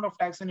 net amount of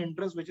tax and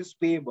interest, which is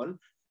payable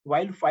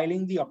while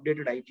filing the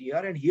updated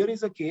ITR. And here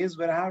is a case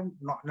where I have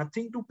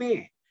nothing to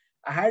pay.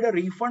 I had a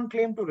refund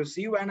claim to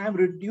receive, and I'm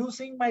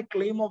reducing my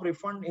claim of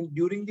refund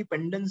during the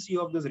pendency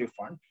of this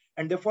refund.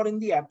 And therefore, in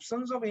the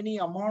absence of any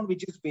amount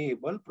which is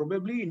payable,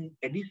 probably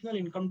additional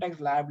income tax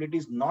liability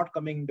is not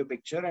coming into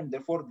picture. And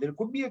therefore, there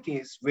could be a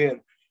case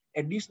where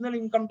additional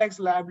income tax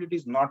liability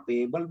is not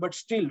payable, but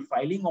still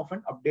filing of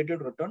an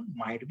updated return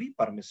might be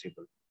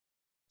permissible.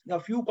 A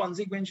few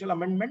consequential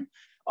amendment.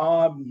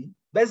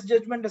 Best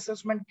judgment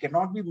assessment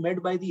cannot be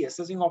made by the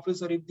assessing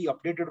officer if the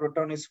updated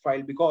return is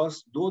filed,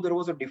 because though there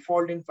was a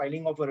default in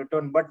filing of a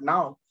return, but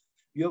now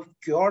you have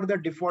cured the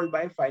default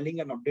by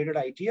filing an updated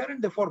ITR,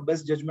 and therefore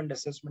best judgment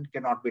assessment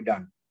cannot be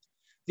done.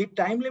 The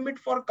time limit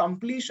for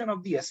completion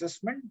of the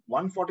assessment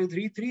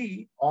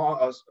 143.3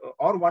 or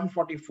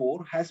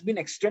 144 has been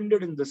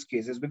extended in this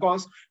case,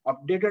 because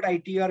updated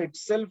ITR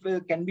itself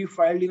can be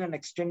filed in an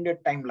extended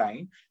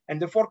timeline,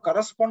 and therefore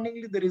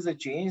correspondingly there is a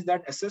change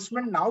that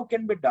assessment now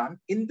can be done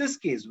in this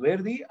case where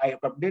the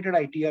updated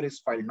ITR is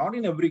filed, not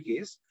in every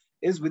case,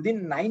 is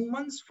within 9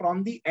 months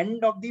from the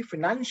end of the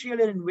financial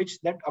year in which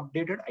that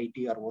updated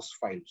ITR was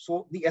filed.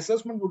 So the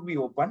assessment would be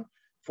open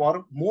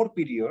for more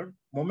period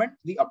moment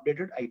the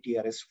updated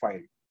ITR is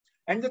filed.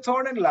 And the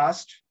third and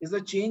last is the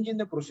change in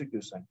the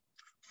prosecution.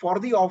 For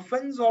the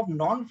offense of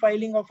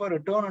non-filing of a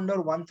return under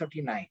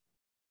 139,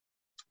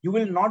 you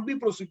will not be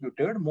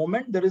prosecuted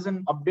moment there is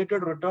an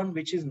updated return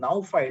which is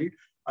now filed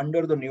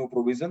under the new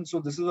provision. So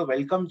this is a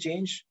welcome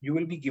change. You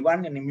will be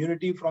given an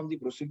immunity from the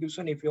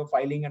prosecution if you're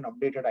filing an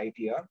updated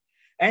ITR.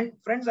 And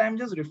friends, I am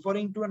just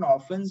referring to an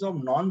offense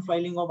of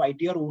non-filing of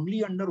ITR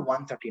only under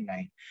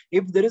 139.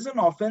 If there is an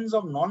offense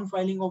of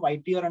non-filing of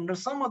ITR under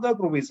some other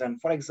provision,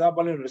 for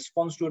example, in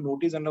response to a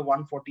notice under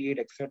 148,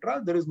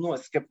 etc., there is no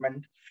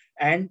escapement.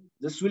 And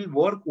this will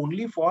work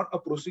only for a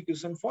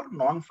prosecution for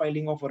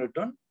non-filing of a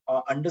return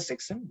under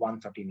section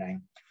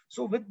 139.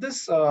 So with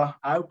this, I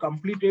have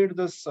completed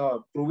this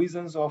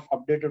provisions of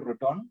updated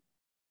return.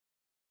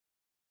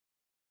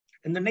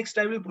 In the next,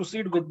 I will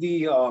proceed with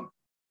the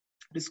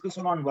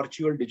discussion on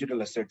virtual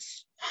digital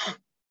assets.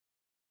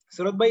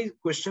 Sarath bhai,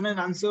 question and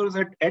answers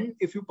at end,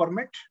 if you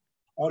permit,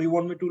 or you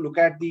want me to look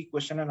at the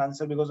question and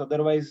answer, because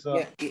otherwise...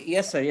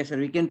 Yes, sir. Yes, sir.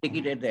 We can take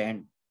it at the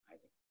end.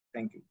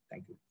 Thank you.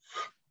 Thank you.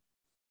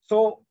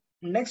 So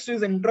next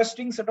is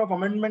interesting set of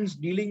amendments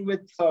dealing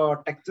with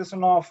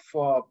taxation of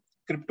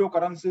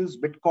cryptocurrencies,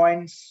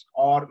 bitcoins,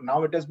 or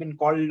now it has been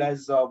called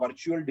as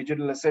virtual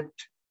digital asset.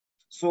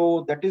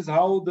 So that is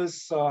how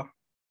this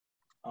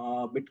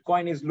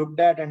Bitcoin is looked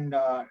at, and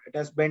it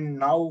has been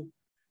now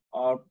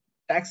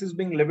tax is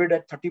being levied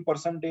at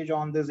 30%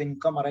 on this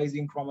income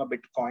arising from a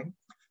Bitcoin.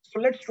 So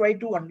let's try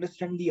to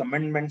understand the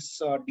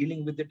amendments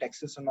dealing with the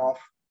taxation of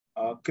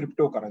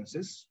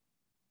cryptocurrencies.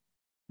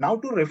 Now,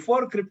 to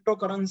refer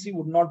cryptocurrency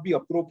would not be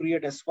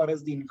appropriate as far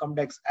as the Income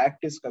Tax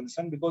Act is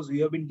concerned, because we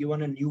have been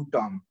given a new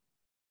term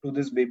to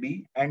this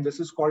baby, and this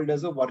is called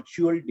as a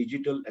virtual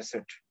digital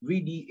asset,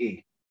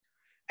 VDA.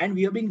 And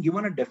we have been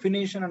given a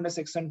definition under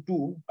section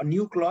 2, a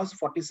new clause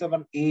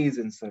 47A is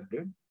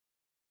inserted.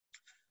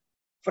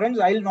 Friends,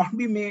 I'll not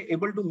be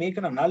able to make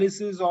an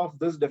analysis of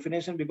this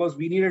definition because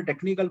we need a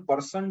technical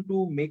person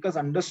to make us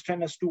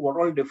understand as to what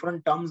all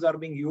different terms are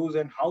being used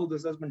and how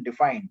this has been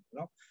defined.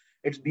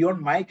 It's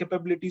beyond my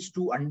capabilities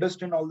to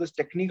understand all these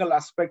technical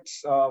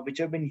aspects which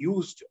have been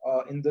used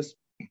in this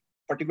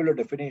particular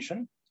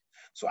definition.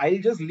 So I'll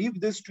just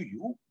leave this to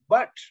you,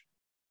 but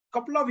a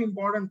couple of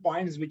important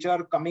points which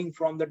are coming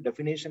from the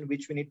definition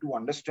which we need to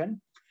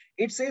understand.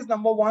 It says,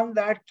 number one,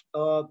 that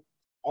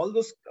all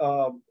this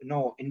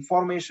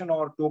information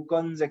or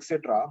tokens,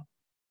 etc.,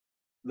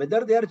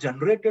 whether they are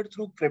generated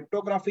through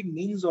cryptographic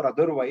means or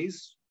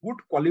otherwise, would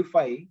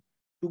qualify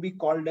to be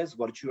called as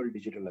virtual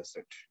digital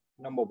asset.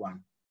 Number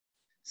one.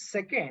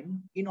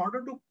 Second, in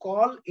order to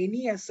call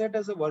any asset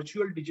as a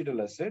virtual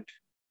digital asset,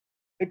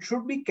 it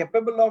should be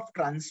capable of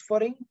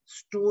transferring,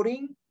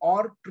 storing,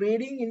 or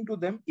trading into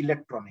them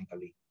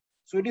electronically.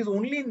 So it is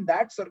only in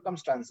that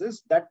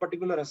circumstances that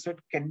particular asset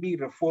can be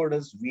referred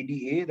as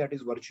VDA, that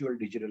is virtual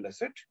digital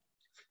asset.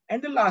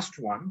 And the last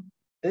one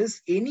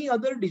is any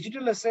other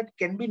digital asset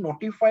can be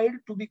notified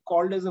to be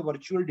called as a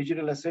virtual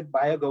digital asset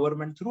by a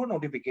government through a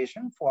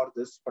notification for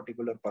this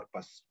particular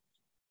purpose.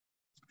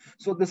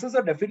 So this is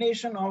a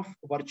definition of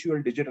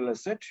virtual digital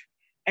asset.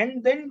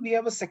 And then we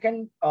have a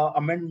second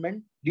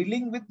amendment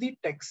dealing with the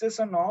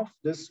taxation of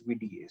this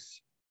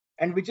VDAs,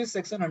 and which is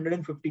section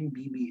 115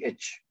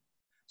 BBH.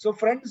 So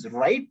friends,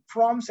 right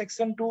from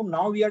section 2,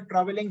 now we are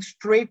traveling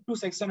straight to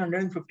section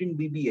 115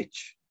 BBH.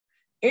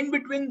 In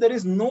between, there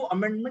is no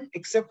amendment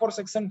except for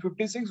section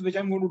 56, which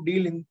I'm going to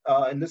deal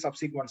in the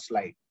subsequent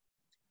slide.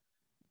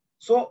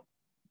 So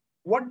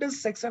what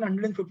does section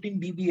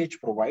 115 BBH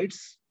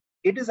provides?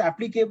 It is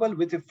applicable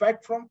with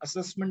effect from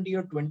assessment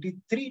year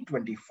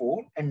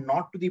 23-24 and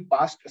not to the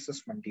past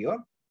assessment year.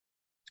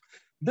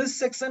 This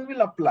section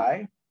will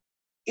apply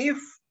if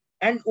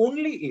and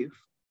only if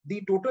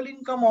the total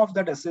income of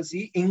that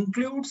assessee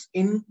includes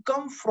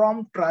income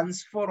from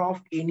transfer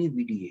of any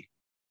VDA.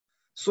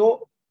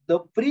 So the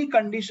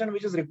precondition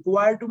which is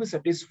required to be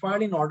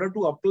satisfied in order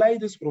to apply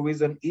this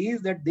provision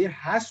is that there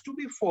has to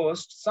be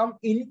first some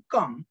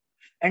income,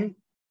 and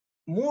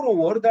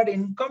moreover, that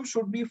income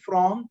should be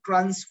from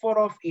transfer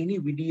of any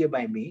VDA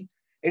by me.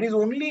 It is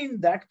only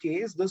in that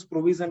case this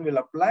provision will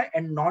apply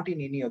and not in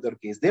any other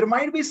case. There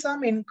might be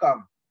some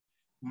income.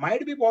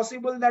 Might be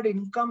possible that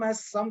income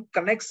has some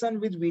connection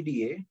with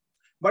VDA,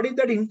 but if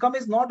that income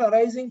is not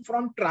arising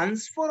from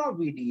transfer of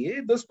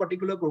VDA, this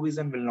particular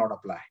provision will not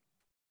apply.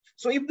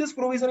 So if this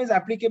provision is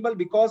applicable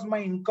because my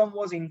income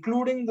was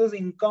including this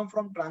income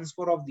from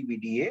transfer of the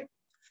VDA,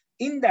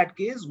 in that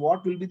case,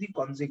 what will be the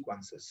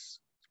consequences?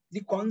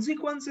 The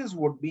consequences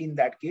would be in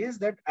that case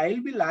that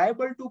I'll be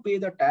liable to pay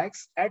the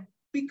tax at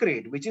peak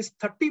rate, which is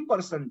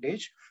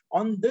 30%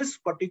 on this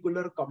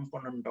particular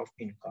component of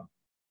income.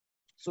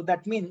 So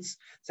that means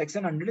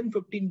section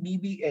 115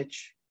 BBH,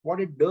 what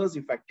it does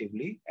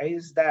effectively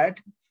is that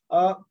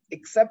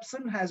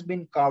exception has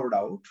been carved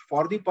out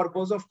for the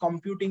purpose of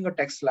computing a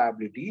tax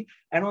liability,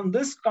 and on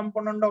this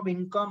component of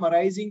income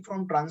arising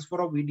from transfer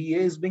of VDA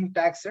is being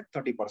taxed at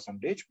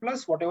 30%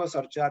 plus whatever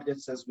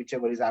surcharges says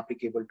whichever is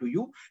applicable to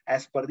you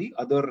as per the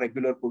other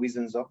regular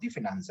provisions of the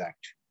Finance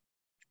Act.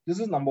 This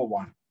is number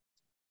one.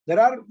 There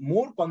are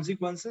more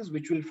consequences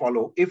which will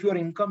follow if your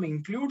income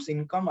includes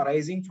income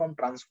arising from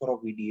transfer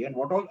of VDA, and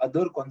what all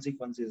other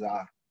consequences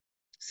are.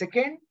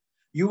 Second,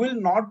 you will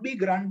not be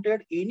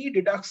granted any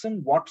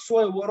deduction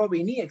whatsoever of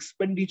any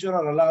expenditure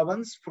or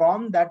allowance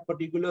from that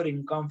particular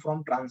income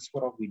from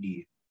transfer of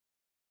VDA.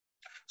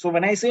 So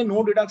when I say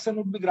no deduction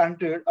would be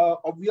granted,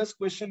 obvious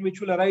question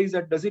which will arise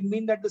that does it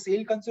mean that the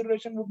sale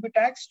consideration would be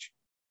taxed?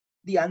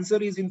 The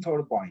answer is in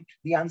third point.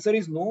 The answer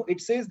is no.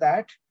 It says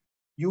that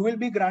you will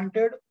be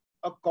granted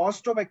a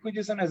cost of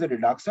acquisition as a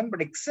deduction,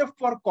 but except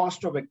for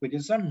cost of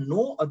acquisition,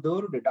 no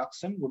other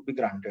deduction would be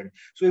granted.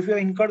 So if you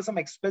incurred some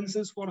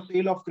expenses for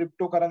sale of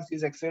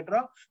cryptocurrencies,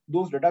 etc.,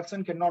 those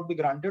deduction cannot be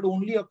granted.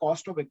 Only a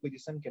cost of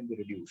acquisition can be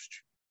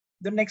reduced.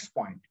 The next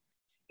point,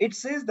 it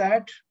says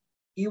that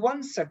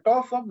even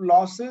set-off of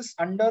losses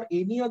under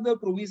any other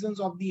provisions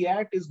of the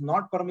Act is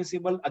not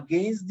permissible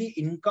against the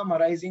income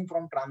arising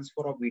from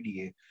transfer of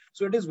VDA.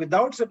 So it is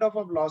without set-off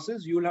of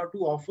losses, you will have to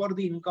offer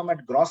the income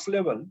at gross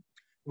level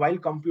while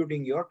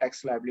computing your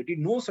tax liability,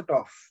 no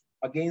set-off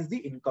against the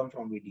income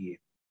from VDA.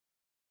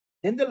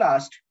 Then the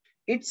last,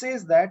 it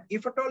says that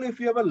if at all, if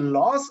you have a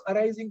loss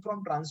arising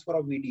from transfer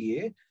of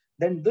VDA,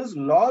 then this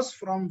loss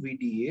from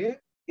VDA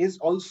is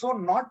also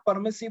not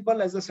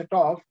permissible as a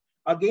set-off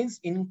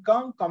against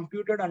income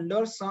computed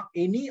under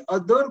any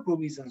other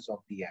provisions of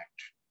the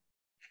Act.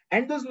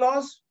 And this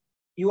loss,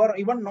 you are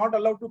even not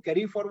allowed to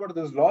carry forward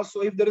this loss.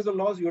 So if there is a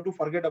loss, you have to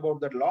forget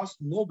about that loss,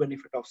 no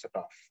benefit of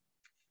set-off.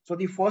 So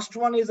the first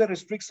one is a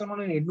restriction on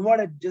an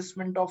inward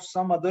adjustment of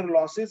some other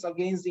losses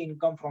against the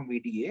income from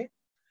VDA.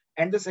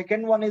 And the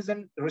second one is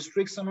a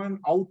restriction on an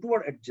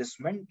outward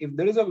adjustment. If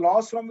there is a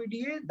loss from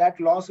VDA, that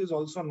loss is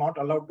also not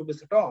allowed to be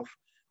set off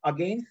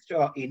against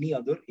any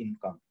other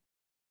income.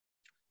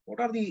 What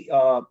are the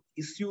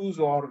issues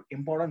or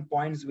important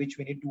points which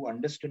we need to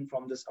understand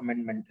from this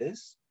amendment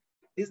is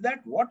that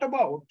what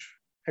about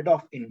head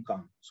of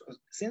income? So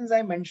since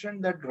I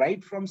mentioned that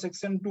right from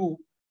section 2,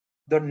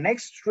 the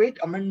next straight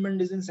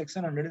amendment is in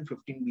section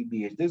 115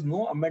 BBH. There's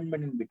no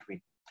amendment in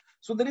between.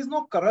 So there is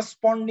no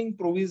corresponding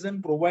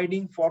provision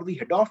providing for the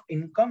head of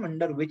income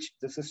under which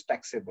this is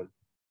taxable.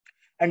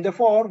 And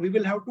therefore, we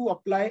will have to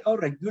apply a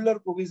regular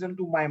provision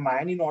to my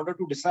mind in order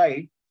to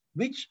decide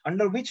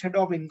under which head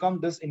of income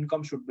this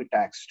income should be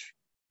taxed.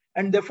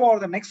 And therefore,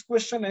 the next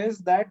question is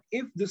that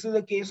if this is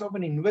a case of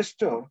an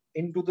investor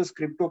into this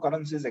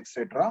cryptocurrencies,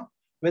 etc.,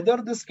 whether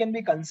this can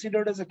be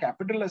considered as a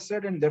capital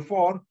asset and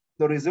therefore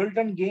the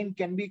resultant gain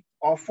can be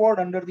offered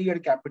under the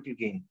capital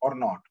gain or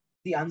not.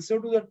 The answer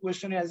to that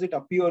question as it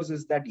appears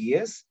is that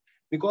yes,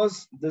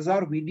 because these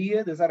are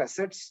VDA, these are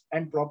assets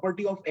and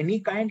property of any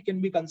kind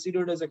can be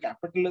considered as a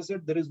capital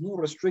asset. There is no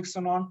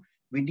restriction on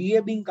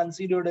VDA being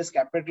considered as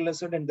capital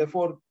asset, and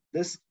therefore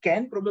this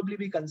can probably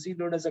be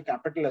considered as a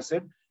capital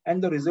asset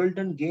and the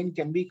resultant gain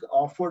can be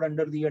offered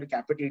under the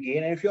capital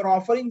gain. And if you're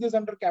offering this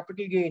under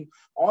capital gain,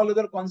 all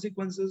other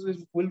consequences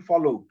will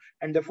follow.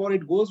 And therefore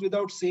it goes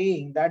without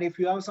saying that if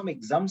you have some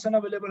exemption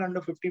available under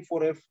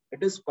 54F,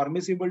 it is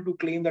permissible to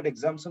claim that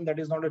exemption. That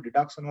is not a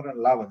deduction or an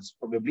allowance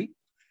probably.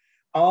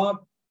 The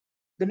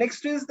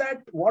next is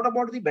that what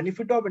about the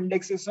benefit of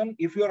indexation?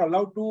 If you are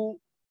allowed to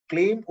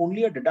claim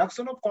only a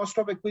deduction of cost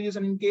of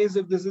acquisition in case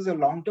if this is a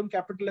long-term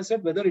capital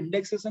asset, whether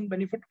indexation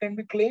benefit can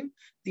be claimed?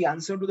 The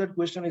answer to that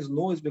question is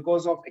no, is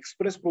because of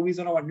express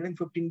provision of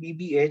 115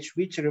 BBH,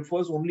 which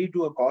refers only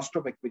to a cost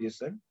of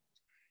acquisition.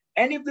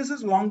 And if this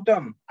is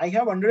long-term, I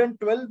have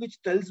 112,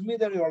 which tells me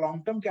that your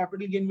long-term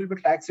capital gain will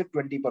be taxed at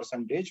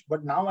 20%,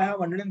 but now I have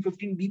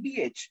 115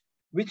 BBH,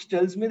 which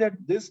tells me that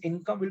this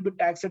income will be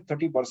taxed at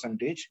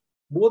 30%.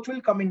 Both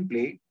will come in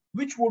play.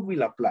 Which would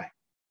will apply?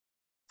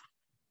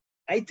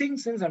 I think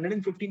since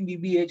 115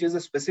 BBH is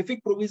a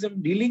specific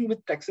provision dealing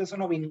with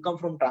taxation of income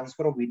from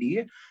transfer of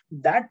VDA,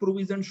 that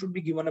provision should be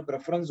given a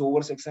preference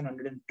over section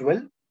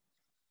 112.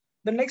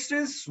 The next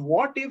is,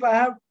 what if I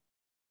have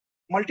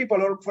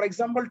multiple, or for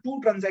example,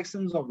 two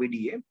transactions of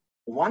VDA?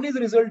 One is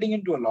resulting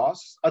into a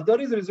loss, other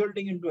is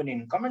resulting into an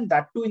income, and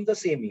that too in the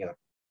same year.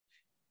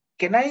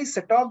 Can I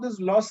set off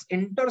this loss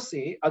inter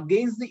se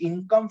against the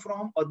income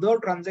from other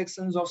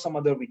transactions of some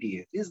other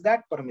VDA? Is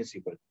that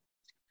permissible?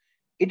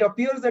 It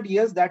appears that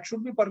yes, that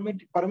should be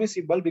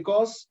permissible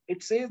because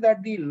it says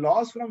that the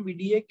loss from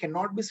VDA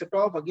cannot be set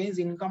off against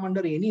income under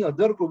any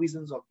other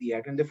provisions of the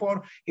Act. And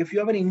therefore, if you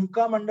have an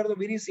income under the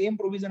very same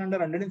provision under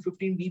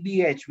 115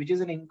 BBH, which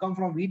is an income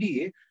from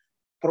VDA,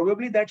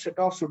 probably that set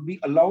off should be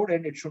allowed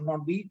and it should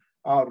not be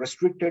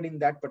restricted in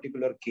that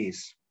particular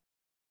case.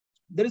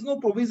 There is no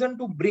provision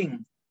to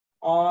bring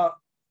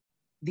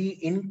the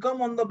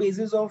income on the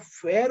basis of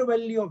fair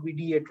value of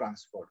VDA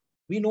transfer.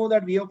 We know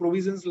that we have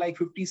provisions like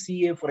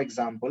 50CA, for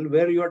example,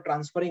 where you are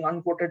transferring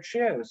unquoted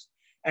shares.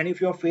 And if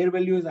your fair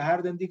value is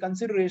higher than the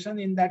consideration,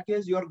 in that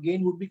case, your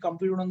gain would be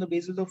computed on the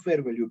basis of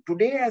fair value.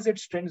 Today, as it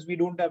stands, we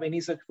don't have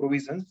any such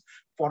provisions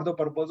for the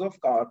purpose of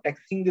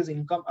taxing this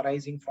income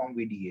arising from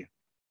VDA.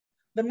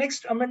 The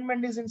next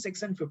amendment is in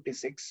section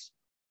 56.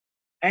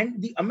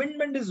 And the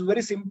amendment is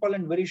very simple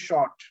and very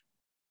short.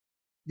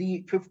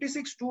 The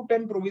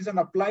 56.210 provision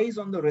applies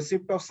on the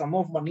receipt of sum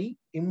of money,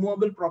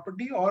 immovable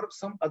property, or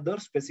some other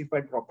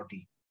specified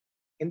property.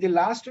 In the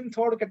last and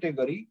third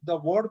category, the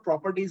word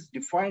property is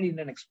defined in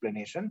an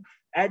explanation,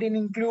 and it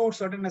includes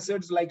certain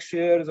assets like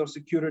shares or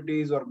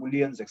securities or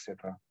bullions,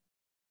 etc.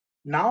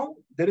 Now,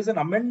 there is an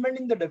amendment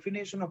in the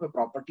definition of a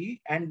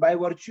property, and by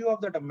virtue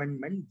of that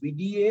amendment,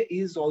 VDA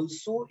is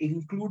also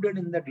included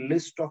in that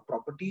list of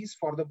properties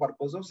for the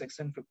purpose of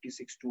section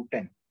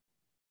 56.210.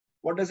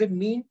 What does it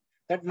mean?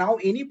 That now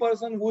any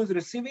person who is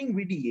receiving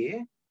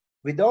VDA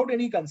without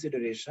any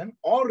consideration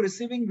or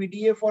receiving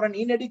VDA for an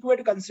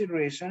inadequate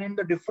consideration and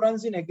the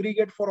difference in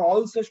aggregate for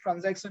all such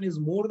transaction is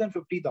more than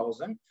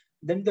 50,000,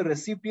 then the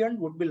recipient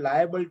would be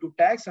liable to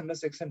tax under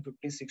section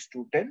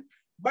 56.210,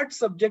 but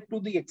subject to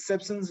the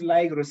exceptions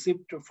like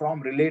receipt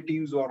from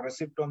relatives or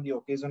receipt on the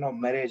occasion of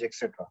marriage,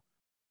 etc.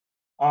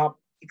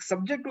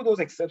 Subject to those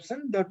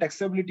exceptions, the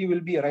taxability will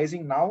be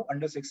arising now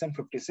under section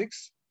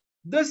 56.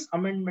 This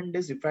amendment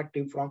is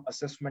effective from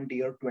assessment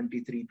year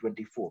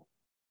 23-24.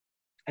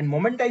 And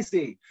moment I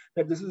say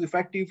that this is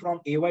effective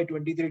from AY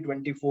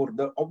 23-24,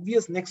 the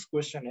obvious next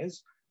question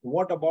is,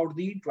 what about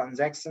the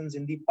transactions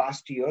in the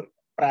past year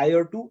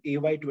prior to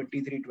AY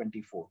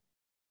 23-24?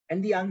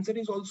 And the answer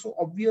is also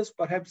obvious,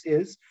 perhaps,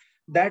 is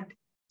that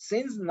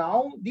since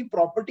now the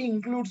property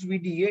includes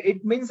VDA,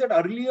 it means that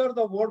earlier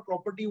the word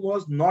property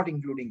was not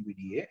including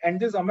VDA, and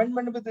this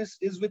amendment with this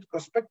is with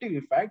prospective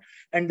effect,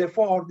 and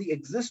therefore the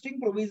existing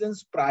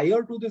provisions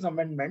prior to this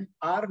amendment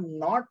are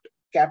not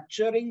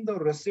capturing the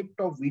receipt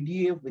of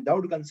VDA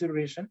without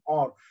consideration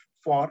or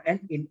for an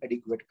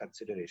inadequate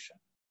consideration.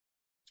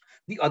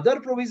 The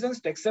other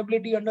provisions,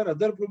 taxability under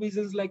other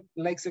provisions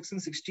like section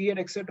 68,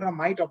 etc.,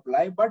 might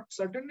apply, but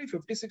certainly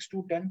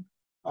 56.210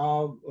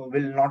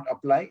 will not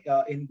apply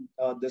in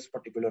this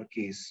particular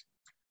case.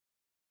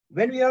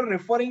 when we are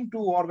referring to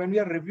or when we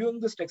are reviewing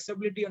this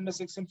taxability under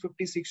section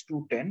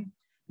 56.210,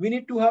 we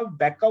need to have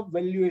backup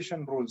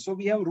valuation rules. So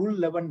we have rule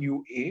 11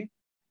 UA,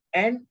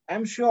 and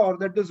I'm sure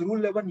that this rule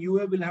 11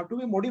 UA will have to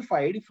be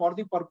modified for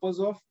the purpose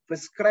of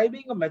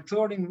prescribing a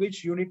method in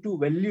which you need to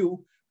value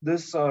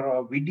this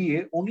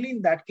VDA. Only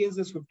in that case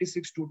this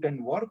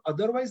 56.210 work,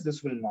 otherwise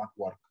this will not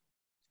work.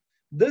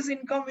 This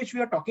income which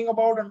we are talking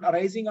about and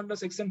arising under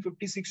section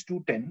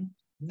 56.210,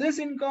 this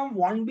income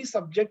won't be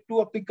subject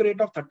to a PIK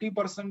rate of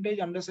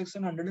 30% under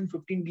section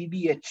 115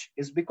 BBH,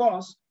 is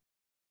because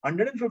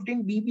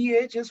 115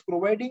 BBH is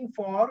providing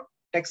for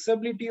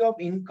taxability of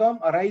income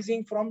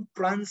arising from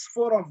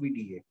transfer of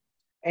VDA.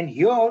 And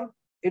here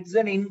it's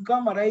an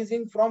income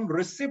arising from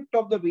receipt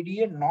of the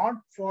VDA, not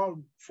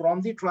from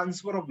the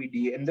transfer of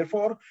VDA. And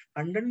therefore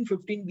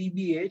 115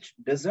 BBH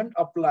doesn't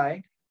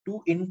apply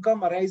to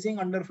income arising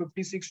under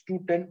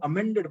 56.210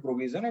 amended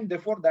provision, and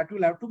therefore that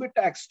will have to be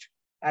taxed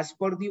as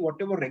per the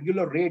whatever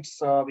regular rates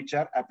which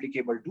are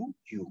applicable to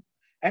you.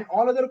 And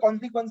all other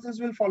consequences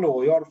will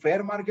follow. Your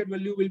fair market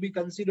value will be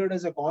considered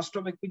as a cost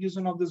of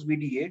acquisition of this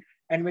VDA.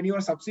 And when you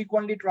are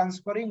subsequently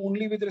transferring,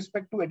 only with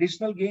respect to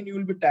additional gain, you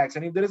will be taxed.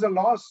 And if there is a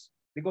loss,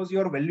 because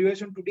your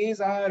valuation today is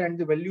higher and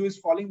the value is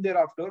falling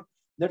thereafter,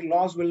 that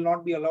loss will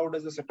not be allowed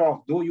as a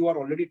set-off, though you are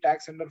already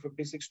taxed under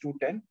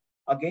 56.210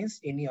 against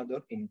any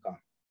other income.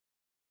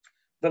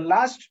 The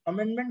last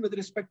amendment with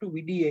respect to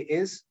VDA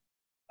is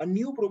a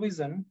new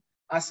provision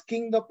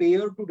asking the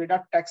payer to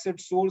deduct tax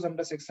at source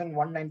under section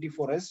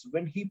 194S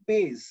when he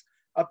pays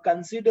a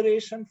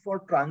consideration for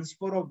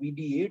transfer of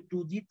VDA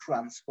to the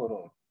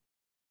transferor.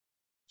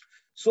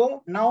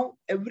 So now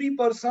every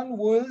person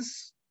who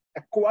is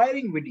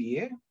acquiring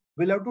VDA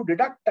will have to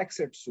deduct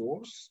tax at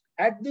source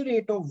at the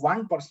rate of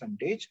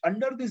 1%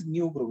 under this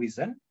new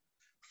provision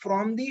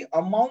from the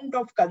amount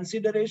of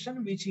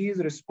consideration which he is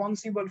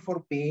responsible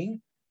for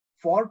paying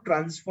for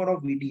transfer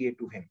of VDA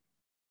to him.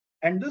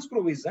 And this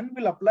provision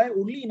will apply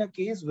only in a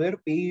case where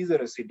payee is a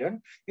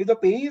resident. If the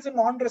payee is a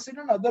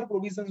non-resident, other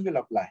provisions will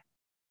apply.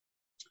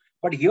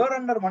 But here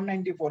under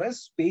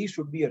 194S, payee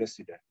should be a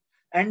resident.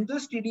 And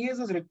this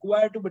TDS is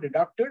required to be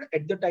deducted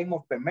at the time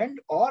of payment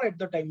or at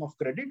the time of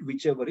credit,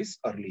 whichever is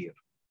earlier.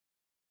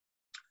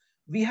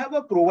 We have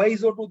a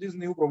proviso to this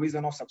new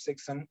provision of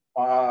subsection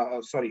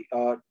 1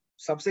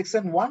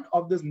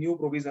 of this new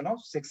provision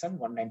of section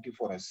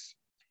 194S.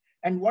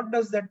 And what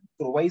does that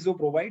proviso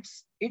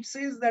provides? It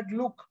says that,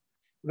 look,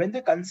 when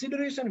the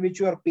consideration which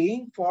you are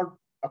paying for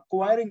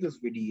acquiring this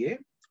VDA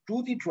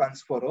to the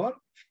transferor,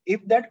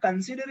 if that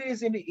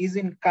consideration is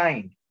in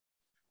kind,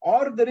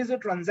 or there is a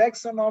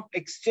transaction of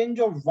exchange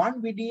of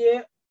one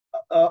VDA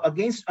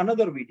against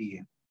another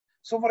VDA.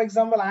 So for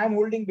example, I am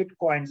holding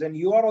Bitcoins and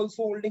you are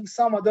also holding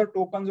some other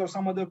tokens or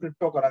some other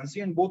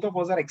cryptocurrency, and both of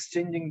us are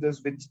exchanging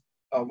this with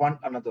one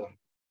another.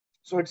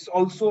 So it's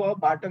also a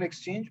barter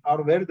exchange,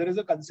 or where there is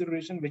a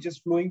consideration which is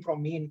flowing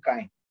from me in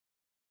kind.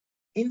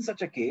 In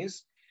such a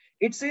case,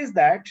 it says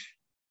that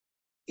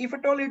if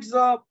at all it's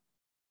a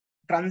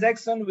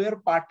transaction where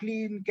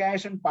partly in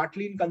cash and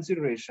partly in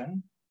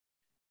consideration,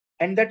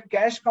 and that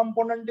cash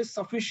component is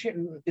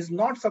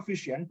not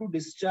sufficient to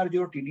discharge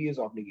your TDS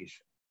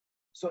obligation.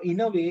 So in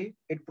a way,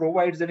 it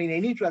provides that in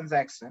any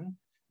transaction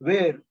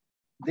where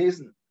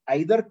there's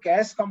either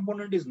cash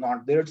component is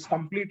not there, it's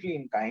completely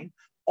in kind,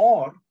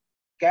 or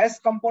cash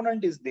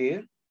component is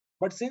there,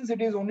 but since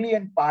it is only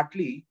and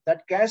partly,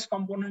 that cash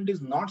component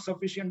is not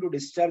sufficient to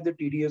discharge the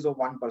TDS of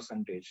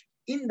 1%.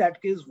 In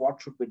that case,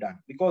 what should be done?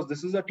 Because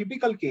this is a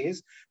typical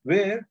case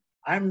where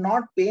I'm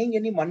not paying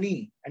any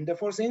money, and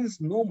therefore since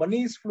no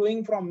money is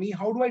flowing from me,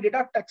 how do I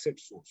deduct tax at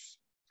source?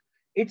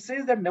 It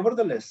says that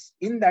nevertheless,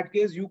 in that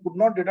case, you could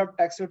not deduct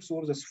tax at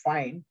source, is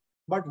fine,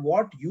 but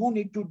what you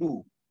need to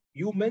do,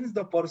 you means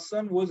the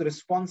person who is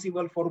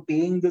responsible for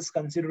paying this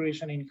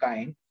consideration in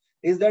kind,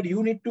 is that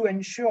you need to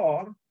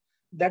ensure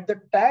that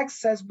the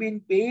tax has been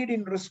paid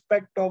in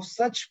respect of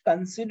such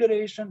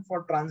consideration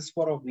for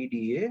transfer of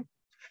VDA,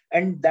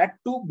 and that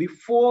too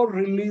before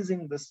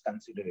releasing this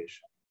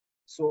consideration.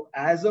 So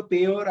as a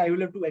payer, I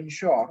will have to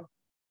ensure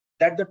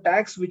that the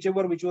tax which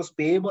was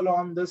payable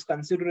on this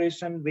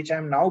consideration, which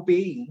I'm now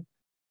paying,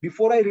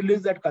 before I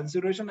release that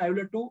consideration, I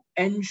will have to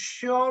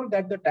ensure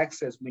that the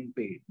tax has been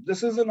paid.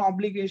 This is an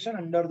obligation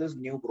under this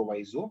new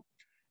proviso.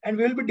 And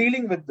we will be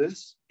dealing with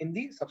this in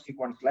the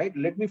subsequent slide.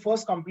 Let me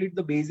first complete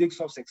the basics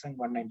of section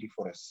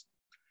 194S.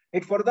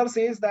 It further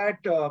says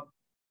that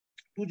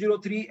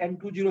 203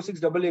 and 206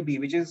 AAB,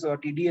 which is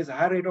TDS,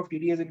 higher rate of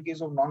TDS in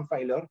case of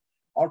non-filer,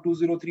 or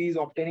 203 is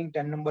obtaining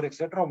 10 number,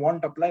 etc.,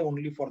 won't apply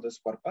only for this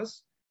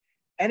purpose.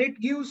 And it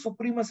gives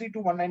supremacy to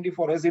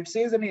 194S. It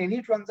says that in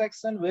any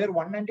transaction where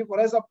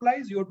 194S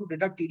applies, you have to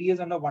deduct TDS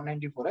under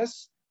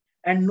 194S.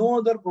 And no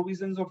other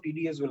provisions of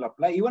TDS will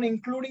apply, even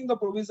including the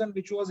provision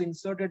which was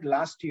inserted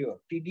last year,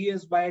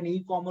 TDS by an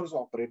e-commerce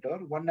operator,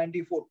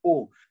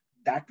 194O,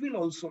 that will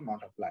also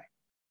not apply.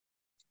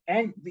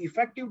 And the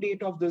effective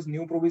date of this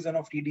new provision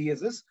of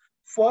TDS is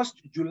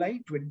 1st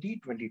July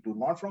 2022,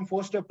 not from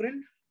 1st April,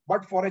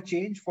 but for a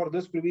change for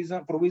this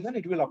provision,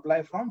 it will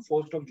apply from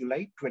 1st of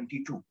July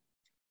 22.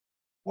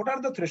 What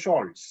are the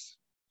thresholds?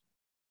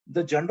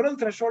 The general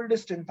threshold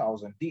is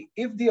 10,000.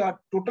 If the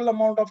total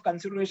amount of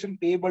consideration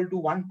payable to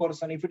one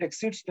person, if it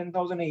exceeds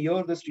 10,000 a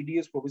year, this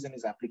TDS provision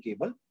is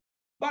applicable.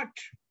 But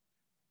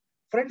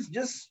friends,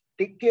 just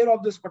take care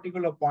of this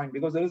particular point,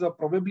 because there is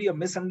probably a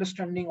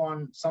misunderstanding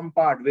on some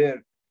part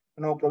where,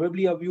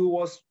 probably a view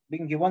was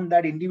being given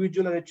that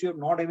individual HUF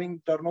not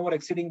having turnover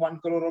exceeding 1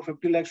 crore or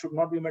 50 lakhs should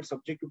not be made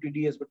subject to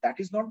TDS, but that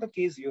is not the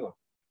case here.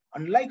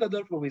 Unlike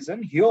other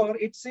provision, here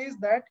it says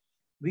that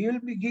we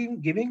will be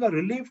giving a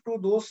relief to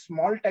those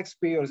small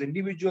taxpayers,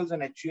 individuals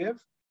and HUF,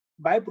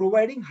 by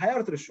providing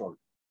higher threshold.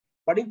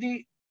 But if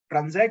the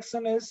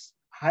transaction is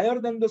higher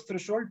than this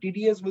threshold,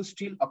 TDS will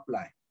still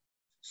apply.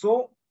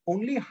 So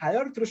only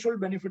higher threshold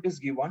benefit is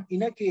given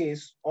in a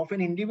case of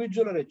an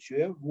individual or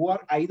HUF who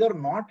are either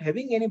not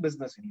having any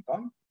business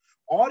income,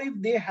 or if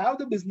they have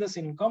the business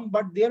income,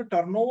 but their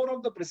turnover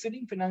of the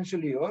preceding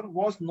financial year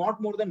was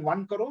not more than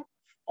 1 crore,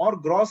 or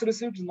gross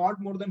receipts not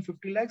more than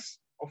 50 lakhs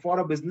for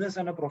a business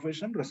and a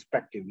profession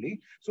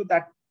respectively. So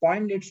that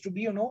point needs to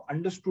be,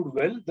 understood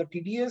well. The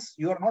TDS,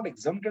 you are not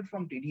exempted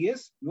from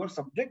TDS, you are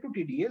subject to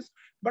TDS,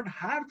 but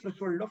higher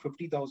threshold of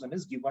 50,000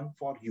 is given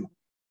for you.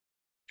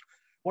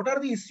 What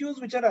are the issues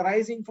which are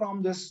arising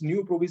from this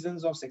new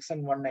provisions of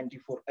section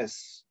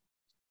 194S?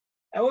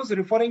 I was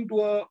referring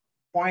to a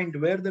point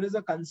where there is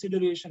a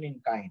consideration in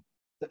kind.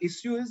 The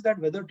issue is that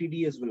whether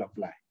TDS will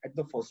apply at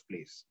the first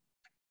place.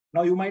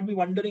 Now you might be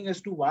wondering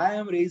as to why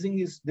I'm raising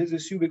this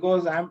issue,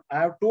 because I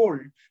have told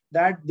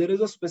that there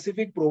is a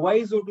specific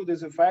proviso to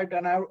this effect,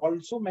 and I have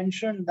also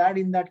mentioned that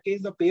in that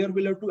case the payer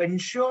will have to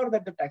ensure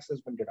that the tax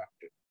has been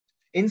deducted.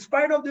 In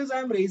spite of this,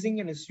 I am raising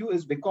an issue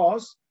is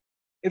because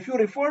if you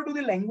refer to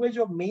the language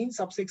of main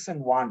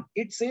subsection 1,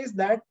 it says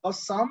that a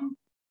sum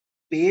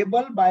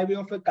payable by way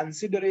of a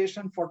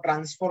consideration for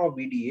transfer of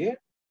VDA,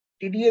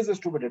 TDS is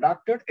to be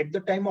deducted at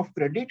the time of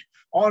credit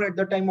or at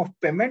the time of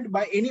payment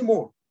by any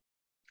mode.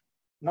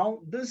 Now,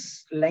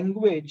 this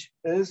language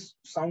is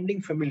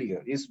sounding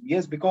familiar.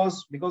 Yes,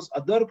 because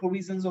other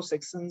provisions of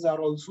sections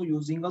are also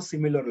using a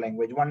similar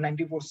language.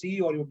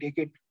 194C, or you take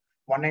it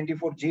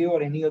 194J,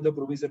 or any other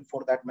provision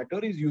for that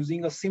matter, is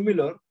using a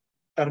similar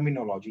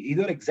terminology,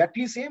 either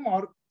exactly same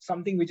or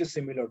something which is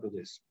similar to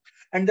this.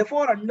 And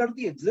therefore, under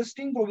the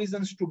existing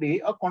provisions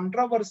today, a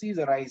controversy is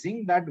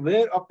arising that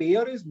where a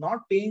payer is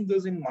not paying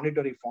this in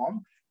monetary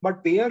form,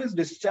 but payer is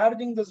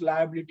discharging this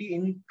liability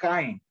in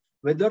kind,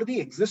 whether the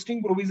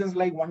existing provisions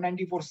like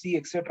 194C,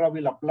 etc.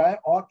 will apply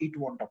or it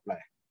won't apply.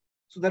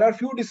 So there are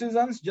few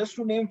decisions, just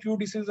to name few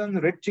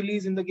decisions. Red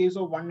chilies in the case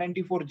of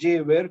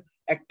 194J, where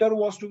actor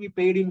was to be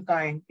paid in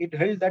kind, it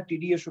held that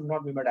TDS should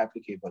not be made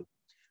applicable.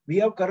 We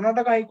have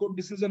Karnataka High Court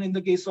decision in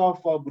the case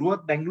of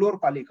Bruhat Bangalore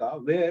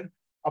Palika, where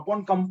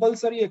upon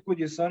compulsory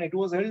acquisition, it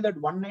was held that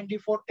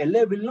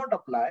 194LA will not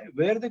apply,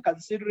 where the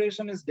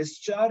consideration is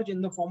discharged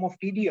in the form of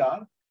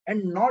TDR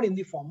and not in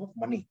the form of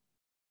money.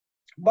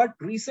 But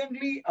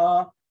recently,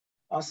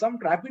 some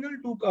tribunal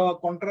took a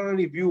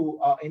contrary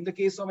view in the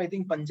case of, I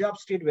think, Punjab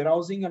State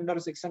warehousing under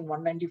section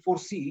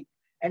 194C,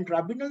 and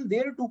tribunal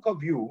there took a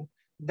view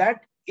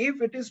that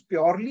if it is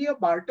purely a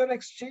barter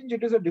exchange,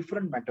 it is a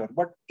different matter.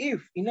 But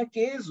if in a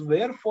case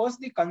where first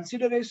the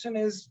consideration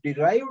is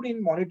derived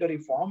in monetary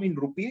form in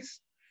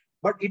rupees,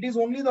 but it is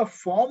only the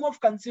form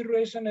of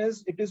consideration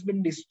is it has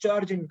been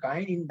discharged in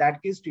kind, in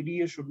that case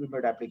TDS should be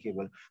made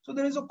applicable. So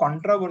there is a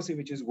controversy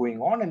which is going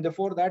on, and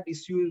therefore that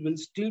issue will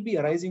still be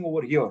arising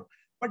over here.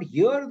 But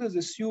here this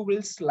issue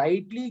will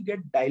slightly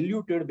get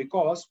diluted,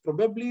 because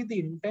probably the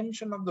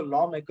intention of the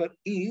lawmaker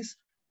is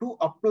to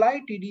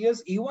apply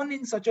TDS even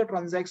in such a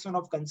transaction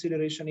of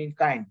consideration in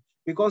kind,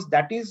 because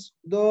that is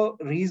the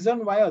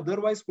reason why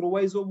otherwise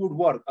proviso would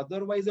work.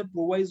 Otherwise a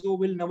proviso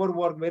will never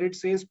work, where it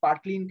says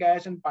partly in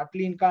cash and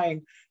partly in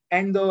kind,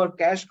 and the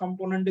cash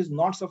component is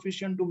not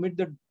sufficient to meet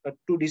the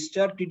to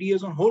discharge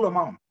TDS on whole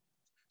amount.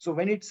 So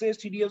when it says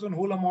TDS on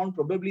whole amount,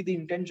 probably the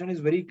intention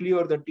is very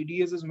clear that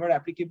TDS is made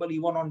applicable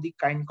even on the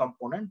kind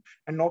component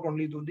and not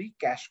only to the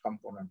cash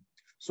component.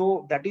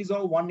 So that is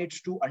how one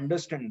needs to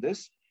understand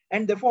this.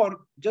 And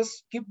therefore,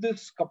 just keep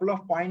this couple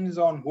of points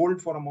on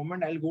hold for a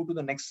moment. I'll go to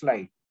the next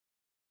slide.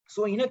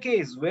 So in a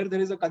case where there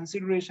is a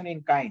consideration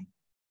in kind,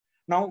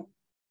 now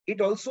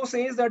it also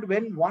says that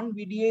when one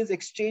VDA is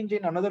exchanged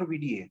in another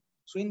VDA,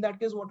 so in that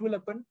case, what will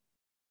happen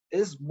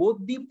is both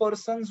the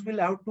persons will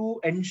have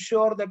to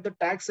ensure that the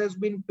tax has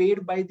been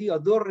paid by the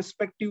other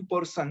respective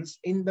persons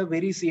in the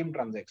very same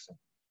transaction.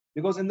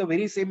 Because in the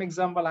very same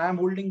example, I am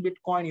holding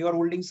Bitcoin, you are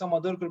holding some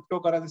other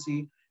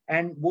cryptocurrency,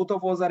 and both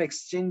of us are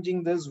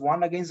exchanging this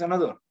one against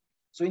another.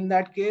 So in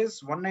that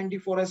case,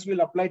 194S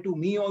will apply to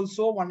me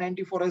also,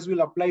 194S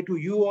will apply to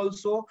you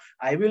also.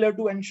 I will have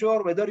to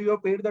ensure whether you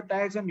have paid the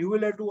tax, and you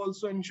will have to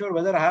also ensure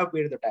whether I have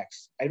paid the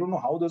tax. I don't know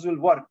how this will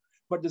work,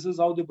 but this is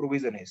how the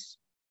provision is.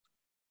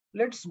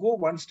 Let's go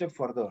one step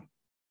further.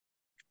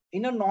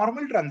 In a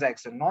normal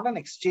transaction, not an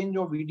exchange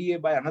of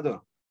VDA by another,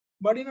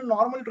 but in a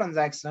normal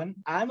transaction,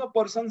 I am a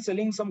person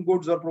selling some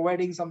goods or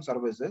providing some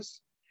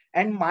services,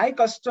 and my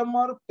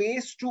customer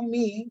pays to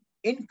me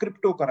in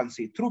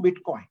cryptocurrency through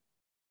Bitcoin.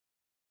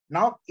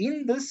 Now,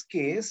 in this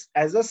case,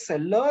 as a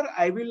seller,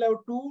 I will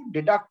have to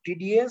deduct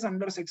TDS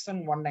under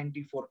section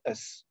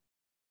 194S.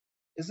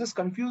 Is this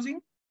confusing?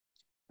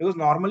 Because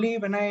normally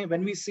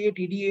when we say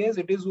TDS,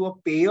 it is a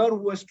payer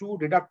who has to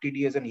deduct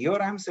TDS. And here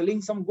I am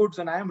selling some goods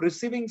and I am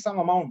receiving some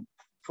amount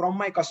from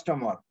my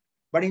customer.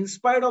 But in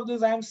spite of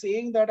this, I am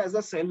saying that as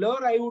a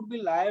seller, I would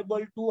be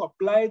liable to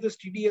apply this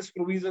TDS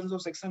provisions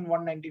of section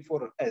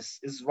 194S.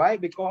 Is why?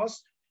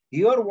 Because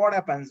here what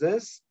happens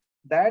is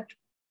that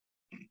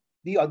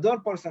the other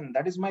person,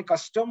 that is my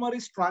customer,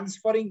 is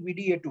transferring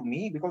VDA to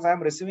me because I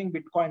am receiving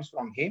Bitcoins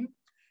from him.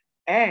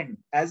 And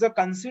as a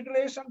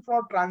consideration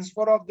for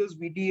transfer of this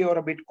VDA or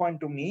a Bitcoin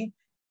to me,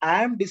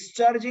 I am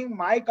discharging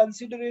my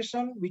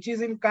consideration, which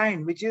is in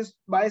kind, which is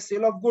by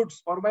sale of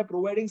goods or by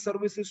providing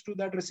services to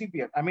that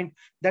recipient,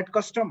 that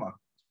customer.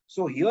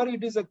 So here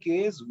it is a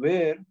case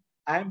where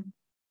I'm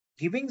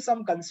giving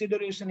some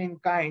consideration in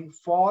kind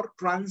for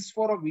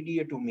transfer of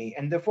VDA to me.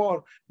 And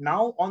therefore,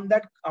 now on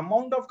that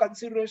amount of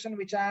consideration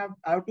which I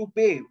have to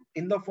pay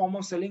in the form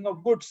of selling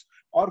of goods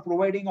or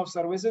providing of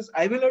services,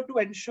 I will have to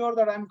ensure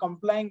that I'm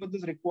complying with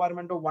this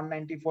requirement of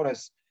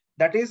 194S.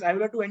 That is, I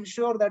will have to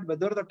ensure that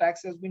whether the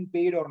tax has been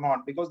paid or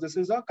not, because this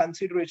is a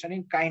consideration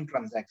in kind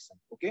transaction.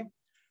 Okay.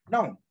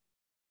 Now,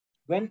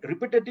 when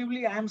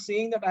repetitively I am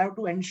saying that I have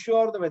to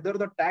ensure that whether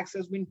the tax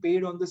has been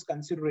paid on this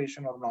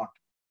consideration or not,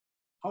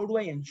 how do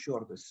I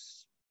ensure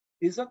this?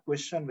 Is a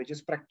question which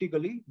is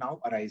practically now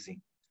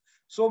arising.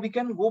 So we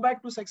can go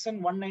back to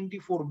section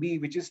 194B,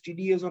 which is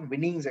TDS on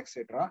winnings,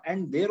 etc.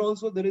 And there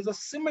also there is a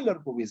similar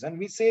provision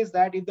which says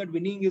that if that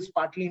winning is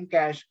partly in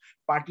cash,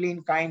 partly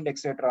in kind,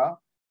 etc.,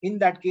 in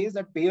that case,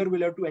 that payer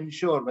will have to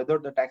ensure whether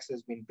the tax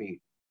has been paid.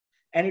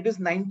 And it is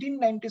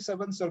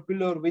 1997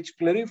 circular which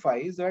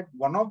clarifies that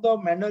one of the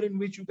manner in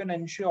which you can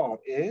ensure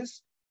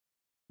is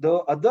the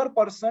other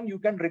person, you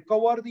can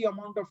recover the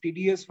amount of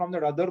TDS from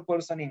that other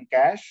person in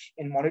cash,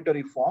 in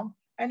monetary form,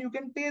 and you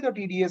can pay the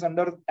TDS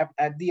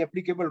at the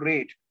applicable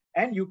rate,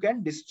 and you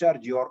can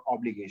discharge your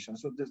obligation.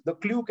 So the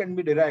clue can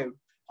be derived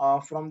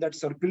from that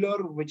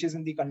circular, which is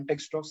in the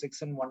context of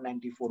section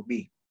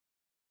 194B.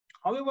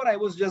 However, I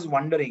was just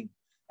wondering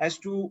as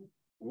to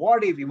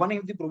what if, even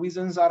if the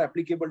provisions are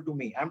applicable to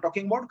me, I'm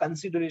talking about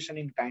consideration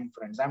in kind,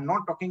 friends. I'm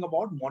not talking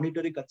about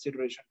monetary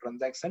consideration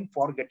transaction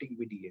for getting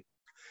VDA.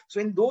 So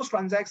in those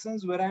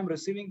transactions where I'm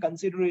receiving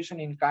consideration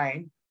in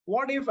kind,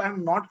 what if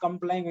I'm not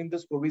complying with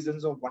this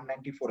provisions of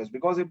 194S?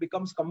 Because it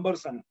becomes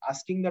cumbersome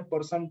asking that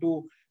person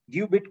to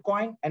give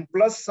Bitcoin and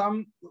plus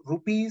some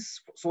rupees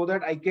so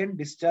that I can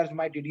discharge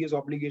my TDS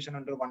obligation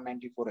under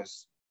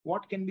 194S.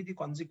 What can be the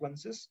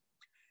consequences?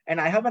 And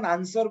I have an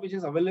answer which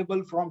is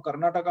available from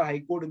Karnataka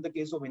High Court in the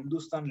case of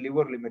Hindustan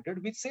Liver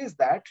Limited, which says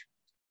that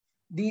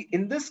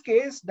in this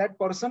case, that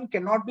person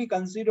cannot be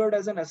considered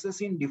as an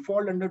assessee in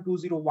default under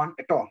 201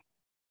 at all.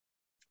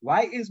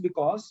 Why is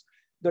because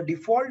the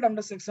default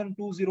under section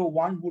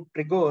 201 would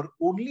trigger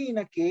only in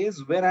a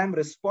case where I am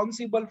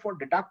responsible for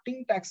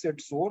deducting tax at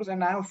source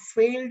and I have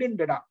failed in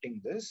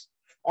deducting this,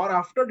 or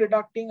after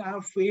deducting, I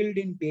have failed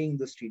in paying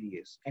this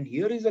TDS. And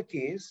here is a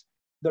case,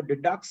 the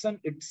deduction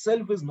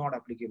itself is not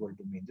applicable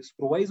to me. This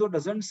proviso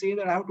doesn't say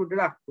that I have to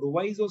deduct.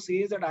 Proviso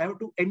says that I have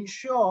to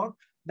ensure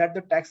that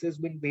the tax has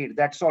been paid.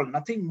 That's all,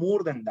 nothing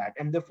more than that.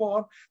 And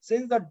therefore,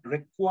 since the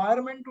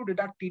requirement to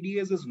deduct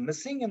TDS is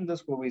missing in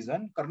this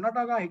provision,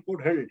 Karnataka High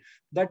Court held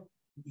that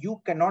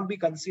you cannot be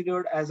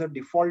considered as a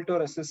defaulter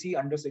assessee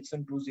under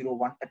section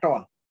 201 at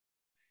all.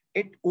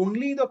 It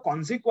only the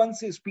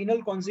consequences,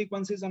 penal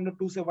consequences under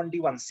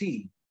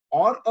 271C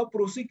or a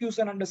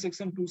prosecution under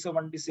section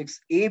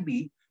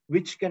 276AB,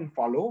 which can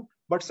follow,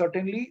 but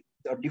certainly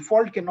the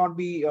default cannot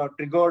be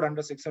triggered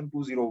under section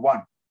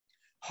 201.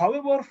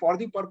 However, for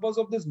the purpose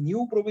of this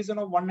new provision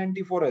of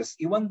 194S,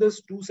 even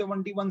this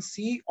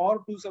 271C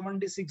or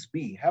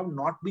 276B have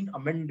not been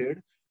amended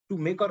to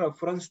make a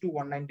reference to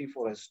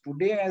 194S.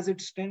 Today, as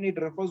it stands,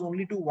 it refers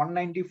only to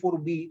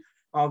 194B,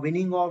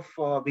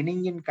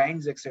 winning in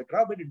kinds,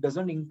 etc., but it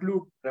doesn't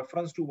include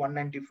reference to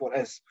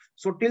 194S.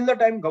 So till the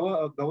time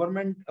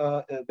government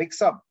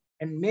wakes up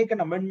and make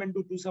an amendment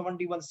to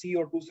 271C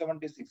or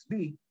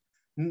 276B,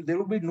 there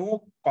will be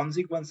no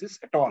consequences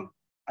at all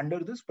under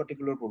this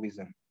particular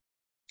provision.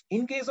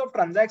 In case of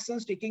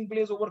transactions taking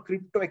place over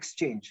crypto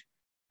exchange,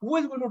 who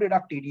is going to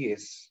deduct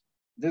TDS?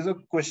 There's a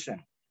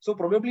question. So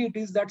probably it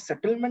is that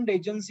settlement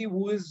agency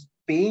who is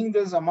paying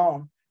this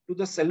amount to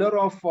the seller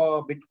of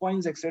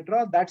Bitcoins,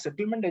 etc. That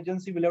settlement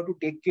agency will have to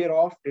take care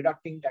of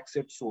deducting tax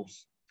at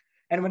source.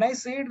 And when I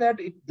say that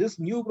this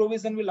new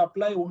provision will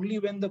apply only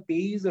when the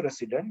payee is a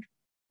resident,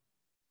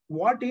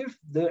 what if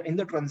in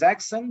the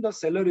transaction, the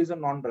seller is a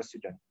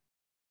non-resident?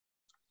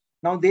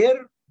 Now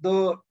there,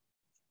 the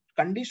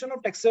condition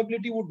of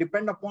taxability would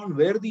depend upon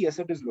where the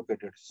asset is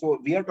located. So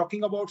we are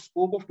talking about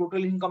scope of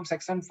total income,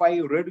 section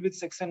 5, read with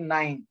section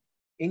 9.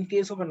 In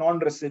case of a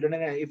non-resident,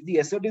 and if the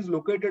asset is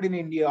located in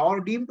India or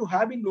deemed to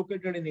have been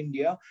located in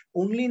India,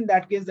 only in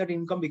that case that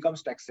income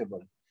becomes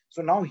taxable.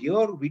 So now here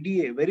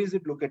VDA, where is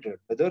it located?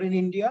 Whether in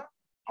India,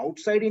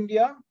 outside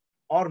India,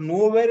 or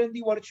nowhere in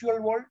the virtual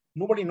world?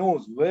 Nobody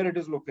knows where it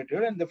is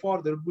located, and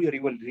therefore there would be a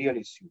real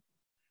issue.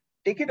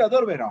 Take it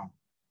other way around,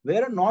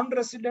 where a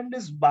non-resident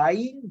is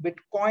buying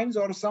bitcoins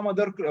or some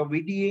other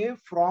VDA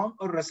from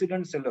a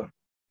resident seller.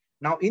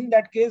 Now, in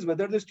that case,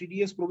 whether this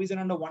TDS provision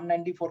under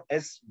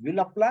 194S will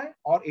apply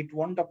or it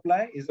won't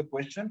apply is the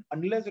question.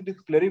 Unless it is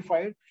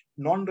clarified,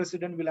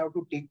 non-resident will have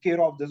to take care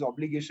of this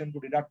obligation to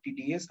deduct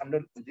TDS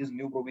under these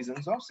new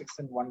provisions of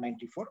section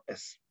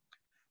 194S.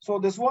 So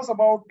this was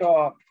about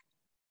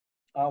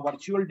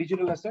virtual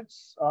digital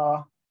assets.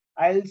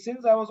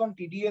 Since I was on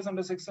TDS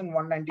under section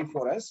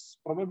 194S,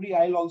 probably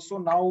I'll also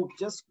now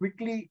just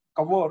quickly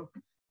cover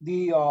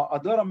the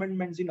other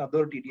amendments in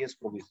other TDS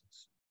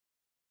provisions.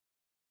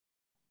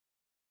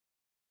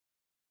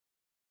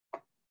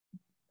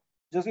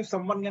 Just if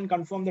someone can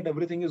confirm that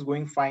everything is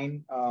going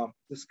fine,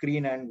 the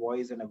screen and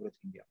voice and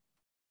everything.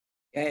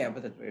 Yeah,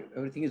 but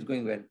everything is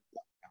going well.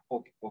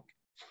 Okay.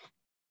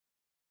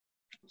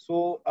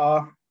 So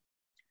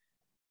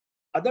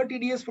other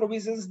TDS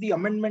provisions, the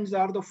amendments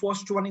are the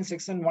first one in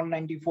section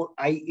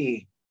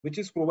 194IA, which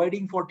is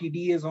providing for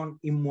TDS on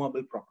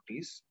immovable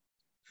properties.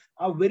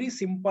 A very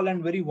simple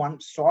and very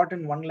short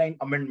and one-line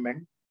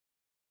amendment.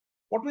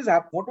 What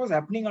was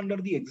happening under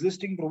the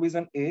existing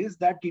provision is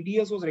that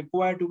TDS was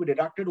required to be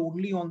deducted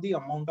only on the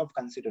amount of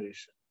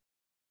consideration.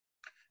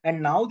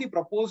 And now the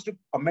proposed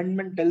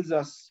amendment tells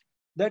us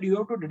that you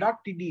have to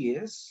deduct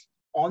TDS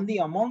on the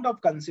amount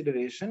of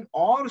consideration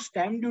or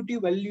stamp duty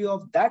value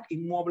of that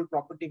immovable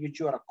property which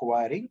you are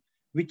acquiring,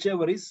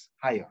 whichever is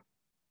higher.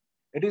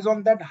 It is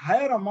on that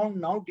higher amount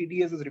now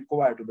TDS is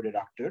required to be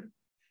deducted.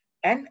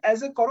 And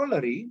as a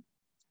corollary,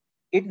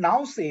 it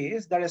now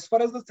says that as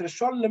far as the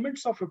threshold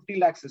limits of 50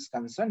 lakhs is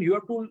concerned, you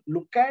have to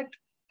look at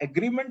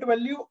agreement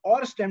value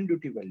or stamp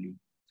duty value.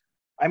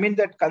 I mean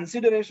that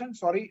consideration,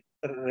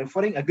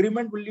 referring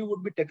agreement value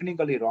would be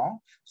technically wrong.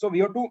 So we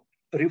have to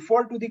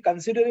refer to the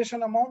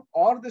consideration amount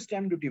or the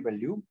stamp duty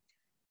value.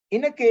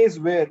 In a case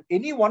where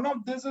any one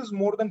of this is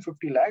more than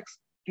 50 lakhs,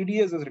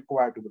 TDS is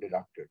required to be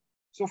deducted.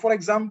 So for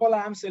example,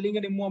 I am selling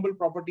an immovable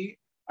property.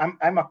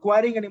 I'm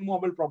acquiring an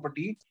immovable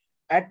property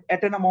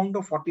at an amount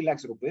of 40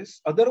 lakhs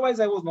rupees. Otherwise,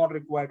 I was not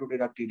required to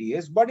deduct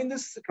TDS. But in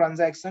this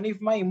transaction, if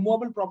my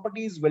immovable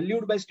property is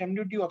valued by stamp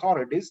duty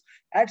authorities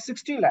at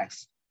 60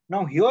 lakhs,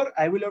 now here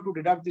I will have to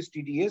deduct this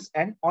TDS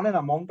and on an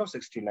amount of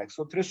 60 lakhs.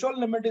 So threshold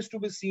limit is to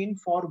be seen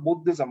for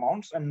both these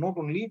amounts and not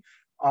only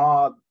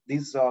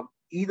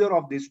either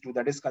of these two,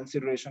 that is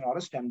consideration or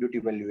a stamp duty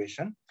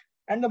valuation.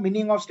 And the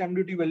meaning of stamp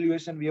duty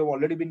valuation, we have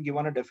already been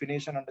given a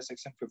definition under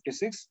section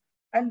 56.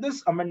 And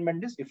this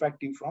amendment is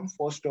effective from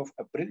 1st of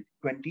April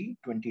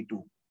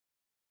 2022.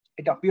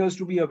 It appears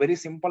to be a very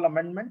simple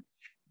amendment,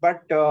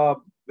 but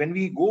when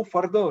we go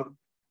further,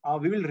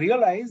 we will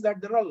realize that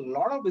there are a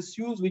lot of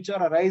issues which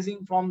are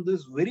arising from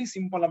this very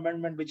simple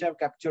amendment, which I've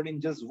captured in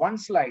just one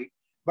slide,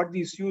 but the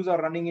issues are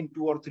running in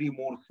 2 or 3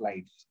 more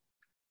slides.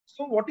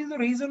 So what is the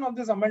reason of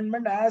this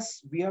amendment?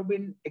 As we have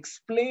been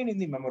explained in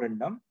the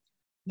memorandum,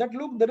 that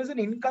look, there is an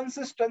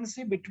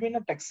inconsistency between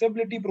a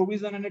taxability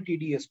provision and a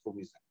TDS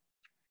provision.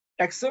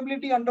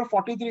 Taxability under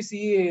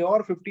 43CA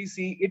or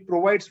 50C, it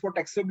provides for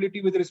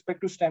taxability with respect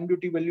to stamp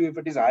duty value if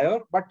it is higher,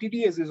 but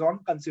TDS is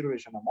on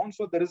consideration amount.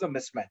 So there is a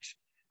mismatch.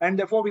 And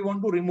therefore, we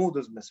want to remove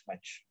this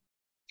mismatch.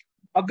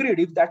 Agreed.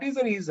 If that is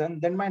the reason,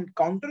 then my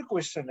counter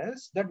question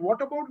is that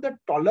what about the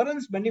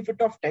tolerance benefit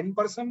of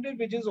 10%,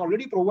 which is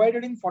already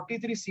provided in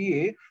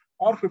 43CA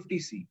or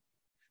 50C?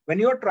 When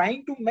you are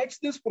trying to match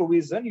this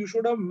provision, you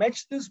should have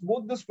matched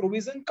both this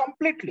provision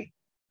completely.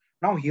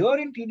 Now here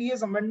in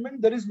TDS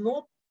amendment, there is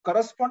no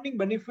corresponding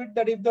benefit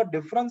that if the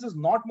difference is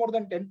not more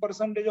than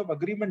 10% of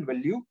agreement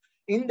value,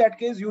 in that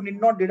case, you need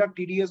not deduct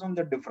TDS on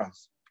the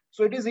difference.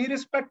 So it is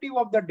irrespective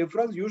of the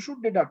difference, you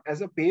should deduct.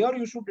 As a payer,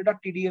 you should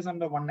deduct TDS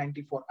under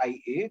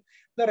 194IA.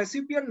 The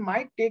recipient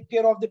might take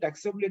care of the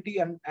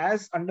taxability and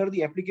as under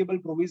the applicable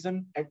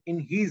provision in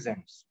his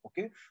ends.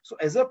 Okay. So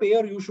as a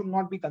payer, you should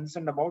not be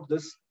concerned about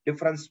this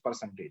difference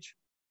percentage.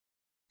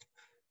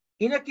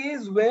 In a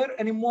case where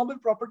an immovable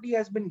property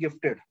has been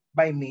gifted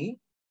by me,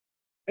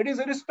 it is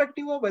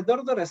irrespective of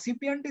whether the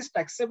recipient is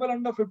taxable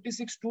under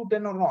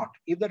 56(2)(10) or not.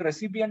 If the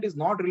recipient is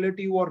not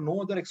relative or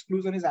no other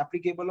exclusion is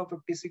applicable of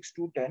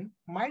 56(2)(10),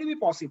 might be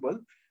possible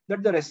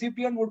that the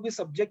recipient would be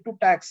subject to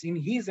tax in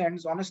his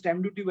ends on a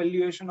stamp duty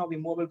valuation of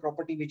immovable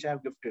property which I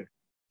have gifted.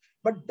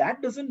 But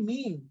that doesn't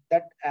mean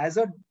that as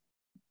a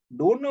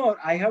donor,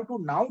 I have to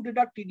now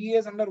deduct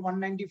TDS under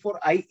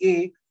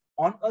 194IA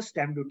on a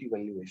stamp duty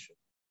valuation.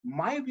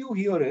 My view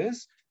here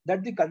is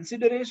that the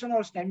consideration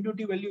or stamp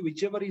duty value,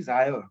 whichever is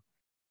higher,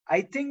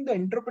 I think the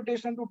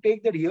interpretation to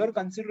take that here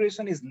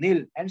consideration is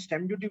nil and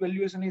stamp duty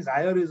valuation is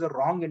higher is a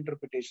wrong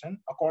interpretation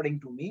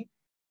according to me.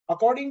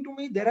 According to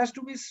me, there has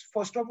to be,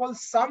 first of all,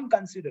 some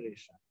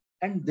consideration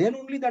and then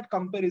only that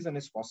comparison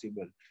is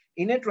possible.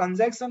 In a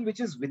transaction which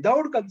is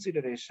without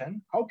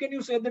consideration, how can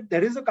you say that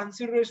there is a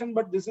consideration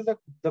but this is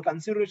the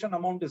consideration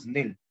amount is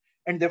nil?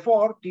 And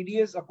therefore,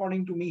 TDS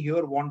according to me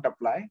here won't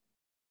apply.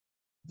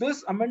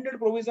 This amended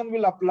provision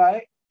will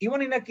apply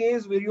even in a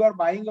case where you are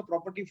buying a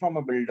property from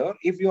a builder,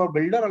 if your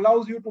builder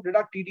allows you to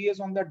deduct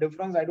TDS on that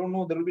difference, I don't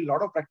know, there will be a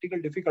lot of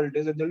practical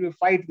difficulties and there will be a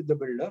fight with the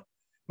builder,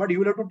 but you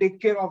will have to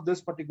take care of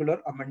this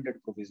particular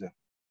amended provision.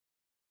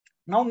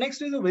 Now,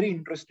 next is a very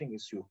interesting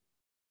issue.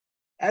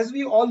 As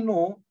we all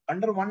know,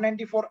 under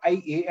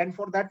 194IA, and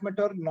for that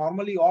matter,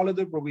 normally all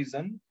other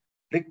provision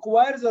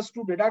requires us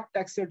to deduct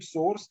tax at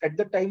source at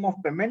the time of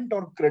payment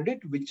or credit,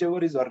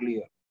 whichever is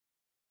earlier.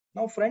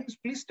 Now, friends,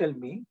 please tell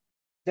me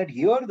that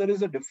here there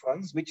is a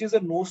difference, which is a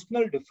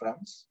notional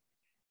difference.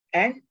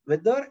 And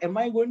whether am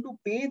I going to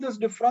pay this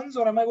difference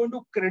or am I going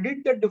to credit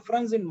the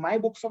difference in my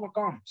books of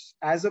accounts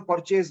as a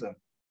purchaser?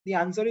 The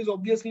answer is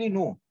obviously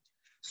no.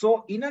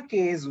 So in a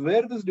case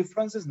where this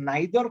difference is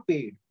neither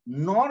paid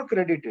nor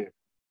credited,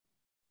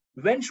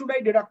 when should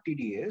I deduct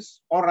TDS?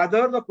 Or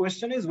rather, the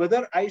question is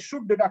whether I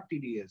should deduct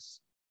TDS.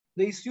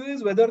 The issue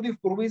is whether the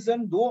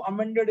provision, though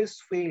amended,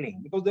 is failing,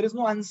 because there is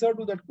no answer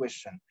to that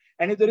question.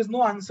 And if there is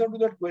no answer to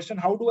that question,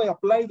 how do I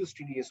apply this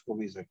TDS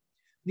provision?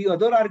 The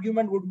other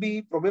argument would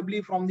be,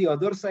 probably from the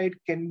other side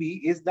can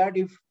be, is that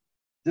if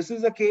this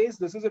is a case,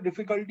 this is a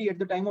difficulty at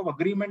the time of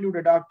agreement you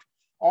deduct,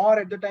 or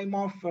at the time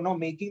of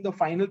making the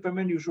final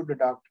payment you should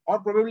deduct, or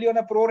probably on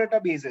a pro rata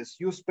basis.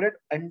 You spread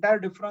entire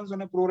difference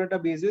on a pro rata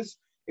basis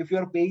if you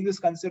are paying this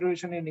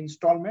consideration in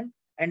installment,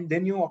 and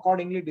then you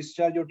accordingly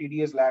discharge your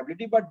TDS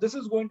liability. But this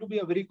is going to be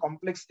a very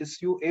complex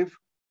issue if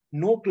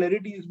no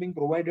clarity is being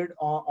provided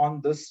on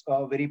this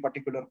very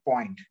particular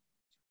point.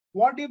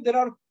 What if there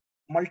are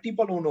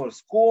multiple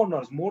owners,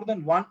 co-owners, more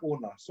than one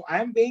owner? So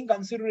I am paying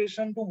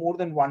consideration to more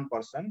than one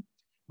person,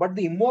 but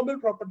the immovable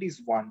property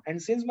is one.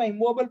 And since my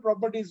immovable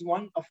property is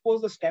one, of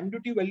course, the stamp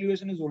duty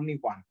valuation is only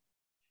one.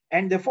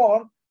 And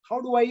therefore,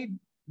 how do I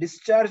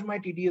discharge my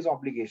TDS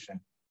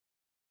obligation?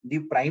 The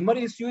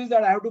primary issue is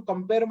that I have to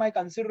compare my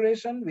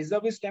consideration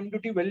vis-a-vis stamp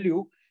duty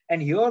value.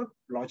 And here,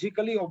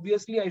 logically,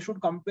 obviously, I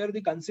should compare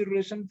the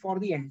consideration for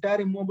the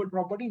entire immovable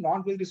property,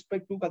 not with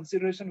respect to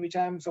consideration which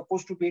I am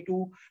supposed to pay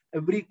to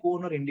every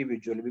co-owner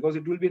individually, because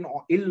it will be an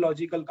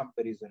illogical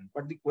comparison.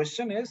 But the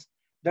question is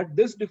that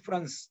this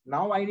difference,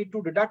 now I need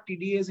to deduct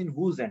TDS in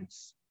whose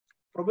ends?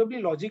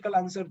 Probably logical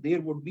answer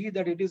there would be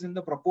that it is in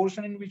the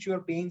proportion in which you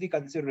are paying the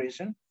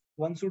consideration.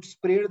 One should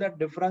spread that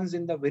difference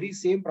in the very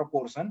same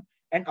proportion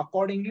and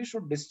accordingly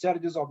should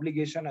discharge this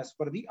obligation as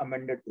per the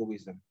amended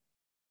provision.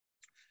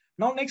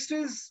 Now, next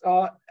is,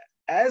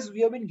 as we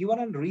have been given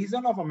a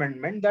reason of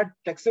amendment, that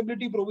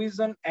taxability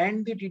provision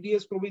and the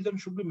TDS provision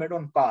should be made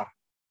on par.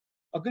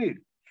 Agreed.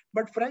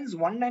 But friends,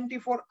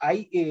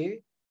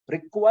 194IA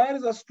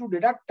requires us to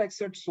deduct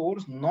tax at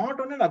source not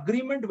on an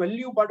agreement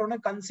value but on a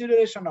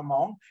consideration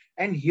amount.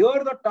 And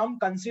here the term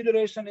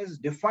consideration is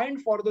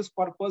defined for this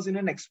purpose in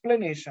an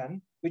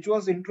explanation which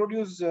was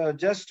introduced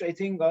just I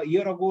think a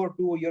year ago or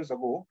 2 years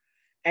ago.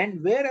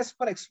 And where as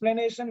per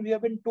explanation we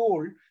have been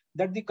told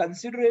that the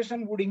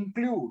consideration would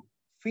include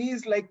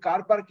fees like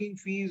car parking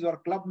fees or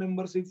club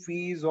membership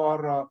fees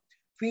or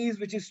fees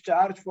which is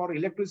charged for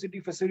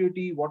electricity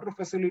facility, water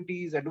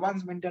facilities,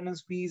 advanced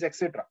maintenance fees,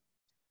 etc.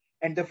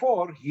 And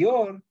therefore,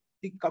 here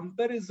the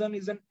comparison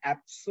is an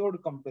absurd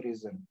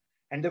comparison.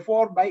 And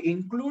therefore, by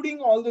including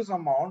all this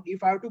amount,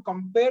 if I have to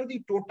compare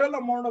the total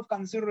amount of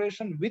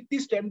consideration with the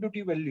stamp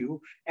duty value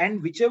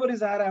and whichever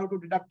is higher, I have to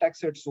deduct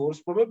tax at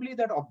source, probably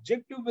that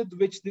objective with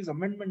which this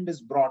amendment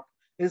is brought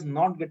is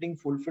not getting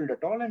fulfilled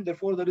at all. And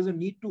therefore, there is a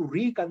need to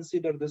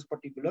reconsider this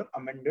particular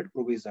amended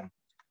provision.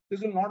 This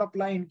will not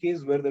apply in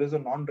case where there is a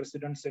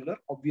non-resident seller,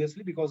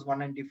 obviously, because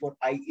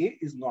 194IA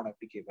is not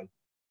applicable.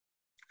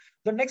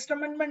 The next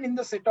amendment in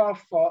the set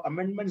of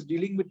amendments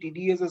dealing with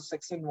TDS is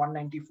section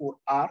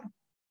 194R.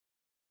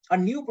 A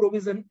new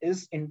provision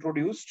is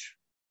introduced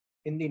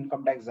in the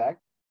Income Tax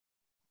Act.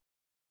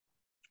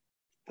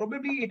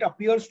 Probably it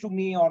appears to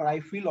me, or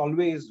I feel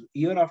always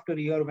year after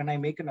year when I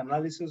make an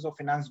analysis of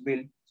finance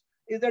bill,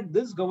 is that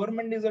this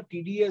government is a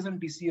TDS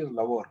and TCS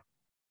lover.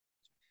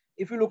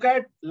 If you look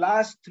at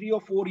last 3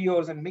 or 4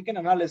 years and make an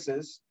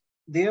analysis,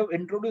 they have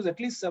introduced at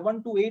least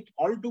 7 to 8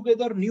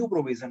 altogether new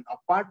provision.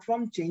 Apart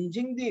from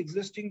changing the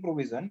existing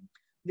provision,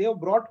 they have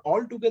brought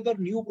altogether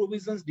new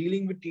provisions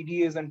dealing with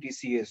TDS and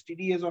TCS,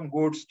 TDS on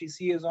goods,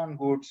 TCS on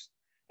goods,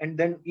 and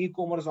then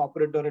e-commerce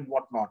operator and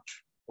whatnot.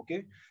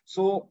 Okay,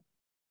 so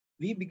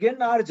we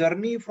began our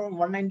journey from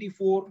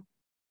 194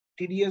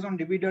 TDS on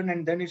dividend,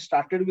 and then it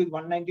started with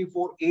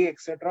 194A,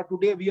 etc.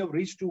 Today we have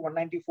reached to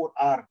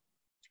 194R.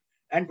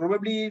 And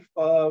probably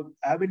I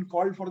have been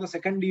called for the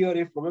second year.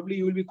 If probably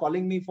you will be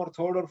calling me for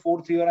third or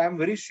fourth year, I am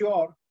very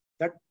sure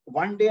that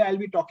one day I'll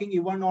be talking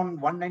even on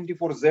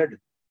 194Z.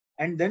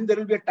 And then there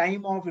will be a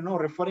time of,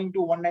 referring to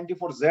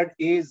 194ZA,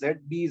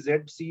 ZB,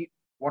 ZC,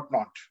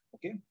 whatnot.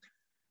 Okay.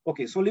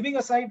 Okay. So leaving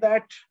aside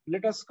that,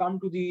 let us come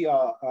to the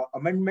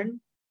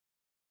amendment.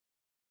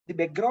 The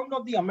background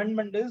of the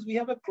amendment is we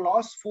have a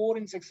clause 4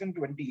 in section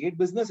 28,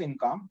 business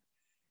income.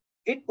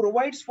 It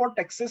provides for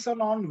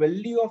taxation on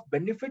value of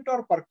benefit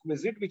or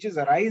perquisite which is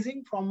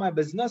arising from my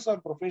business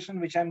or profession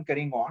which I'm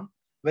carrying on,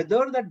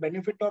 whether that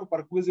benefit or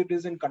perquisite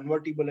is in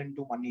convertible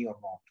into money or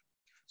not.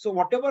 So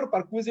whatever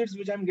perquisites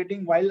which I'm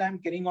getting while I'm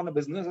carrying on a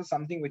business is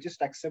something which is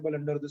taxable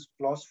under this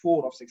clause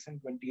 4 of section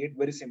 28.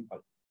 Very simple.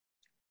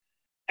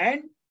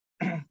 And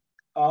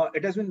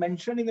it has been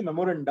mentioned in the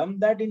memorandum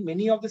that in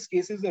many of these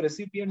cases, the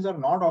recipients are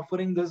not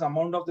offering this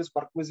amount of this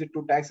perquisite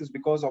to taxes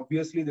because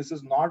obviously this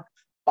is not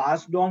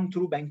passed on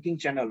through banking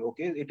channel.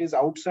 Okay, it is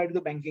outside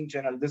the banking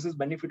channel. This is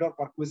benefit or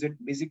perquisite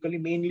basically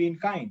mainly in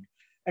kind.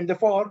 And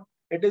therefore,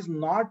 it is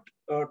not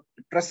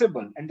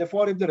traceable. And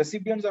therefore, if the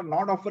recipients are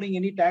not offering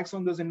any tax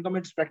on this income,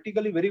 it's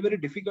practically very, very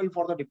difficult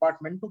for the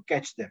department to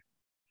catch them.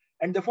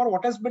 And therefore,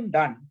 what has been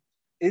done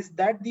is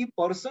that the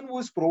person who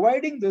is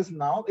providing this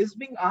now is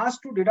being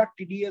asked to deduct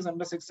TDS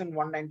under section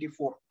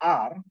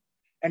 194R.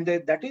 And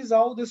that is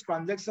how these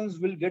transactions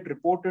will get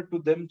reported to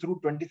them through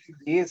 26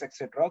 days,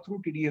 etc.,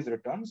 through TDS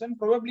returns. And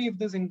probably if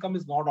this income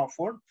is not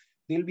offered,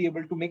 they'll be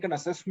able to make an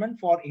assessment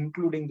for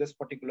including this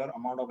particular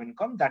amount of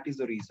income. That is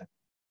the reason.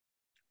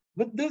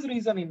 With this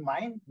reason in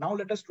mind, now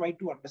let us try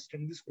to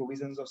understand these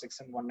provisions of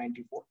section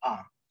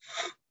 194R.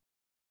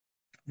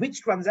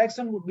 Which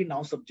transaction would be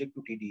now subject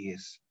to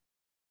TDS?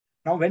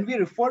 Now, when we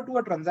refer to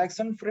a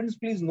transaction, friends,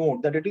 please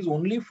note that it is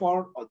only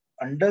for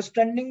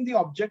understanding the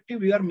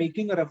objective we are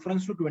making a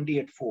reference to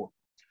 28.4.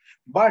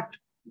 But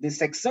the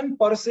section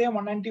per se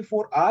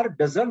 194R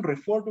doesn't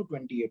refer to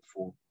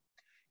 28.4.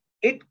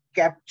 It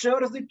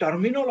captures the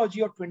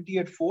terminology of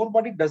 28.4,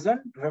 but it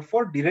doesn't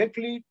refer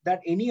directly that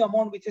any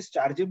amount which is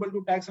chargeable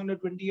to tax under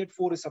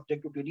 28.4 is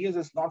subject to TDS.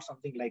 It's not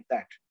something like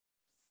that.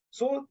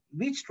 So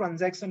which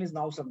transaction is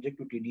now subject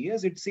to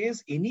TDS? It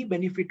says any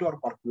benefit or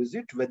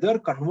perquisite, whether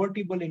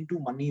convertible into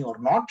money or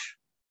not,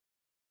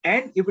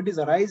 and if it is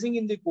arising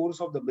in the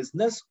course of the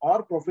business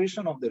or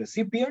profession of the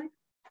recipient,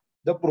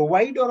 the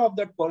provider of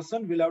that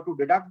person will have to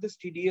deduct this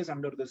TDS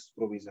under this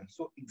provision.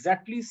 So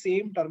exactly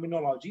same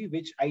terminology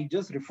which I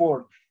just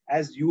referred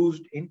as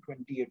used in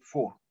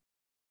 28.4.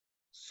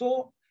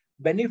 So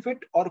benefit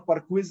or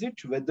perquisite,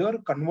 whether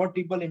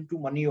convertible into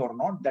money or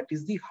not, that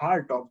is the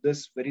heart of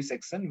this very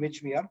section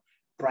which we are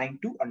trying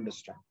to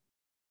understand.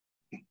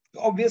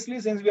 Obviously,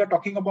 since we are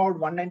talking about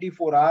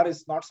 194R,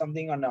 is not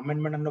something an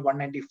amendment under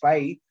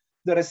 195.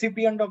 The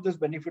recipient of this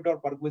benefit or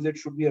perquisite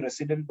should be a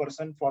resident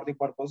person for the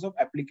purpose of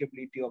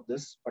applicability of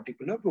this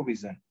particular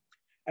provision.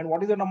 And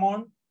what is that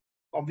amount?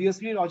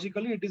 Obviously,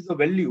 logically, it is the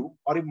value,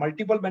 or if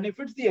multiple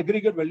benefits, the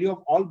aggregate value of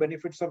all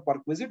benefits or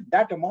perquisite,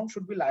 that amount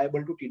should be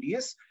liable to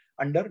TDS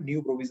under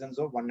new provisions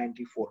of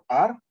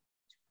 194R.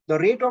 The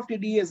rate of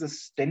TDS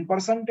is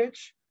 10%.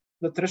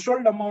 The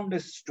threshold amount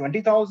is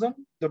 20,000.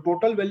 The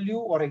total value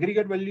or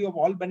aggregate value of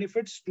all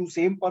benefits to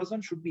same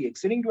person should be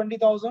exceeding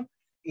 20,000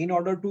 in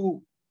order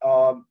to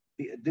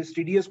this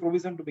TDS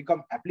provision to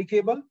become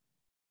applicable.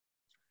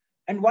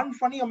 And one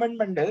funny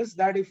amendment is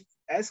that if,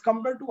 as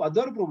compared to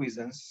other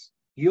provisions,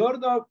 here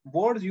the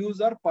words used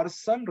are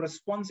person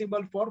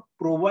responsible for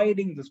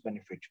providing this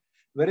benefit.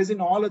 Whereas in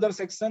all other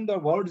sections, the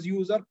words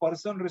used are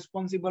person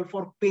responsible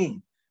for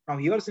paying. Now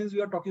here, since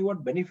we are talking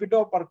about benefit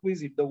or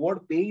perquisite, the word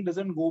paying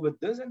doesn't go with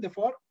this, and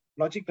therefore,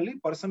 logically,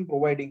 person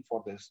providing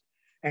for this.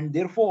 And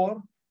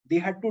therefore, they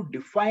had to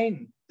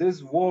define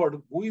this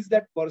word, who is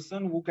that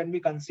person who can be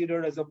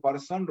considered as a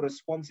person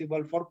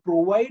responsible for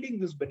providing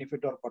this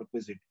benefit or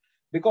perquisite.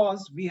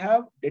 Because we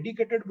have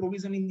dedicated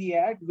provision in the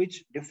Act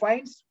which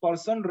defines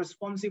person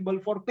responsible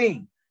for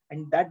paying.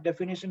 And that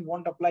definition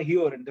won't apply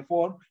here. And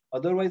therefore,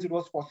 otherwise it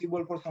was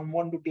possible for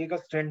someone to take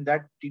a stand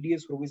that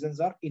TDS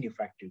provisions are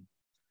ineffective.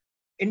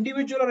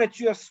 Individual or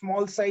HUF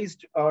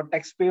small-sized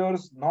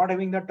taxpayers not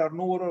having the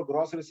turnover or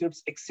gross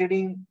receipts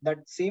exceeding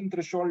that same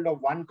threshold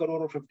of 1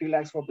 crore or 50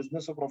 lakhs for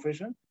business or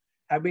profession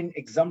have been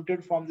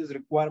exempted from this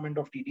requirement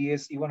of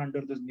TDS even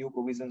under this new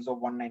provisions of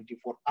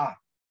 194R.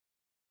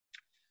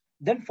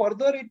 Then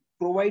further, it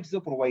provides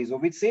the proviso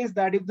which says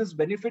that if this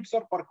benefits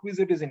or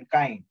perquisite is in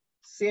kind,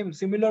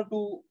 similar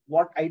to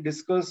what I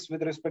discussed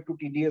with respect to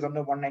TDS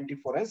under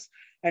 194S,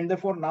 and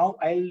therefore now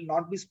I'll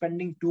not be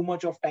spending too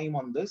much of time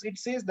on this. It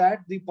says that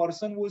the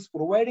person who is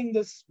providing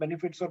this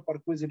benefits or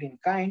perquisite in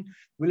kind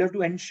will have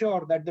to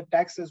ensure that the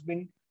tax has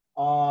been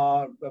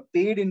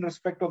paid in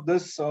respect of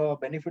this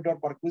benefit or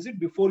perquisite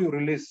before you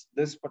release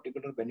this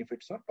particular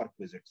benefits or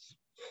perquisites.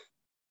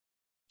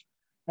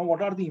 Now,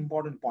 what are the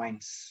important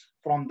points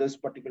from this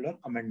particular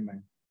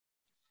amendment?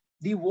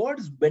 The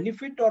words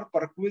benefit or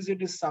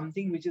perquisite is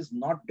something which is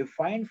not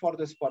defined for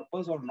this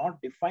purpose or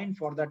not defined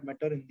for that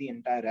matter in the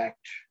entire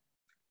Act.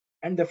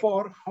 And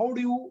therefore, how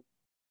do you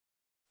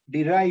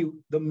derive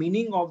the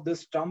meaning of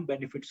this term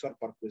benefits or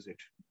perquisite?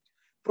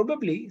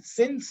 Probably,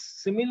 since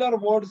similar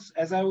words,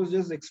 as I was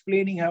just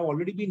explaining, have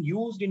already been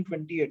used in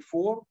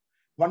 28.4,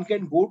 one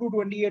can go to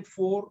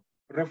 28.4,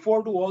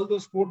 refer to all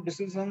those court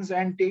decisions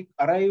and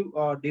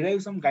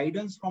derive some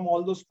guidance from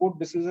all those court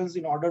decisions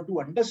in order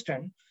to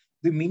understand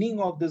the meaning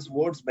of these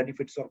words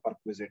benefits or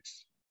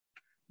perquisites.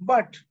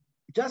 But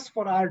just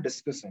for our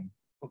discussion,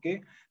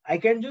 okay, I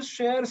can just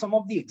share some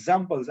of the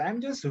examples. I'm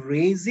just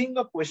raising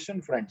a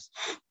question, friends.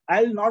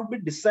 I'll not be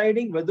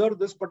deciding whether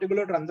this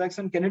particular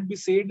transaction, can it be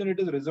said that it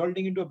is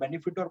resulting into a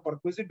benefit or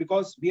perquisite,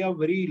 because we have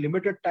very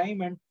limited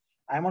time and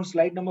I'm on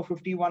slide number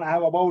 51. I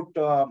have about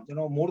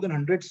more than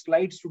 100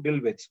 slides to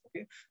deal with.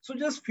 Okay, so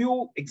just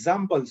few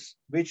examples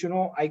which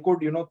I could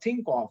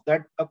think of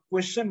that a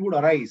question would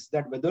arise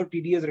that whether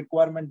TDS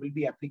requirement will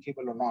be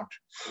applicable or not.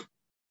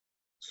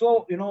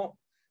 So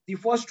the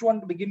first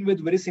one to begin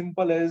with, very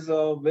simple, is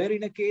where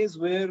in a case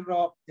where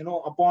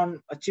upon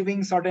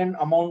achieving certain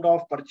amount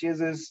of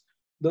purchases,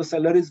 the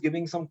seller is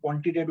giving some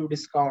quantitative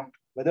discount,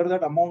 whether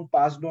that amount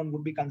passed on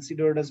would be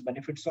considered as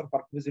benefits or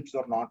perquisites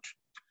or not.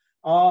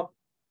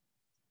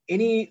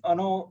 Any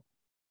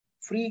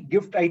free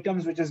gift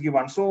items which is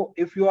given. So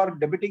if you are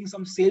debiting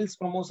some sales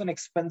promotion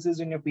expenses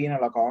in your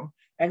P&L account,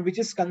 and which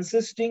is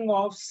consisting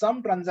of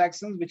some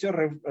transactions which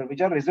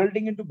are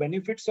resulting into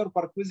benefits or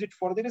perquisite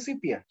for the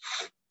recipient.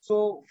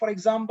 So for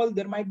example,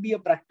 there might be a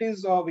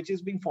practice which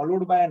is being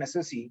followed by an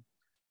SSE,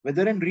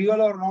 whether in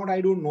real or not,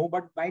 I don't know,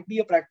 but might be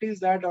a practice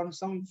that on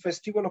some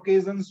festival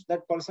occasions,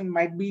 that person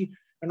might be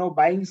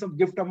buying some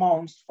gift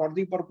amounts for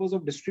the purpose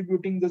of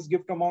distributing this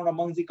gift amount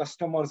amongst the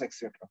customers,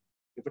 etc.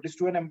 If it is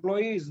to an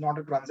employee, it's not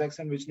a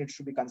transaction which needs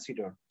to be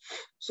considered.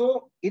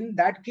 So in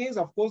that case,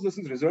 of course, this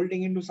is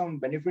resulting into some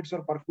benefits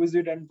or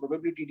perquisite, and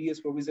probably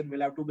TDS provision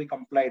will have to be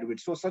complied with.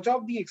 So such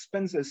of the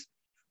expenses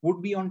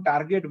would be on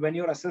target when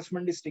your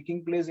assessment is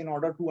taking place, in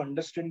order to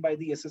understand by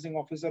the assessing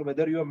officer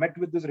whether you have met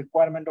with this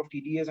requirement of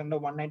TDS under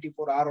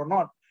 194R or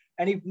not.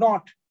 And if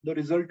not, the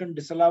resultant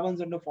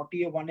disallowance under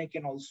 40A1A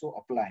can also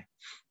apply.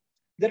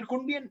 There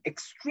could be an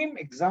extreme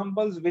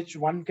examples which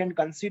one can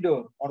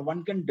consider or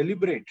one can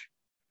deliberate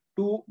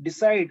to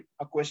decide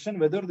a question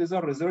whether these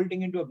are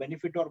resulting into a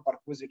benefit or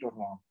perquisite or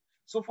not.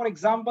 So for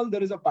example,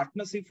 there is a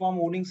partnership firm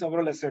owning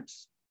several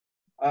assets,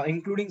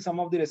 including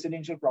some of the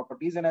residential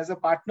properties. And as a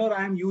partner,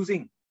 I am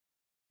using,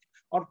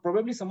 or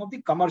probably some of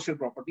the commercial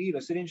property,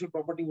 residential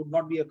property would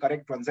not be a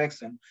correct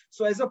transaction.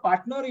 So as a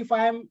partner, if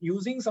I am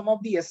using some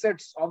of the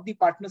assets of the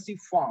partnership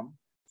firm,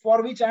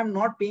 for which I am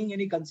not paying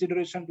any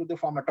consideration to the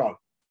firm at all,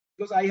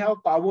 because I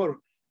have power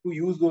to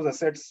use those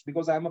assets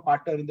because I am a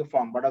partner in the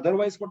firm. But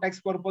otherwise, for tax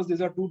purpose, these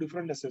are two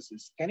different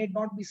assets. Can it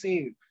not be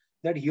said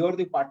that here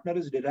the partner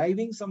is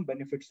deriving some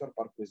benefits or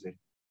perquisite?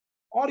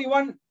 Or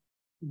even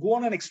go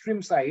on an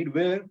extreme side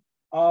where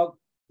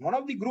one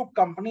of the group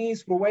companies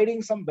is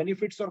providing some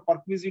benefits or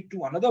perquisite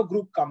to another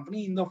group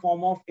company in the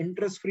form of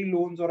interest-free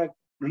loans or a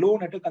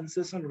loan at a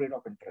concession rate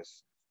of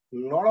interest. A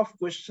lot of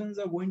questions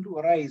are going to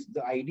arise.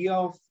 The idea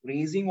of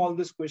raising all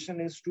this question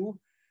is to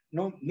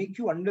make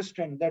you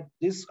understand that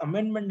this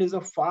amendment is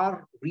a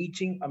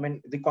far-reaching.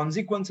 The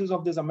consequences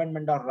of this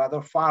amendment are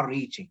rather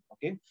far-reaching.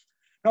 Okay.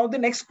 Now, the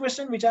next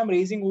question which I'm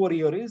raising over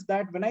here is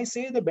that when I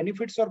say the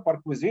benefits or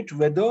perquisite,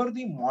 whether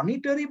the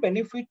monetary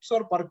benefits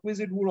or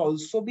perquisite would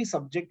also be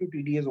subject to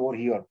TDS over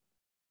here.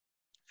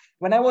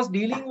 When I was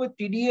dealing with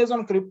TDS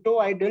on crypto,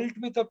 I dealt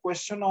with a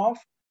question of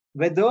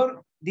whether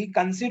the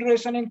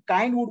consideration in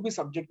kind would be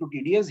subject to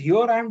TDS.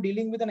 Here I am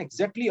dealing with an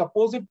exactly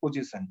opposite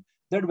position,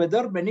 that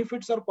whether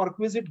benefits or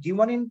perquisite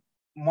given in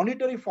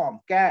monetary form,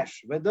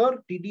 cash,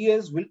 whether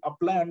TDS will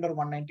apply under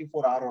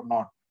 194R or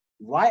not.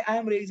 Why I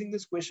am raising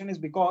this question is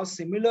because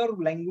similar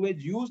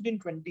language used in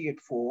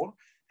 28.4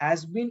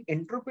 has been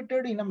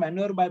interpreted in a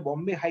manner by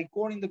Bombay High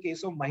Court in the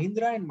case of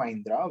Mahindra and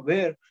Mahindra,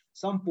 where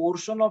some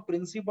portion of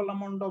principal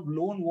amount of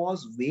loan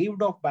was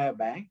waived off by a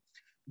bank.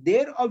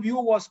 There a view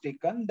was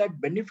taken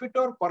that benefit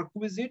or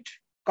perquisite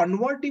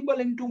convertible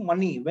into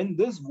money, when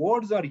these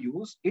words are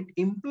used, it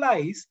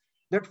implies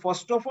that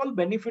first of all,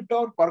 benefit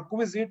or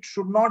perquisite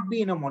should not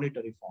be in a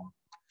monetary form.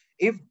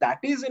 If that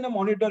is in a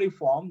monetary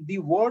form, the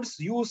words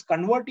used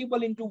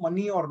convertible into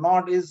money or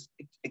not is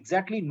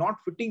exactly not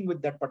fitting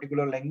with that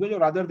particular language, or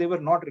rather they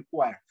were not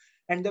required.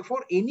 And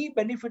therefore, any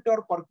benefit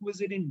or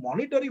perquisite in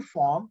monetary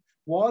form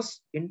was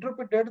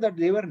interpreted that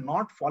they were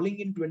not falling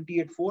in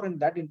 28.4, and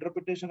that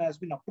interpretation has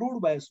been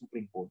approved by a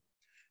Supreme Court.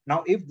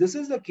 Now, if this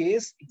is the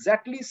case,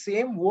 exactly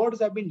same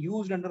words have been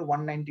used under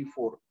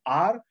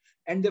 194R,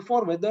 and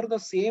therefore, whether the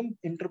same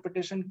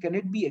interpretation can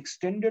it be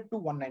extended to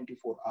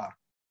 194R?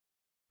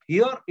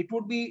 Here, it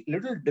would be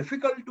little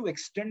difficult to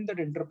extend that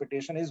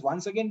interpretation, is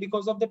once again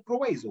because of that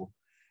proviso.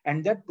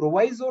 And that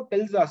proviso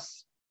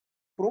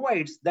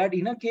provides that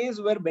in a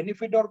case where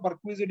benefit or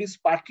perquisite is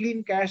partly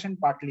in cash and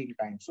partly in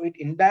kind. So it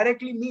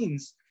indirectly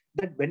means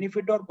that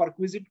benefit or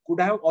perquisite could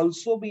have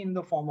also been in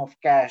the form of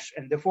cash.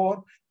 And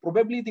therefore,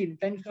 probably the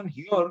intention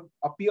here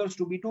appears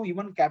to be to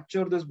even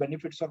capture this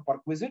benefits or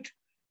perquisite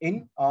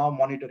in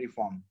monetary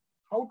form.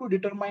 How to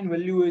determine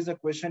value is a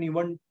question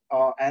even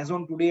as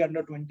on today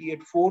under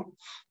 28.4.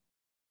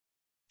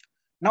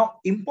 Now,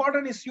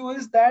 important issue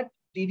is that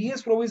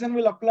TDS provision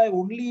will apply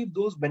only if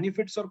those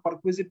benefits or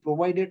perquisite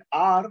provided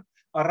are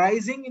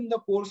arising in the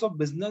course of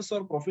business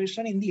or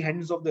profession in the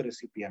hands of the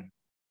recipient.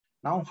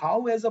 Now,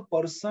 how as a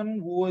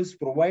person who is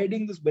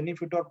providing this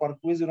benefit or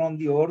perquisite on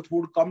the earth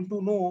would come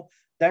to know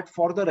that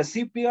for the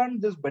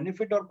recipient, this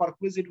benefit or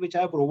perquisite which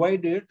I have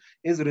provided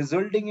is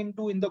resulting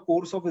into in the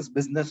course of his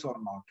business or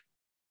not?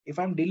 If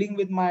I'm dealing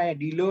with my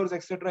dealers,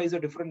 etc., is a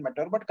different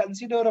matter. But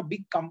consider a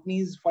big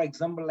companies, for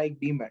example, like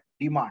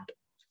DMart.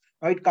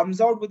 Now, it comes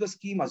out with a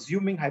scheme,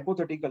 assuming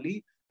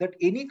hypothetically that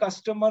any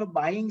customer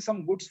buying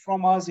some goods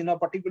from us in a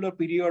particular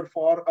period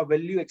for a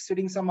value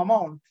exceeding some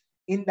amount,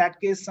 in that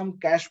case, some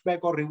cashback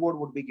or reward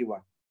would be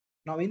given.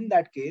 Now, in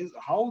that case,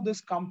 how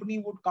this company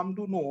would come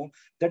to know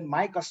that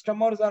my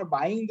customers are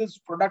buying these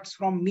products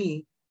from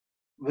me,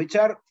 which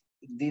are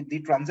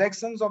the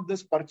transactions of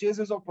this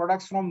purchases of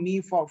products from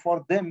me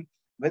for them,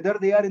 whether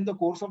they are in the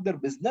course of their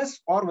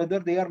business or whether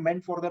they are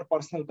meant for their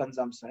personal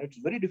consumption. It's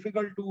very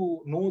difficult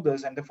to know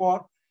this. And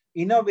therefore,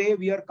 in a way,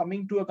 we are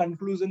coming to a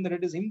conclusion that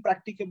it is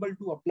impracticable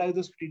to apply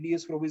those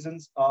TDS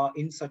provisions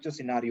in such a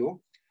scenario.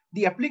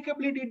 The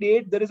applicability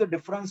date, there is a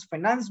difference.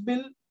 Finance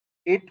bill,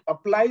 it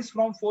applies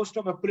from 1st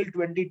of April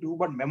 22,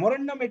 but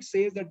memorandum, it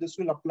says that this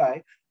will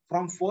apply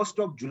from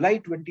 1st of July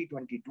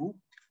 2022.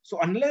 So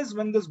unless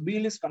when this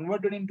bill is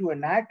converted into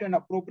an act and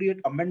appropriate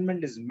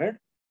amendment is made,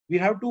 we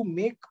have to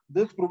make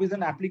this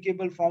provision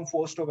applicable from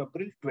 1st of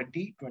April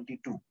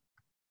 2022.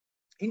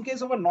 In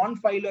case of a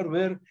non-filer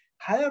where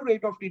higher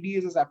rate of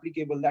TDS is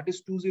applicable, that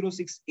is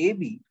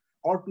 206AB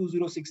or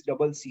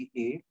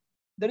 206CCA,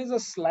 there is a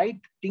slight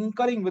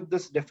tinkering with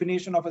this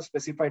definition of a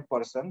specified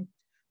person.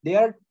 They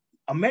are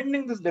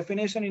amending this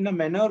definition in a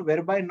manner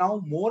whereby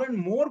now more and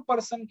more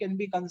person can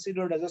be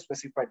considered as a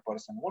specified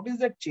person. What is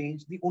that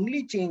change? The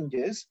only change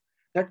is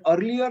that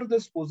earlier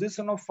this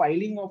position of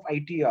filing of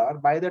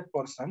ITR by that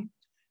person,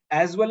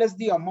 as well as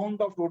the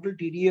amount of total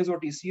TDS or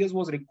TCS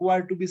was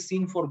required to be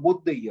seen for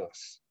both the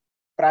years,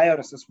 prior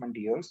assessment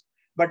years.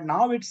 But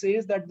now it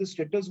says that the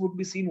status would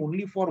be seen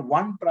only for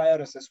one prior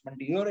assessment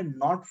year and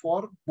not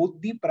for both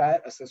the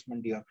prior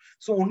assessment year.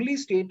 So only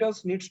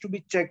status needs to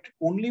be checked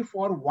only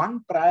for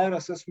one prior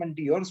assessment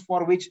years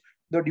for which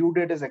the due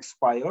date is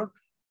expired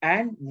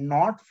and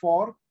not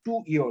for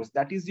 2 years.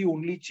 That is the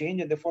only change.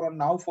 And therefore, on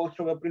now 1st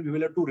of April, we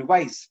will have to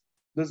revise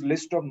this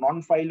list of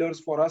non-filers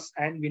for us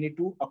and we need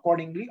to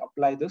accordingly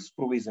apply this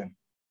provision.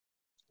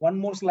 One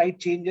more slight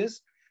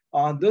changes.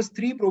 Those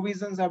 3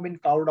 provisions have been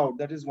carved out.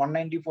 That is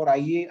 194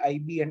 IA,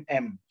 IB, and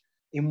M.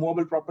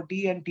 Immovable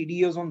property and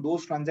TDS on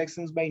those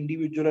transactions by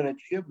individual or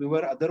HUF we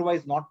were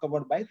otherwise not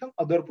covered by some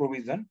other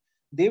provision.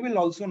 They will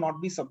also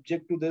not be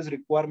subject to this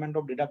requirement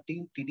of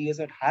deducting TDS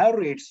at higher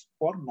rates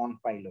for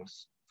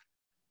non-filers.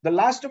 The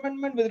last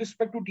amendment with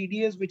respect to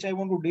TDS, which I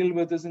want to deal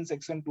with, is in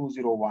section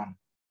 201.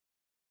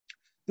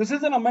 This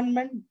is an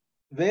amendment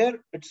where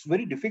it's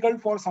very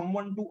difficult for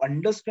someone to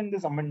understand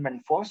this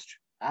amendment first.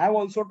 I have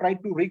also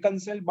tried to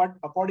reconcile, but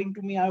according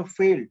to me, I have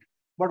failed.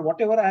 But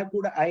whatever I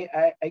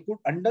could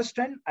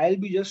understand, I'll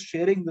be just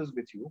sharing this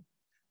with you.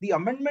 The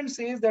amendment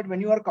says that when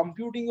you are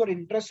computing your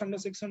interest under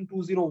section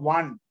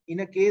 201,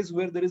 in a case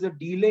where there is a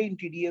delay in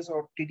TDS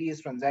or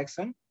TDS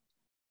transaction,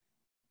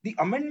 the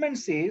amendment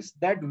says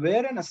that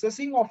where an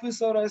assessing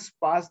officer has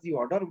passed the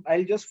order,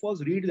 I'll just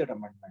first read that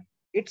amendment.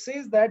 It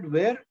says that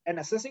where an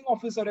assessing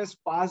officer has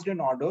passed an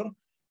order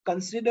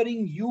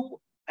considering you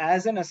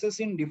as an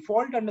assessing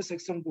default under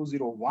section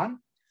 201,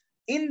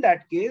 in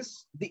that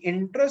case, the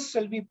interest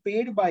shall be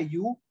paid by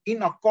you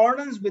in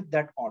accordance with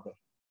that order.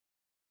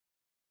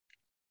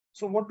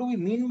 So what do we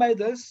mean by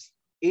this?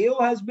 AO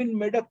has been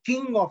made a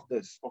king of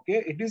this.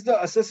 Okay, it is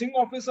the assessing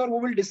officer who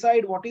will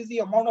decide what is the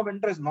amount of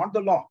interest, not the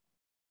law.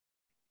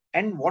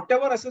 And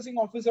whatever assessing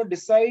officer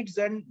decides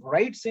and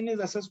writes in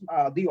his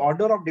the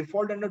order of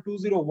default under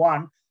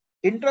 201,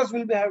 interest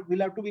will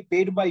have to be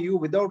paid by you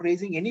without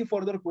raising any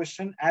further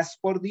question as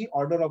per the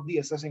order of the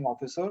assessing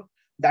officer.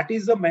 That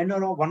is the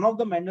manner of one of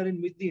the manner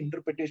in which the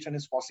interpretation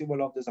is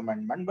possible of this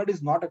amendment, but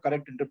is not a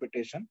correct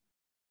interpretation.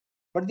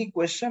 But the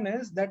question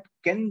is that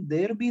can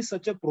there be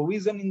such a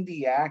provision in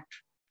the act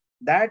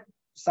that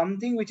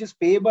something which is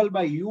payable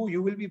by you,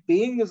 you will be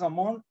paying this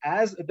amount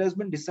as it has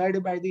been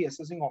decided by the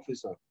assessing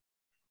officer?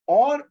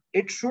 Or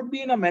it should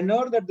be in a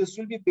manner that this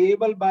will be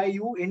payable by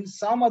you in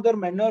some other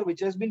manner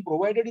which has been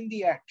provided in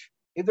the act.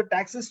 If the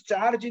tax is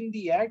charged in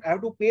the act, I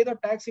have to pay the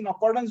tax in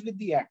accordance with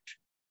the act.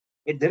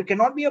 There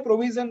cannot be a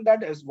provision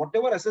that is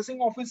whatever assessing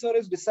officer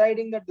is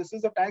deciding that this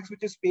is a tax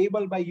which is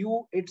payable by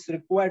you, it's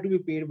required to be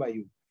paid by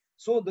you.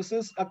 So this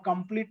is a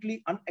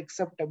completely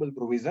unacceptable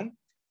provision.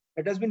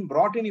 It has been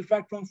brought in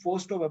effect from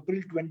 1st of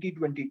April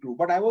 2022.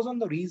 But I was on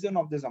the reason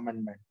of this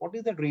amendment. What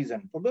is that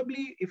reason?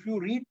 Probably if you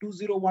read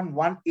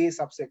 2011A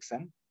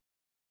subsection,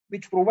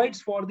 which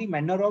provides for the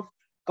manner of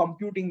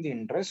computing the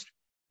interest,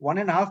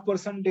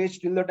 1.5%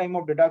 till the time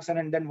of deduction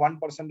and then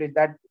 1%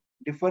 that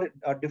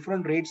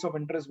different rates of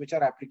interest which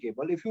are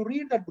applicable. If you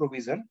read that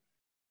provision,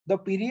 the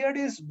period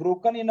is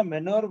broken in a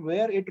manner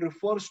where it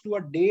refers to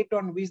a date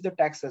on which the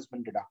tax has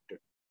been deducted.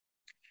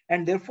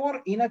 And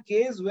therefore, in a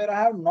case where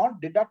I have not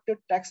deducted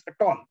tax at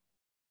all,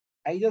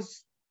 I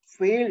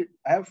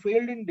have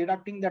failed in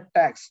deducting that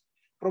tax,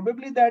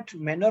 probably that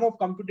manner of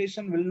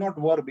computation will not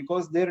work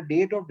because their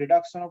date of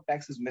deduction of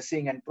tax is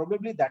missing. And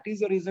probably that is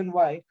the reason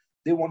why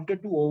they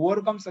wanted to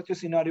overcome such a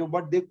scenario,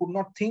 but they could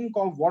not think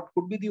of what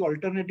could be the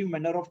alternative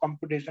manner of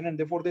computation. And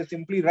therefore, they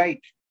simply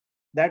write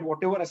that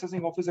whatever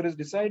assessing officer is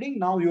deciding,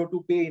 now you have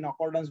to pay in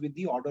accordance with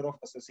the order of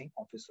assessing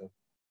officer.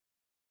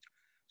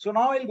 So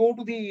now I'll go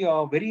to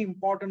the very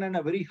important and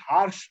a very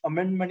harsh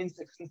amendment in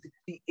section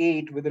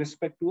 68 with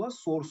respect to a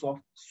source of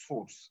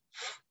source.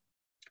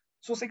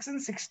 So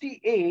section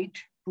 68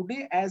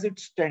 today as it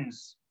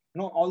stands,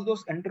 all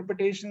those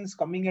interpretations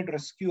coming at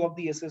rescue of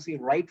the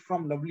SSE right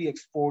from lovely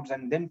exports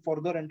and then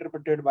further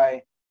interpreted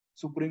by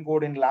Supreme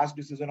Court in last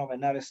decision of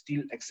NRS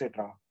Steel,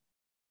 etc.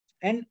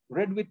 And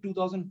read with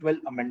 2012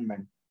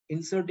 amendment,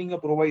 inserting a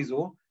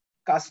proviso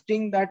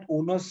casting that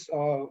onus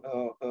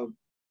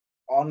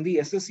on the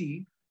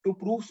SSE to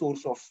prove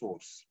source of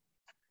source.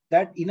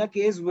 That in a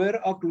case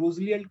where a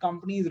closely held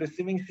company is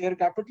receiving share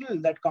capital,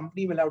 that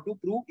company will have to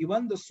prove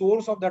even the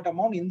source of that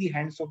amount in the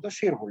hands of the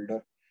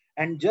shareholder.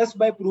 And just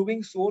by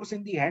proving source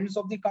in the hands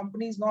of the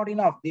company is not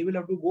enough. They will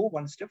have to go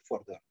one step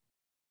further.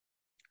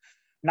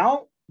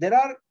 Now, there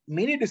are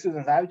many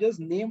decisions. I have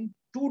just named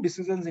 2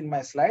 decisions in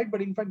my slide,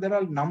 but in fact, there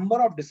are a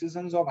number of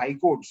decisions of high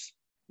courts,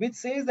 which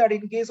says that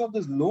in case of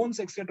this loans,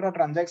 etc.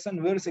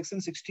 transaction where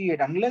section 68,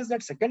 unless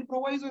that second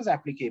proviso is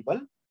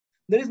applicable,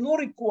 there is no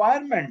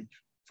requirement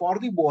for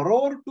the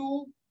borrower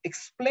to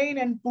explain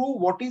and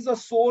prove what is the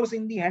source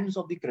in the hands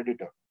of the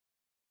creditor.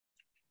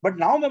 But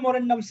now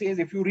memorandum says,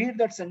 if you read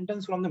that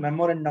sentence from the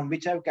memorandum,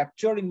 which I have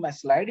captured in my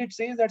slide, it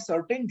says that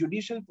certain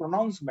judicial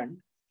pronouncement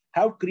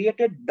have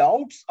created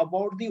doubts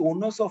about the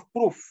onus of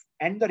proof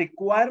and the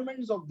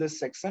requirements of this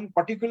section,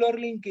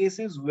 particularly in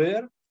cases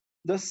where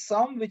the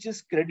sum which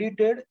is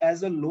credited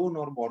as a loan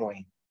or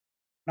borrowing.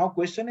 Now,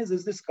 question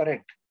is this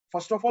correct?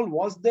 First of all,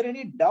 was there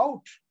any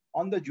doubt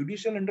on the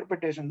judicial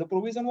interpretation? The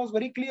provision was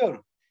very clear.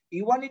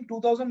 Even in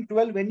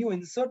 2012, when you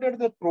inserted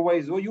the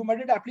proviso, you made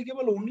it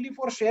applicable only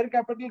for share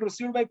capital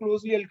received by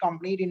closely held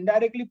company. It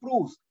indirectly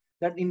proves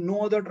that in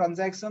no other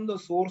transaction, the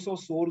source of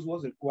source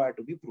was required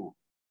to be proved.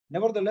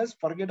 Nevertheless,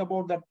 forget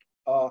about that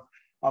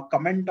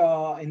comment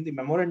in the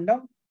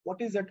memorandum.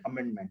 What is that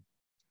amendment?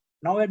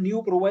 Now a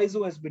new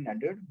proviso has been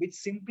added, which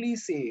simply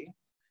say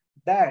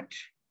that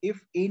if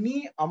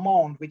any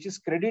amount which is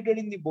credited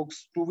in the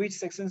books to which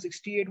section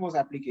 68 was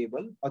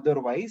applicable,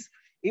 otherwise,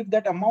 if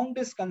that amount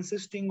is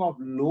consisting of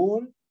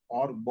loan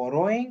or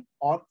borrowing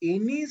or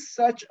any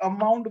such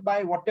amount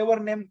by whatever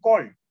name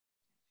called,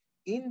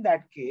 in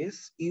that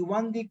case,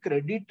 even the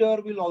creditor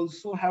will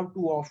also have to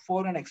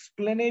offer an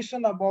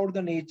explanation about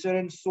the nature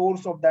and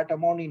source of that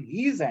amount in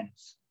his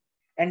hands,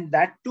 and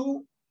that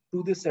too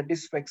to the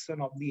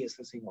satisfaction of the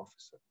assessing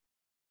officer.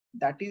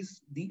 That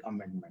is the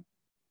amendment.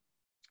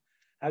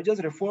 I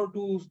just refer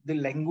to the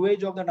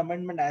language of that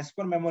amendment as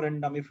per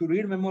memorandum. If you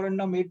read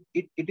memorandum,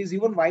 it is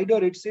even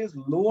wider. It says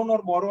loan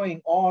or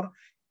borrowing or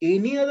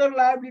any other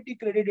liability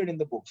credited in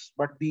the books.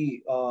 But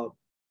the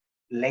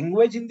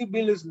language in the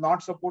bill is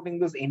not supporting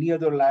this any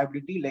other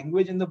liability.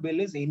 Language in the bill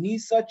is any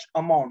such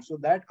amount. So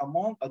that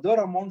amount, other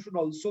amount should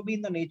also be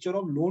in the nature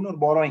of loan or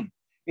borrowing.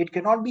 It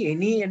cannot be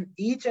any and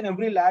each and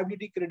every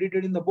liability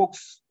credited in the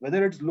books,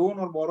 whether it's loan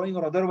or borrowing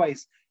or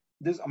otherwise.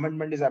 This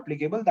amendment is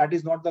applicable. That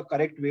is not the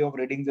correct way of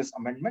reading this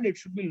amendment. It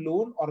should be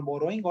loan or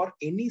borrowing or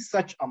any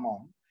such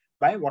amount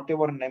by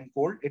whatever name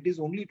called. It is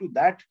only to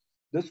that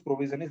this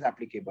provision is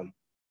applicable.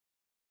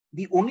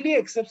 The only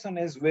exception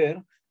is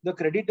where the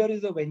creditor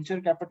is a venture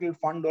capital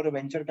fund or a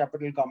venture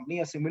capital company,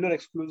 a similar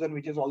exclusion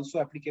which is also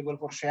applicable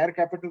for share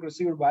capital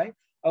received by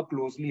a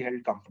closely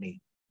held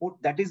company.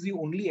 That is the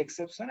only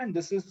exception, and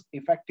this is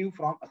effective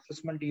from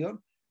assessment year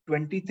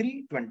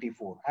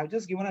 23-24. I've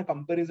just given a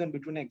comparison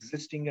between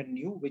existing and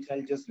new, which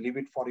I'll just leave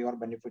it for your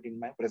benefit in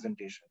my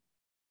presentation.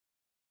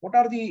 What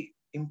are the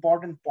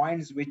important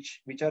points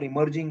which are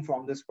emerging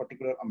from this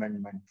particular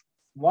amendment?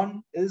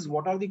 One is,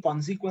 what are the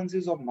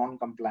consequences of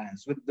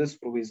non-compliance with this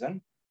provision?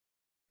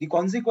 The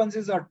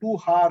consequences are too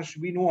harsh.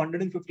 We know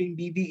 115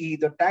 BBE,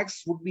 the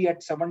tax would be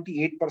at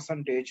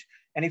 78%.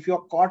 And if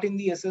you're caught in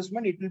the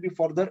assessment, it will be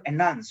further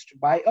enhanced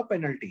by a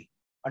penalty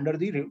under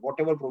the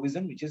whatever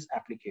provision which is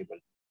applicable.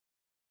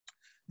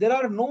 There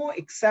are no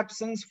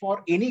exceptions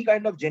for any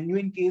kind of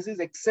genuine cases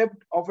except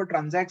of a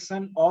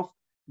transaction of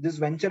this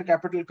venture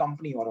capital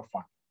company or a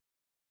fund.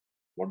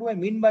 What do I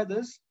mean by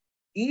this?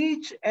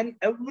 Each and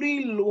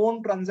every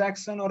loan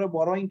transaction or a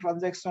borrowing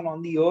transaction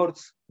on the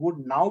earth would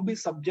now be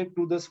subject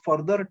to this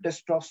further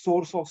test of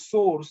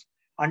source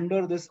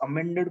under this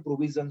amended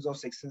provisions of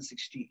section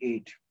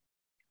 68.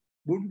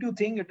 Don't you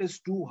think it is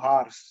too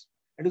harsh?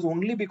 It is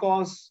only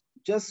because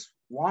just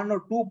 1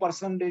 or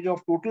 2%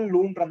 of total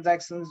loan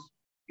transactions,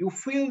 you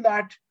feel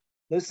that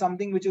there's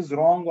something which is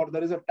wrong, or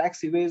there is a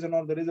tax evasion,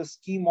 or there is a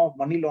scheme of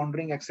money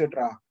laundering,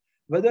 etc.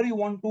 Whether you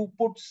want to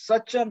put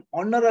such an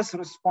onerous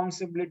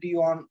responsibility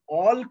on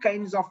all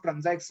kinds of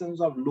transactions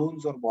of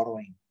loans or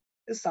borrowing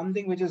is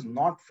something which is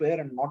not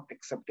fair and not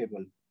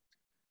acceptable.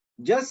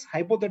 Just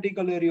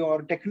hypothetically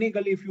or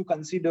technically, if you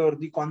consider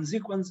the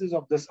consequences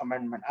of this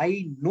amendment,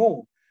 I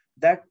know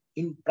that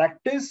in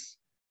practice,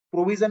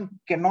 provision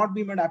cannot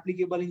be made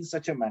applicable in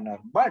such a manner,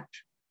 but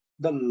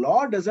the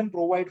law doesn't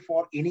provide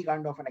for any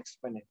kind of an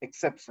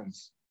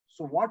exceptions.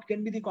 So what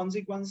can be the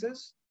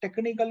consequences?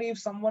 Technically, if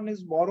someone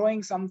is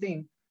borrowing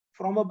something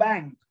from a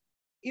bank,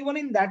 even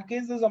in that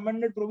case, this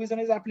amended provision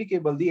is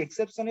applicable. The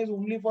exception is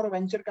only for a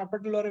venture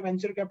capital or a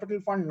venture capital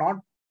fund,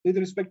 not with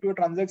respect to a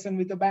transaction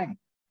with a bank.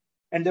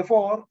 And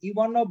therefore,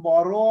 even a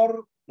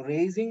borrower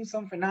raising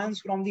some finance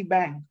from the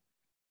bank,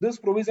 this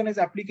provision is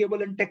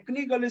applicable, and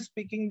technically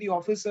speaking, the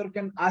officer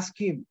can ask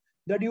him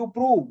that you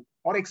prove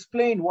or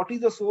explain what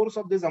is the source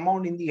of this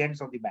amount in the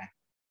hands of the bank.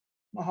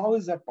 Now, how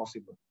is that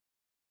possible?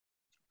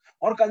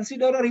 Or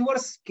consider a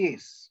reverse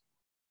case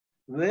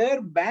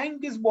where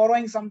bank is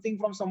borrowing something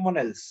from someone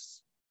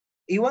else.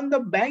 Even the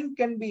bank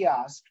can be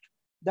asked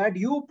that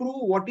you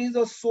prove what is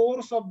the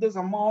source of this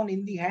amount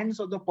in the hands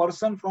of the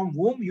person from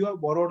whom you have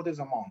borrowed this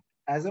amount.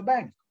 As a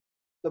bank,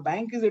 the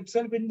bank is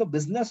itself in the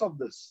business of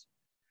this.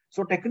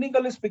 So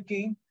technically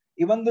speaking,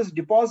 even this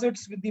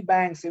deposits with the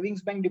bank,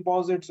 savings bank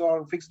deposits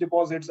or fixed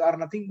deposits are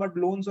nothing but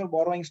loans or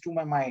borrowings to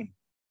my mind,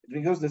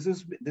 because this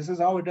is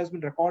how it has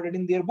been recorded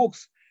in their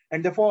books.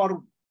 And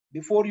therefore,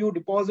 before you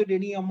deposit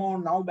any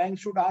amount, now bank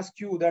should ask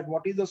you that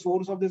what is the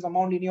source of this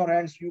amount in your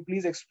hands. You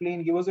please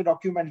explain, give us a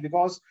document,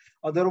 because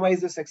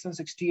otherwise the section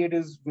 68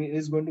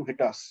 is going to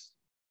hit us.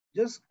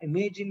 Just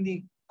imagine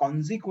the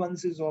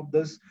consequences of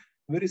this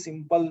very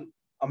simple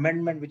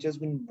amendment which has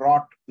been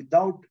brought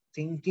without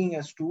thinking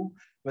as to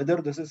whether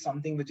this is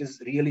something which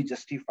is really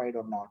justified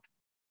or not.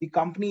 The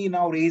company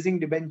now raising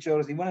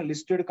debentures, even a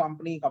listed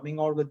company coming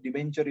out with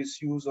debenture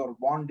issues or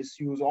bond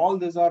issues, all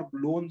these are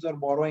loans or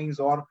borrowings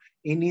or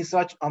any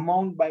such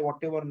amount by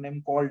whatever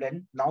name called,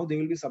 and now they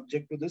will be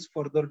subject to this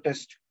further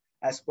test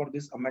as per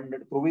this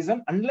amended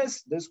provision,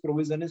 unless this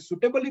provision is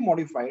suitably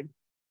modified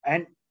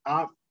and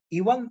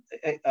even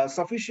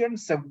sufficient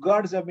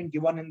safeguards have been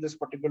given in this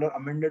particular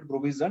amended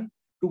provision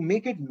to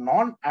make it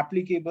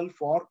non-applicable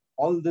for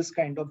all this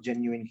kind of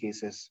genuine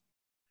cases.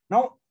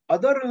 Now,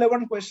 other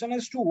relevant question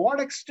is to what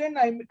extent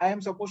I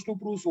am supposed to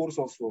prove source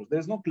of source. There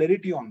is no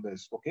clarity on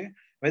this. Okay,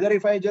 whether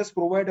if I just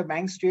provide a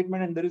bank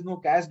statement and there is no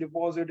cash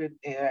deposit,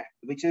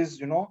 which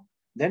is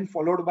then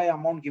followed by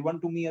amount given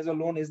to me as a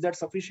loan, is that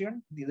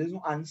sufficient? There is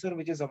no answer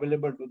which is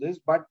available to this,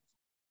 but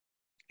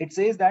it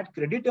says that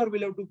creditor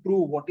will have to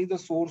prove what is the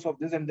source of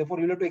this, and therefore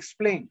you will have to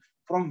explain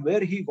from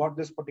where he got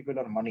this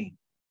particular money.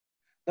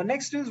 The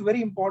next is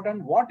very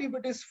important. What if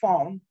it is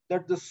found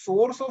that the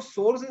source of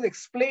source is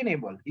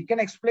explainable? He can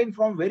explain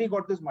from where he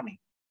got this money,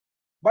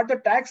 but the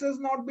tax has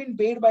not been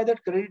paid by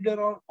that creditor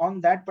or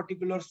on that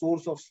particular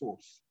source of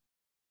source.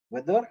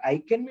 Whether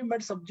I can be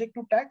made subject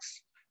to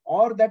tax,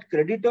 or that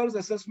creditor's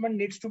assessment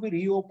needs to be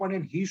reopened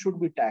and he should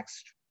be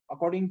taxed.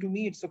 According to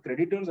me, it's a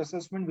creditor's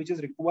assessment which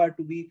is required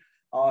to be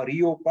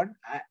reopened.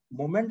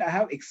 Moment I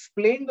have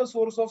explained the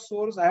source of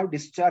source, I have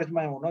discharged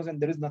my owners,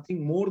 and there is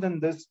nothing more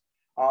than this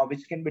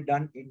which can be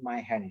done in my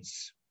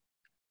hands.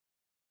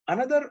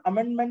 Another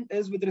amendment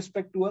is with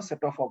respect to a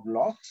set-off of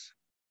laws.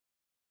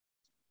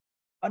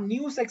 A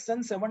new section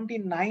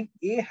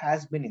 79A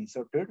has been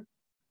inserted,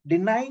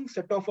 denying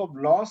set-off of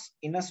loss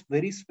in a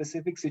very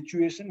specific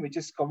situation which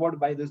is covered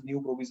by this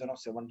new provision of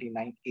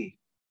 79A.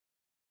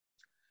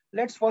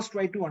 Let's first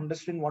try to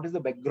understand what is the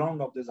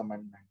background of this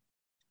amendment.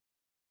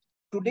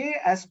 Today,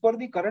 as per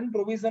the current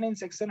provision in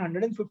section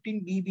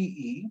 115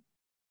 BBE,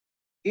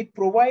 it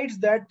provides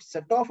that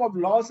set-off of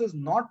loss is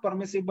not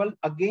permissible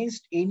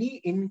against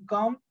any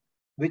income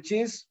which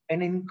is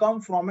an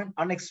income from an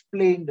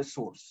unexplained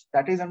source.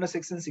 That is under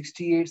section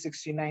 68,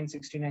 69,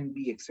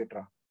 69B,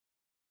 etc.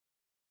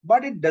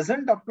 But it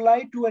doesn't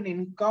apply to an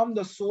income,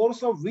 the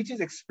source of which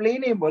is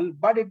explainable,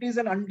 but it is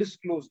an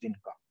undisclosed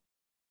income.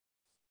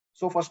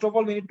 So first of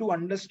all, we need to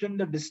understand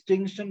the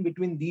distinction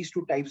between these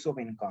two types of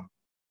income.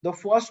 The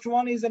first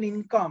one is an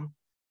income.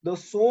 The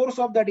source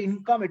of that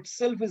income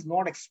itself is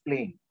not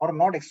explained or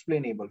not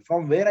explainable.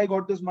 From where I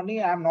got this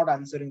money, I am not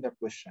answering that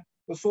question.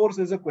 The source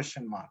is a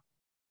question mark.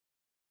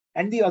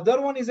 And the other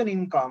one is an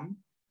income,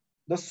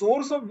 the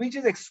source of which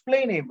is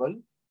explainable,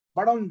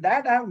 but on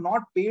that I have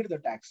not paid the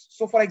tax.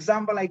 So for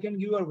example, I can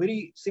give a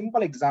very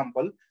simple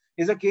example.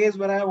 Is a case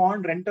where I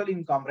want rental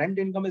income. Rent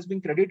income is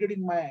being credited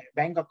in my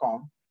bank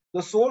account.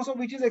 The source of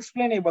which is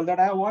explainable, that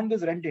I want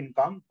this rent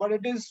income, but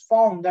it is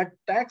found that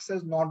tax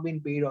has not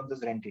been paid on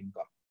this rent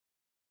income.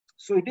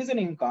 So it is an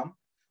income,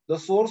 the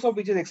source of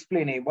which is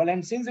explainable,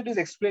 and since it is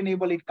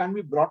explainable, it can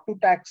be brought to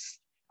tax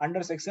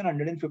under section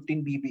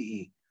 115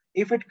 BBE.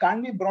 If it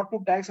can be brought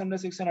to tax under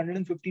section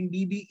 115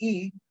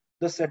 BBE,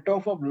 the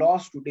set-off of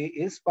loss today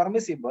is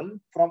permissible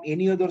from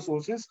any other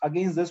sources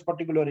against this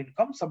particular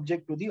income,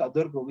 subject to the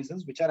other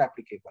provisions which are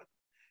applicable.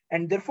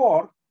 And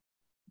therefore,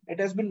 it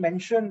has been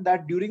mentioned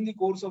that during the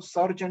course of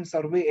search and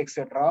survey,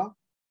 etc.,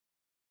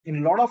 in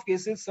a lot of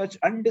cases, such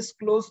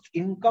undisclosed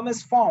income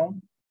is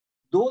found,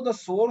 though the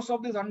source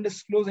of this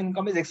undisclosed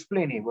income is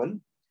explainable,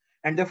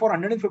 and therefore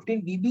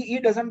 115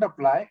 BBE doesn't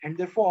apply, and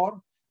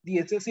therefore the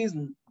SSC is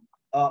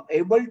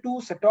able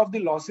to set off the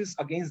losses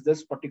against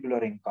this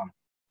particular income.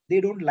 They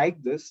don't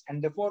like this,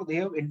 and therefore they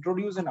have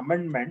introduced an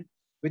amendment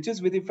which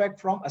is with effect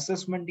from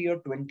assessment year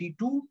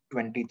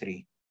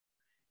 22-23.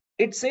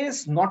 It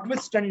says,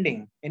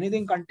 notwithstanding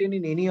anything contained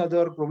in any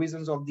other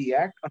provisions of the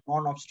Act, a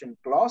non-obstant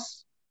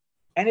clause,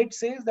 and it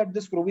says that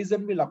this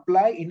provision will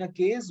apply in a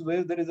case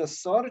where there is a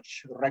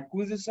search,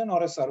 requisition,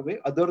 or a survey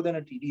other than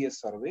a TDS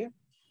survey,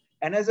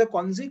 And as a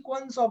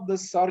consequence of the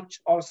search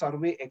or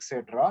survey,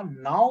 etc.,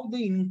 now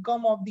the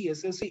income of the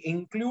SSC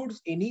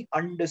includes any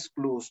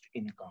undisclosed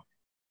income.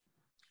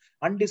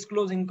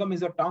 Undisclosed income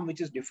is a term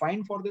which is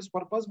defined for this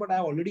purpose, but I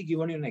have already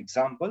given you an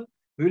example.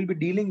 We will be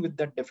dealing with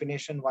that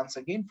definition once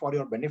again for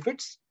your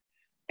benefits.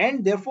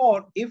 And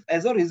therefore, if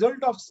as a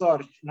result of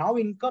search, now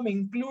income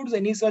includes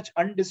any such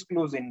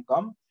undisclosed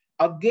income,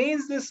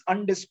 against this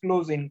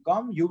undisclosed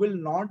income, you will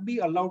not be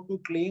allowed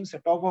to claim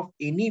set off of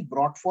any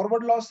brought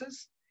forward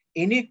losses,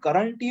 any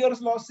current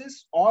year's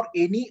losses, or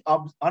any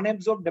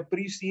unabsorbed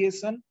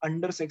depreciation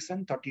under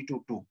section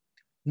 32(2).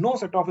 No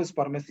set off is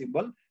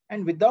permissible.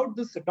 And without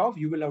this set off,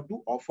 you will have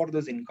to offer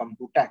this income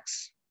to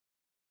tax.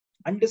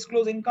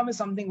 Undisclosed income is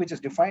something which is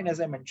defined, as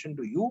I mentioned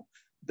to you.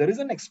 There is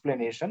an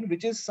explanation,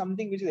 which is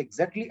something which is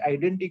exactly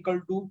identical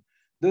to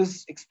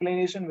this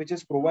explanation, which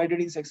is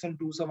provided in section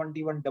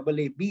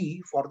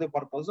 271AA(b) for the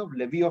purpose of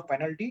levy of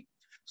penalty.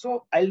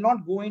 So I'll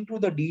not go into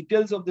the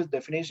details of this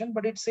definition,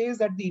 but it says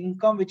that the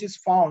income which is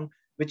found,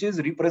 which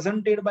is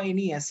represented by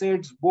any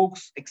assets,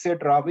 books,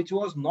 etc., which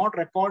was not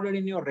recorded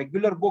in your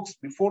regular books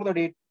before the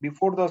date,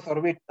 before the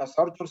survey,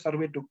 search or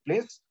survey took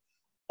place,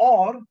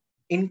 or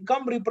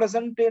income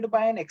represented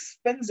by an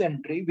expense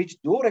entry, which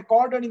though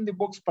recorded in the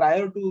books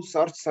prior to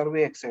search,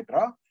 survey,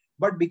 etc.,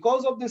 but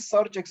because of this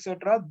search,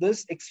 etc.,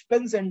 this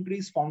expense entry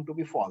is found to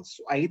be false.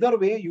 So either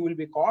way, you will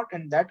be caught,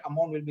 and that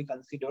amount will be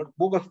considered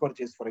bogus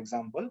purchase, for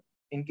example.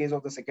 In case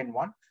of the second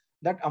one,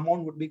 that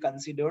amount would be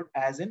considered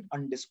as an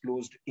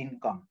undisclosed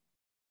income.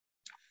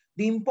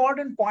 The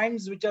important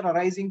points which are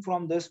arising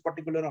from this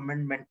particular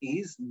amendment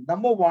is,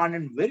 number one,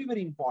 and very,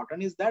 very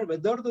important, is that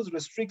whether this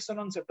restriction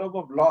on setup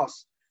of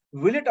loss,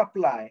 will it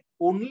apply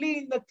only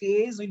in the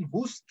case in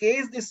whose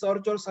case the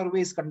search or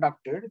survey is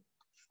conducted,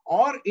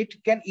 or it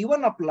can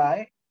even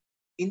apply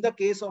in the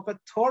case of a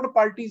third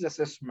party's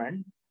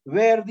assessment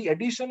where the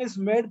addition is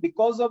made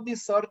because of the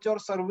search or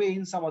survey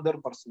in some other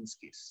person's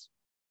case.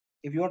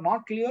 If you are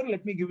not clear,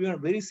 let me give you a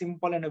very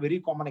simple and a very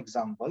common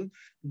example.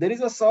 There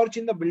is a search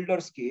in the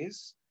builder's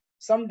case.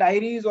 Some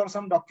diaries or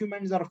some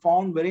documents are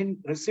found wherein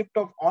receipt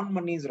of on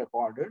money is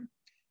recorded.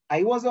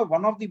 I was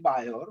one of the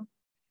buyer,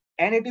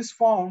 and it is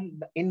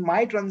found in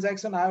my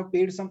transaction, I have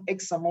paid some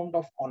X amount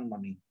of on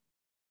money.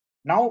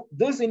 Now,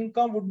 this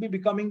income would be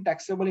becoming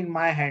taxable in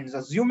my hands,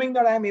 assuming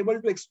that I am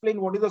able to explain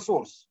what is the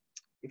source.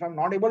 If I'm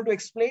not able to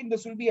explain,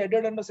 this will be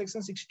added under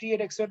section 68,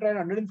 etc. and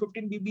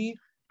 115 BB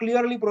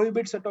clearly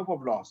prohibits set off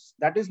of loss.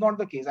 That is not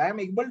the case. I am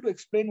able to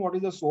explain what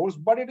is the source,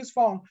 but it is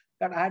found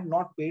that I had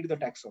not paid the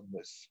tax on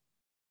this.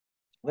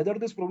 Whether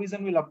this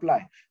provision will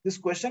apply. This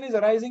question is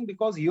arising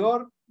because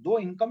here, though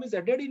income is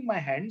added in my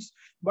hands,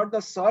 but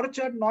the search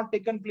had not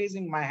taken place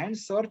in my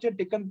hands, search had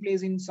taken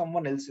place in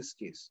someone else's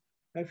case.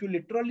 Now, if you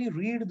literally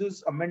read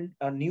this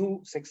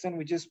new section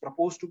which is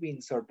proposed to be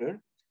inserted,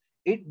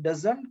 it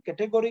doesn't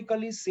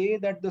categorically say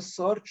that the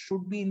search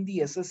should be in the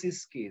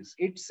SSC's case.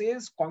 It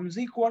says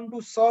consequent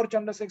to search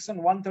under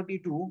section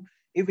 132,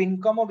 if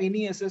income of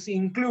any SSC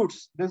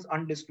includes this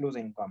undisclosed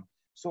income.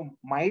 So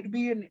might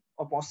be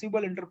a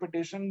possible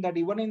interpretation that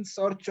even in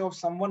search of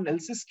someone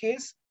else's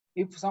case,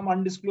 if some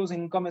undisclosed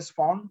income is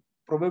found,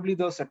 probably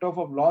the set off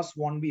of loss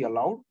won't be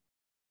allowed.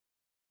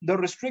 The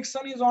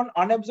restriction is on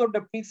unabsorbed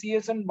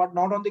depreciation, but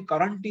not on the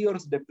current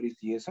year's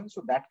depreciation.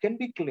 So that can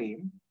be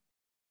claimed.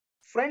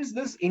 Friends,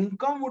 this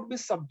income would be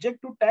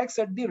subject to tax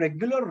at the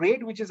regular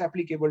rate which is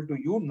applicable to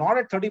you, not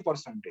at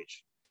 30%.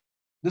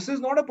 This is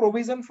not a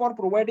provision for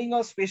providing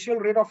a special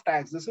rate of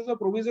tax. This is a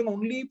provision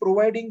only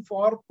providing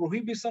for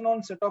prohibition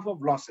on set off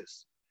of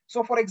losses.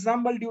 So for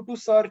example, due to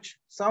search,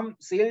 some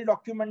sale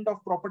document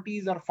of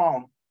properties are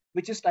found,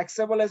 which is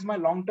taxable as my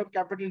long-term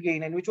capital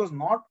gain and which was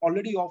not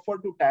already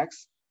offered to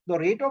tax. The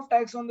rate of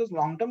tax on this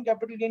long-term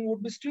capital gain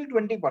would be still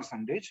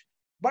 20%,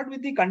 but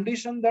with the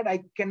condition that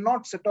I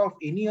cannot set off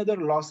any other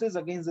losses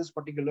against this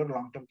particular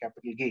long-term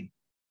capital gain.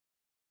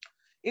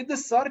 If the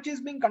search is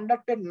being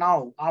conducted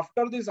now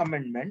after this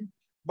amendment,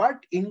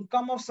 but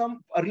income of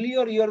some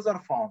earlier years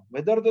are found,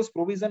 whether this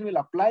provision will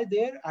apply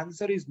there,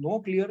 answer is no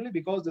clearly,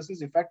 because this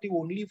is effective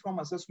only from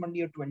assessment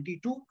year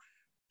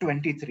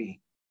 22-23.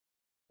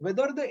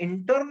 Whether the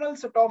internal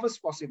set off is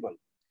possible.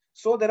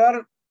 So there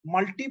are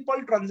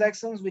multiple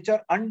transactions which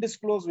are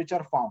undisclosed, which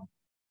are found.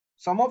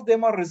 Some of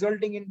them are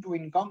resulting into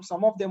income,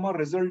 some of them are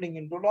resulting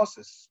into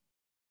losses.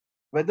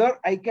 Whether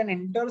I can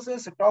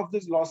intersect set off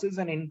these losses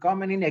and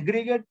income, and in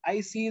aggregate,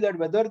 I see that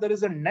whether there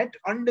is a net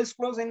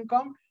undisclosed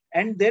income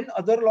and then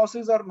other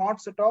losses are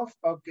not set off,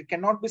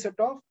 cannot be set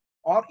off,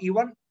 or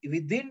even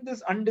within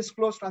this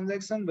undisclosed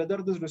transaction, whether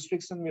this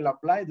restriction will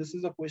apply. This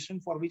is a question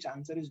for which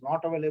answer is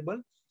not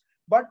available.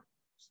 But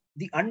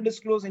the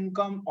undisclosed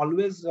income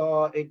always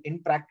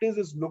in practice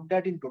is looked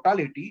at in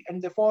totality,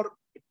 and therefore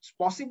it's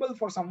possible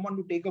for someone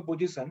to take a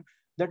position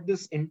that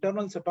this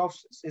internal set off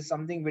is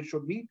something which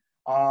should be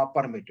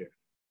permitted.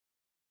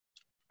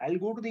 I'll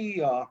go to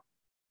the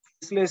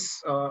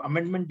faceless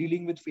amendment,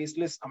 dealing with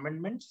faceless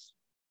amendments.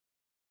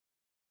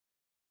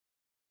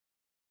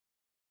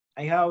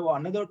 I have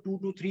another 2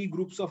 to 3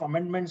 groups of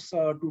amendments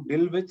to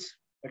deal with.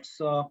 It's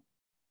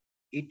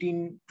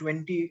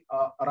 18:20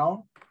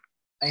 around.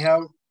 I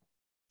have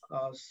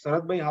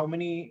Sarath bhai, how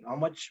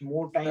much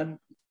more time?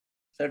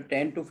 Sir,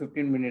 10 to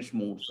 15 minutes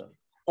more, sir.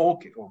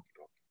 Okay,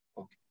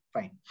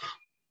 fine.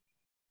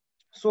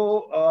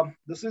 So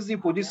this is the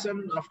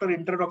position after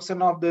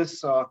introduction of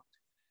this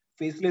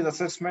faceless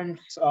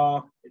assessments.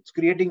 It's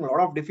creating a lot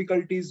of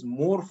difficulties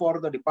more for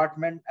the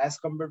department as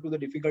compared to the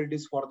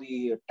difficulties for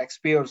the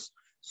taxpayers.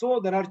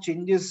 So there are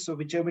changes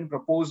which have been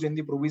proposed in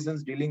the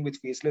provisions dealing with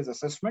faceless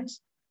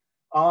assessments.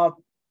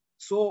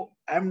 So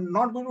I'm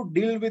not going to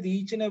deal with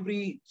each and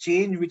every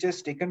change which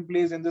has taken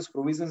place in this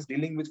provisions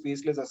dealing with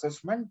faceless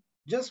assessment.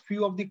 Just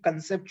few of the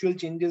conceptual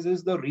changes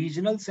is the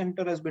regional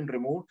center has been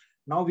removed.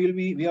 Now we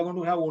are going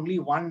to have only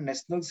one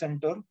national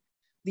center.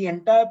 The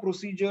entire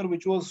procedure,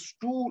 which was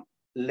too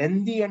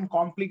lengthy and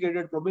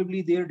complicated,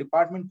 probably their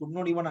department could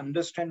not even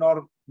understand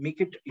or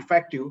make it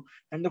effective,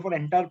 and therefore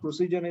entire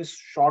procedure is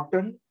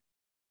shortened.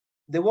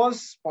 There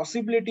was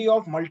possibility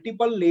of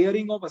multiple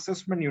layering of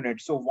assessment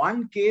units. So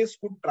one case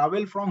could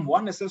travel from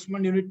one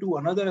assessment unit to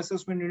another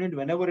assessment unit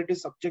whenever it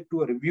is subject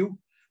to a review.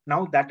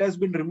 Now that has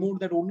been removed,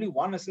 that only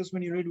one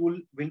assessment unit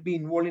will be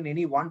involved in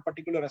any one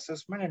particular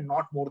assessment and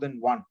not more than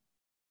one.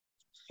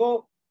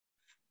 So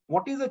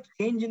what is a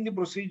change in the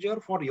procedure?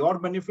 For your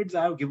benefits,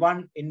 I have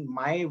given in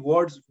my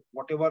words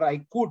whatever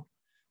I could.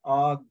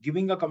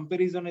 Giving a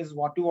comparison is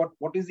what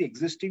is the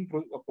existing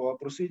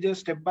procedure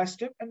step by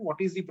step and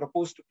what is the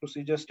proposed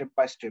procedure step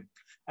by step.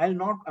 I'm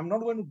not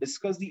going to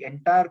discuss the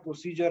entire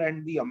procedure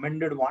and the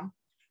amended one,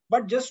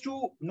 but just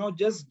to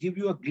just give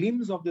you a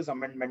glimpse of this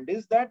amendment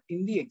is that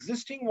in the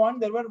existing one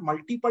there were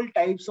multiple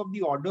types of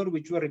the order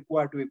which were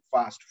required to be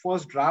passed.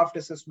 First, draft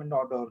assessment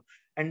order,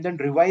 and then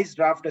revised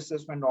draft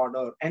assessment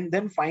order, and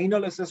then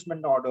final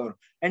assessment order,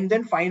 and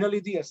then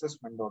finally the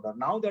assessment order.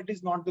 Now that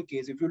is not the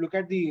case. If you look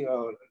at the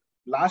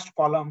last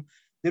column,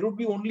 there would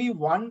be only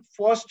one.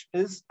 First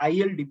is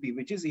ILDP,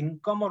 which is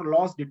income or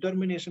loss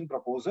determination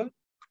proposal,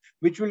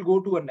 which will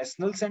go to a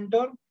national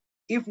center.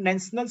 If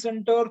national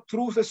center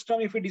through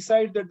system, if we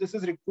decide that this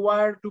is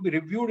required to be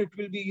reviewed, it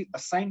will be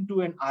assigned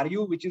to an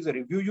RU, which is a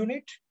review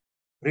unit.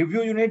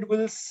 Review unit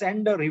will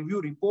send a review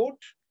report.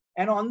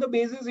 And on the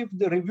basis, if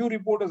the review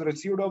report is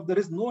received of, there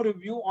is no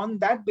review, on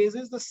that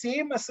basis, the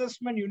same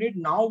assessment unit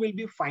now will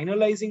be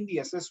finalizing the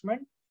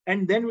assessment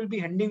and then will be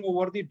handing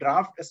over the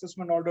draft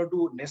assessment order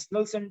to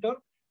national center.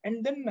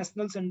 And then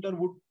national center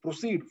would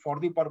proceed for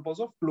the purpose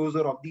of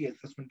closure of the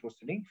assessment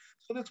proceeding.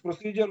 So this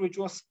procedure, which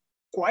was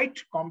quite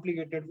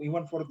complicated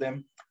even for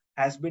them,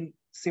 has been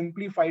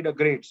simplified a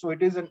great. So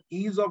it is an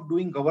ease of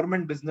doing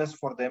government business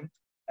for them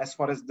as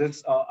far as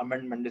this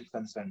amendment is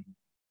concerned.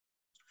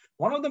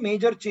 One of the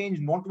major change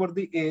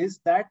noteworthy is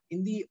that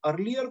in the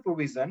earlier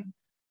provision,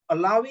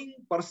 allowing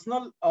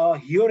personal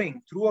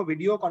hearing through a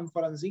video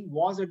conferencing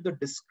was at the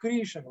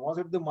discretion, was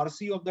at the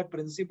mercy of that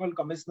principal,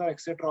 commissioner,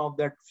 etc. of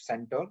that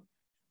center.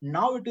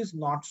 Now it is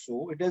not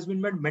so. It has been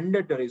made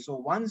mandatory. So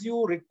once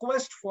you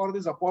request for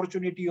this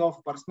opportunity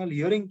of personal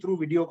hearing through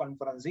video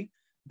conferencing,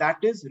 that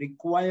is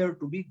required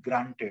to be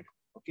granted.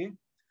 Okay.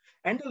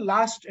 And the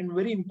last and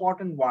very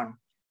important one,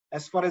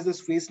 as far as this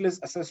faceless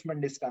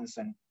assessment is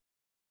concerned,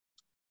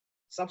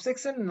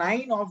 subsection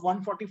 9 of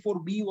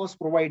 144B was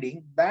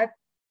providing that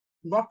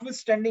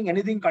notwithstanding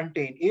anything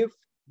contained, if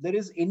there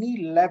is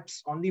any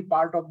lapse on the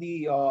part of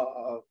the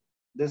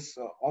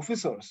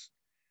officers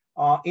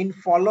in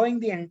following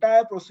the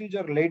entire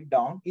procedure laid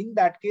down, in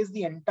that case,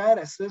 the entire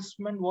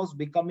assessment was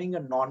becoming a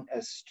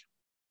non-est.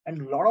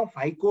 And a lot of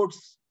high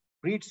courts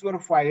writs were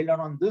filed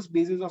on this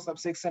basis of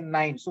subsection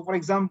 9. So for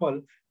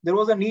example, there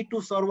was a need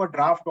to serve a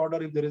draft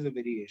order if there is a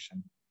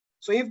variation.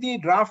 So if the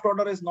draft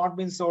order has not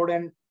been served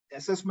and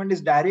assessment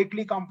is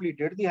directly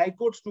completed, the high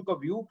courts took a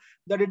view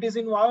that it is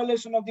in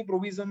violation of the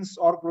provisions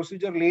or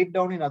procedure laid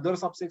down in other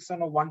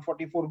subsection of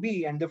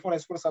 144B, and therefore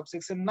as per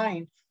subsection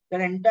 9, that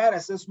entire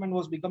assessment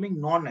was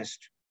becoming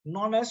non-est.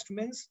 Non-est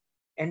means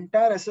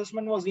entire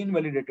assessment was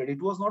invalidated.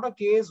 It was not a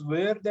case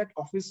where that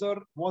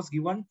officer was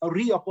given a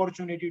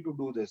re-opportunity to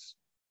do this.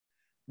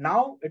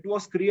 Now it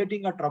was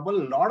creating a trouble.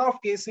 A lot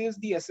of cases,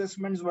 the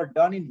assessments were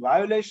done in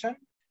violation,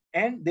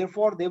 and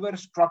therefore they were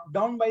struck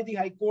down by the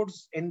high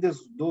courts in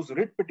those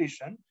writ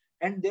petition,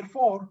 and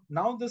therefore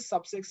now this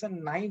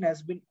subsection 9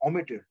 has been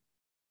omitted.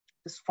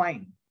 It's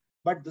fine,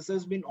 but this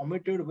has been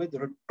omitted with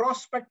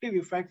retrospective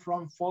effect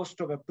from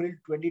 1st of April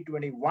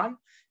 2021,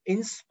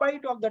 in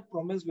spite of that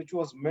promise which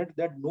was made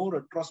that no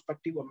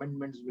retrospective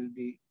amendments will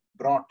be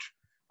brought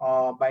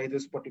by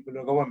this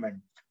particular government.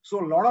 So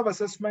a lot of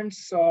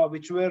assessments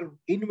which were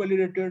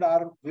invalidated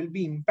will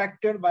be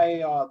impacted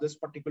by this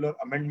particular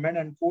amendment,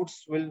 and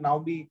courts will now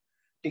be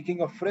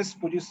taking a fresh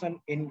position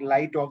in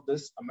light of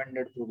this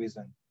amended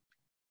provision.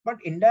 But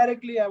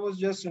indirectly, I was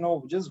just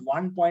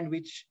one point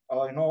which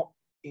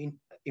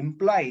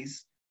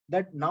implies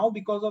that now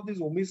because of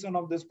this omission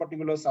of this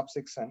particular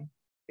subsection,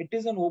 it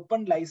is an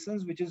open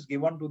license which is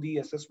given to the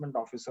assessment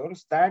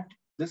officers that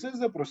this is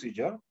the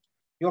procedure.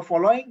 You're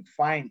following,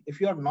 fine. If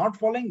you are not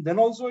following, then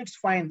also it's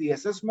fine. The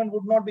assessment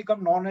would not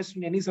become non-est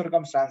in any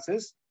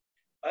circumstances.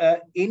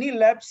 Any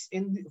lapse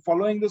in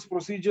following this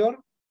procedure,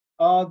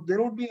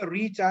 there would be a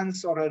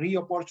re-chance or a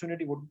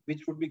re-opportunity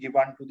which would be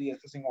given to the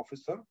assessing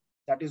officer.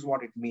 That is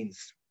what it means.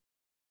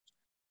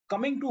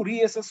 Coming to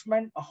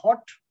reassessment, a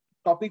hot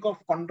topic of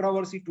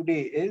controversy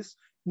today is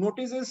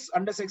notices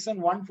under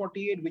section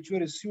 148 which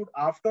were issued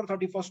after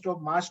 31st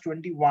of March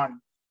 21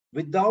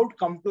 without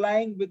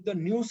complying with the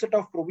new set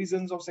of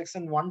provisions of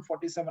section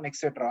 147,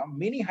 etc.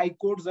 Many high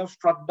courts have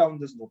struck down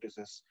these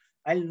notices.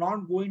 I'll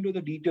not go into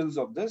the details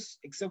of this,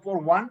 except for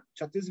one,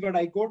 Chhattisgarh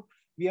High Court.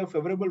 We have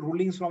favorable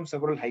rulings from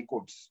several high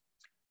courts.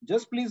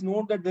 Just please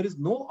note that there is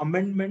no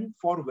amendment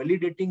for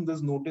validating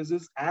these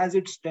notices as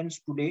it stands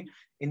today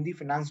in the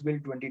Finance Bill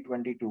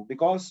 2022,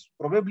 because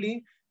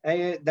probably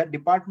that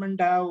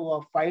department have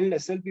filed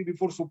SLP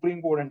before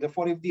Supreme Court, and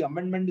therefore if the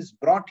amendment is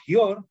brought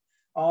here,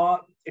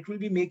 it will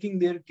be making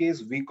their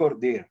case weaker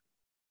there.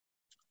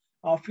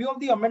 A few of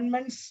the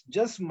amendments,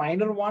 just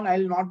minor one,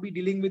 I'll not be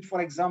dealing with.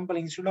 For example,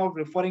 instead of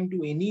referring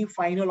to any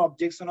final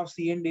objection of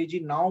C&AG,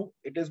 now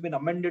it has been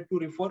amended to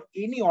refer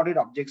any audit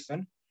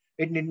objection.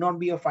 It need not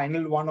be a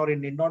final one, or it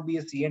need not be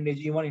a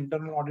C&AG one.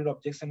 Internal audit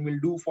objection will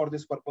do for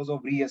this purpose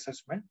of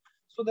reassessment.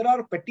 So there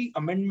are petty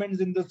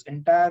amendments in this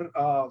entire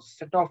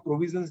set of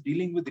provisions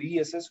dealing with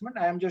reassessment.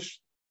 I am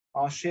just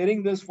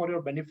sharing this for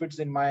your benefits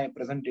in my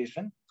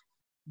presentation.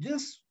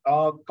 Just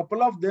a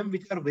couple of them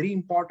which are very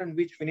important,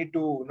 which we need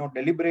to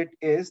deliberate,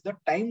 is the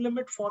time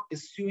limit for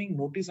issuing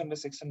notice under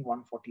section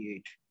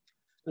 148.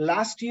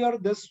 Last year,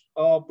 this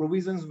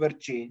provisions were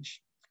changed,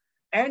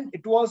 and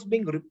it was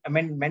being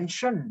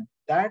mentioned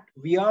that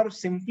we are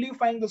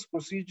simplifying this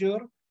procedure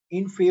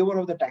in favor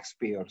of the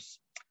taxpayers.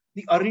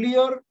 The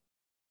earlier,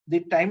 the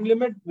time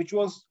limit, which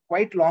was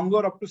quite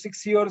longer, up to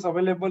 6 years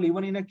available,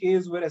 even in a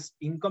case where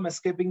income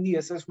escaping the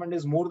assessment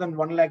is more than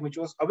 1 lakh, which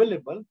was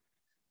available,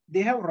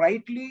 they have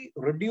rightly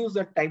reduced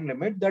the time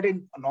limit, that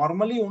in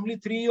normally only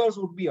 3 years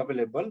would be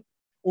available.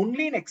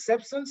 Only in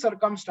exceptional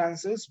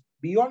circumstances,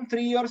 beyond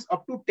 3 years,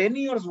 up to 10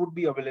 years would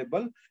be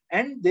available.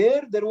 And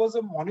there was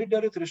a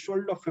monetary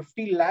threshold of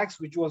 50 lakhs,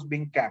 which was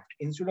being capped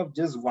instead of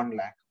just 1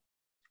 lakh.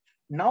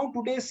 Now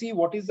today, see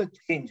what is the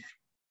change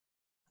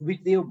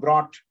which they have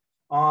brought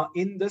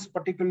in this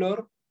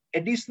particular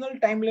additional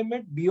time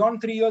limit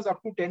beyond 3 years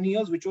up to 10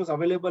 years, which was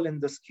available in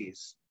this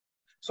case.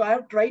 So I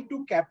have tried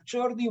to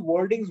capture the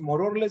wordings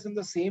more or less in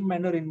the same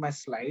manner in my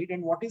slide.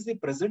 And what is the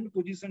present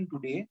position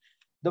today?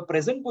 The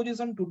present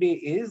position today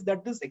is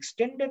that this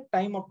extended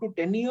time up to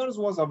 10 years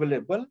was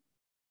available,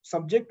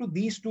 subject to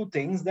these two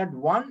things: that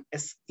one,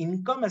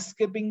 income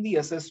escaping the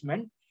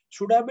assessment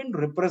should have been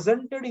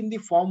represented in the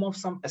form of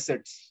some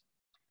assets.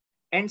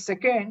 And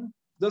second,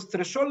 the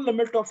threshold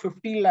limit of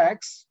 50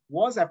 lakhs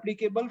was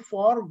applicable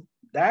for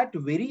that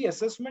very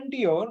assessment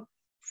year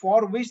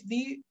for which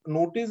the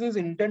notice is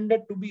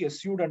intended to be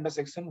issued under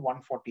section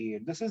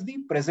 148. This is the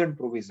present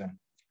provision.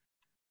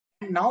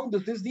 And now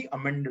this is the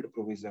amended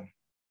provision.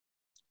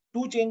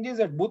 Two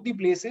changes at both the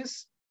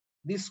places.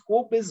 The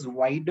scope is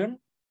widened.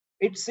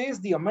 It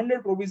says the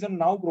amended provision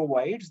now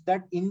provides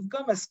that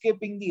income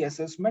escaping the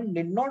assessment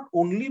need not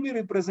only be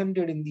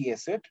represented in the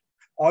asset.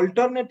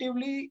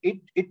 Alternatively,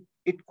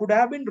 it could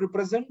have been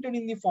represented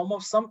in the form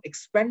of some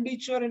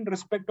expenditure in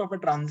respect of a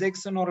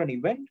transaction or an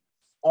event,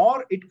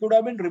 or it could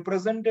have been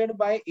represented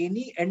by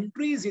any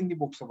entries in the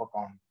books of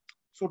account.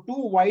 So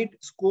two wide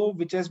scope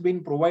which has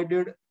been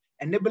provided,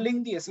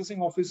 enabling the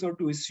assessing officer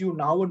to issue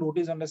now a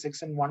notice under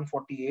section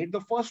 148. The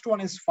first one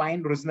is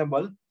fine,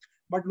 reasonable,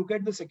 but look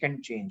at the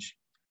second change.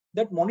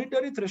 That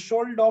monetary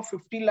threshold of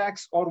 50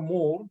 lakhs or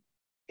more,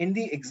 in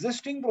the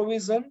existing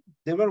provision,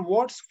 there were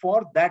words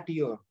for that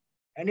year.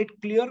 And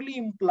it clearly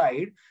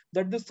implied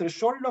that this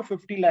threshold of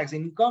 50 lakhs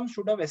income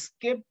should have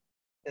escaped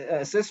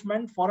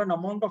assessment for an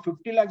amount of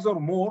 50 lakhs or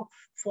more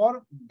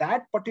for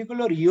that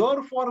particular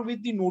year for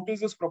which the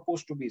notice is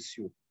proposed to be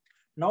issued.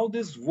 Now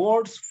these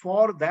words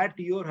for that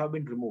year have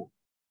been removed.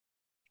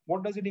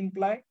 What does it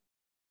imply?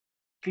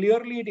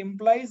 Clearly it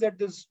implies that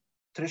this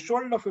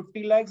threshold of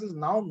 50 lakhs is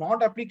now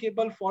not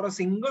applicable for a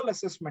single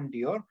assessment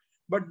year,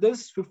 but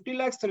this 50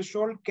 lakhs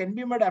threshold can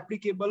be made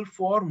applicable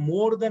for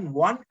more than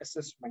one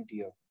assessment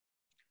year.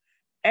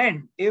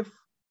 And if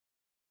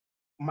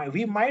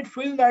we might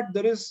feel that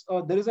there is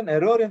an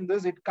error in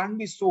this, it can't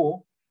be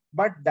so,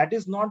 but that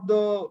is not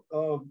the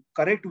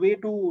correct way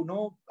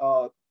to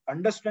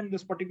understand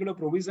this particular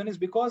provision, is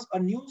because a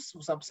new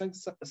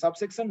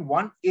subsection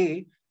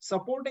 1A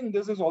supporting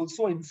this is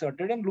also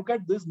inserted. And look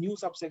at this new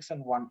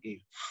subsection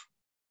 1A.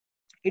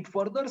 It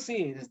further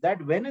says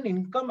that when an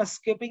income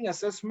escaping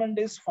assessment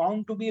is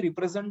found to be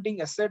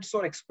representing assets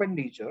or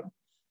expenditure,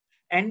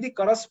 and the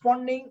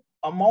corresponding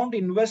amount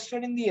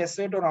invested in the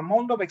asset or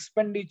amount of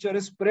expenditure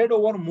is spread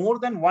over more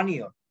than 1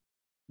 year,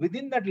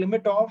 within that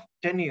limit of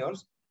 10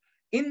 years,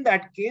 in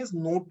that case,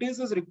 notice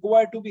is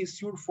required to be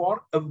issued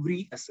for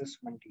every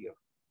assessment year.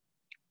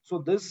 So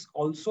this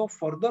also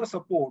further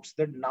supports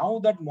that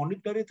now that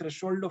monetary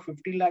threshold of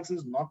 50 lakhs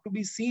is not to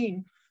be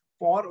seen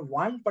for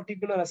one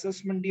particular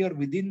assessment year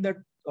within that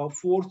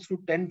 4th to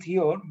 10th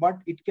year, but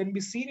it can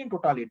be seen in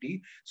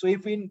totality. So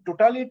if in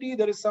totality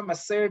there is some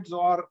assets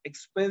or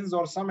expense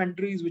or some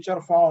entries which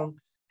are found,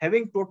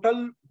 having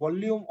total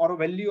volume or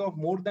value of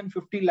more than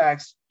 50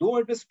 lakhs, though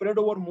it is spread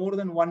over more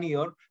than 1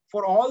 year,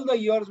 for all the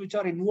years which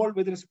are involved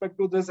with respect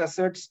to this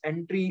assets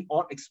entry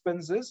or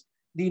expenses,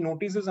 the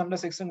notices under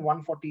section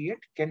 148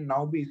 can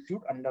now be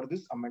issued under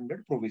this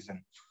amended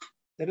provision.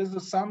 There is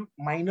some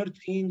minor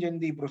change in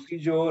the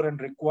procedure and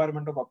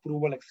requirement of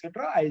approval,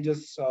 etc. I'll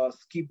just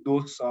skip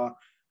those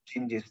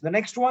changes. The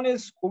next one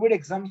is COVID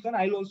exemption.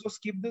 I'll also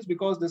skip this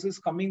because this is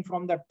coming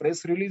from that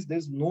press release.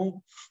 There's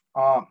no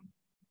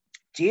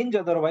change.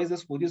 Otherwise,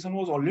 this position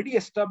was already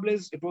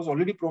established. It was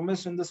already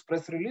promised in this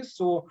press release.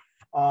 So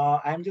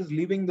I'm just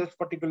leaving this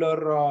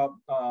particular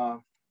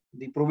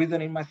the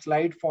provision in my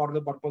slide for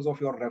the purpose of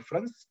your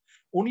reference.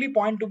 Only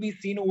point to be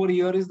seen over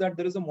here is that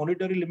there is a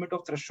monetary limit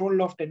of threshold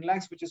of 10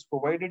 lakhs, which is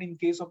provided in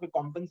case of a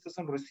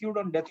compensation received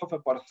on death of a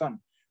person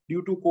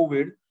due to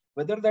COVID.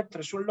 Whether that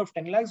threshold of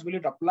 10 lakhs, will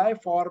it apply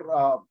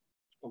for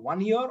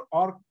 1 year,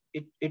 or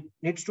it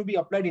needs to be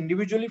applied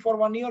individually for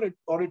 1 year,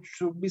 or it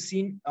should be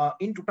seen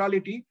in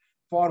totality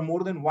for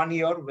more than 1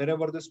 year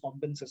wherever this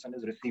compensation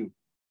is received.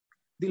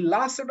 The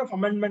last set of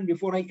amendment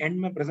before I end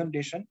my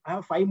presentation, I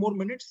have 5 more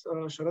minutes,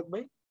 Sharath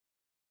Bhai.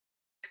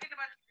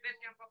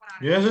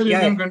 Yes, sir, you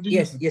can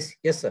continue.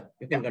 Yes, sir.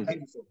 You can continue.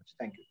 Thank you so much.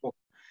 Thank you. Okay.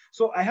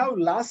 So I have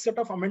last set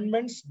of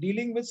amendments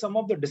dealing with some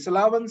of the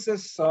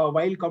disallowances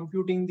while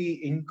computing the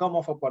income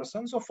of a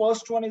person. So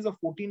first one is a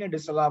 14A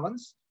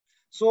disallowance.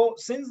 So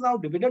since now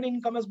dividend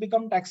income has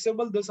become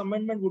taxable, this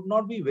amendment would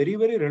not be very,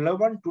 very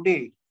relevant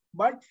today.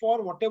 But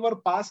for whatever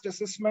past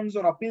assessments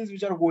or appeals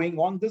which are going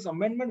on, this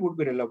amendment would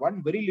be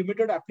relevant, very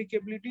limited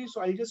applicability.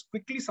 So I'll just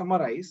quickly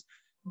summarize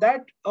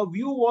that a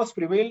view was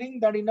prevailing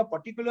that in a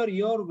particular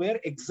year where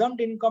exempt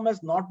income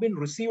has not been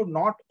received,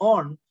 not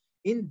earned,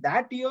 in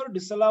that year,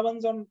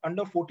 disallowance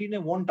under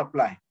 14A won't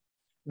apply.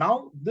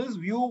 Now, this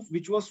view,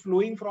 which was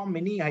flowing from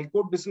many High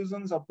Court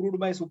decisions approved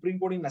by Supreme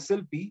Court in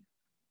SLP,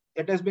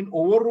 it has been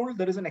overruled.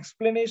 There is an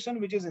explanation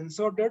which is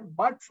inserted,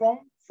 but from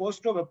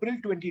 1st of April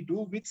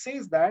 22, which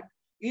says that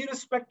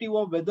irrespective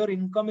of whether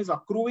income is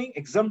accruing,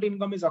 exempt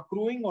income is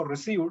accruing or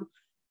received,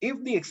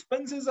 if the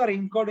expenses are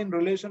incurred in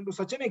relation to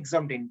such an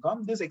exempt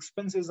income, these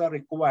expenses are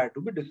required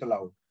to be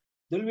disallowed.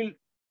 There will be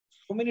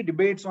so many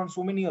debates on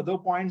so many other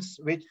points,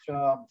 which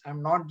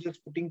I'm not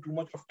just putting too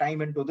much of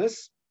time into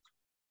this.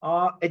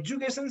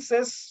 Education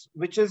cess,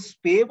 which is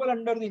payable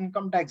under the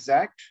Income Tax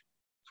Act,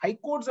 High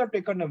Courts have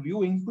taken a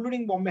view,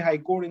 including Bombay High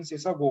Court in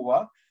Sesa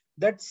Goa,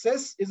 that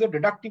cess is a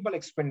deductible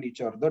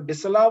expenditure. The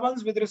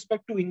disallowance with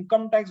respect to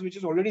income tax, which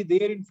is already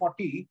there in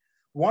 40,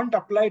 won't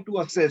apply to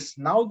a cess.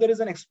 Now there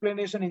is an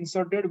explanation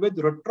inserted with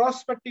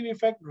retrospective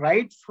effect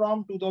right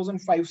from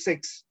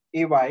 2005-6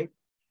 AY.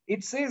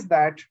 It says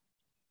that,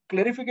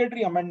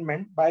 clarificatory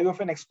amendment by way of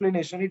an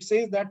explanation, it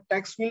says that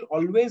tax will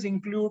always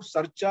include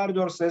surcharge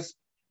or cess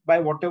by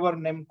whatever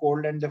name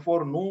called, and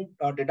therefore no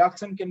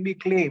deduction can be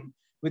claimed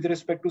with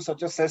respect to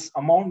such a cess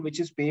amount which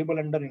is payable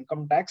under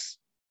income tax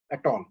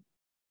at all.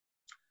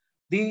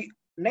 The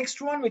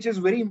next one, which is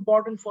very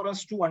important for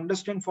us to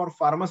understand for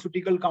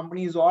pharmaceutical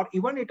companies, or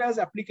even it has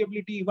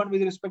applicability even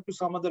with respect to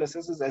some other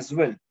assets as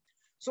well.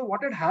 So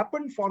what had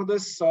happened for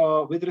this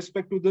with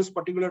respect to this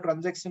particular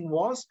transaction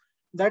was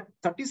that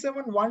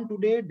 37(1)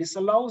 today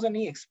disallows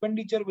any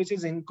expenditure which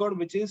is incurred,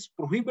 which is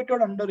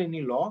prohibited under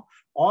any law,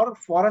 or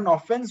for an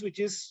offense which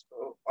is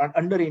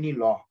under any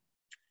law.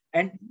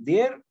 And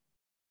there,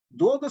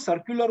 though the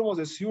circular was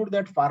issued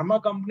that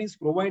pharma companies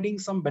providing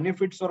some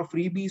benefits or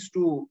freebies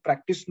to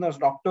practitioners,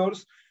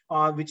 doctors,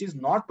 which is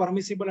not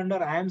permissible under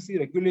IMC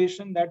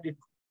regulation, that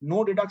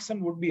no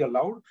deduction would be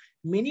allowed.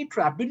 Many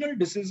tribunal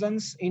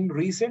decisions in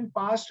recent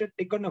past had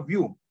taken a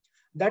view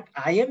that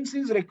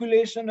IMC's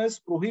regulation is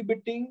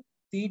prohibiting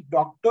the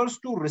doctors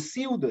to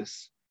receive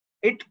this.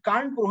 It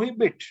can't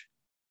prohibit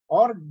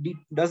or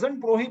doesn't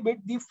prohibit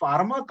the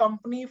pharma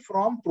company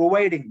from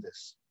providing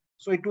this.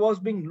 So it was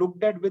being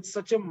looked at with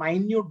such a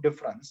minute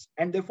difference.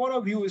 And therefore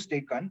a view is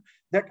taken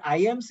that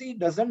IMC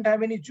doesn't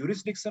have any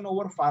jurisdiction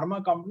over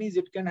pharma companies.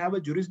 It can have a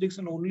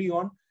jurisdiction only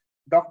on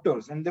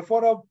doctors. And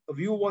therefore a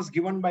view was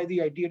given by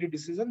the ITAT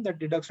decision that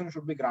deduction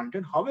should be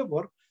granted.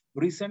 However,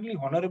 recently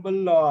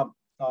Honorable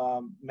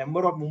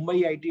member of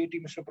Mumbai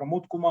ITAT, Mr.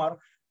 Pramod Kumar,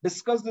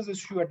 discussed this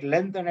issue at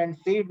length and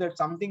said that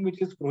something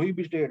which is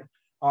prohibited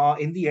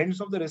in the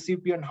hands of the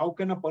recipient, how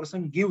can a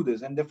person give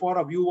this? And therefore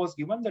a view was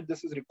given that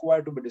this is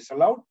required to be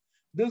disallowed.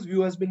 This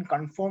view has been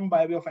confirmed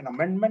by way of an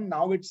amendment.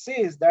 Now it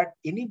says that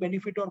any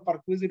benefit or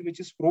perquisite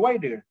which is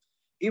provided,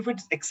 if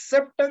its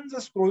acceptance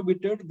is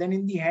prohibited, then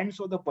in the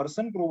hands of the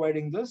person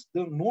providing this,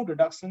 no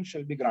deduction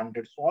shall be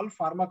granted. So all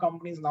pharma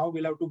companies now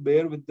will have to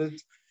bear with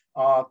this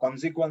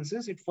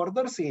consequences. It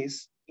further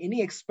says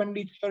any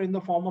expenditure in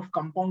the form of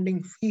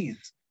compounding fees,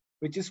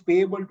 which is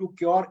payable to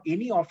cure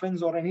any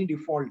offense or any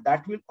default,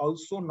 that will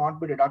also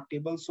not be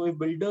deductible. So if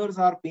builders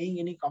are paying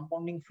any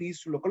compounding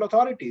fees to local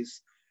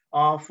authorities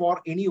for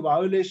any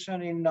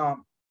violation in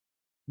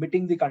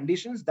meeting the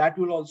conditions, that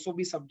will also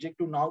be subject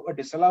to now a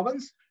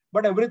disallowance.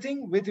 But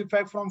everything with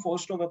effect from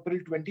 1st of April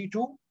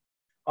 22.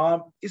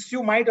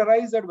 issue might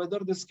arise that whether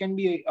this can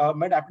be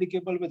made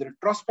applicable with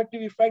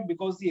retrospective effect,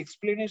 because the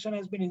explanation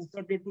has been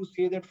inserted to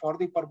say that for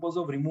the purpose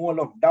of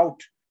removal of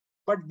doubt.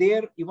 But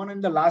there, even in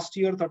the last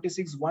year,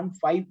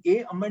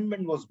 3615A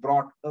amendment was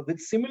brought with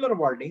similar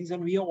wordings,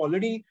 and we have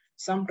already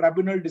some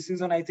tribunal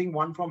decision, I think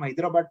one from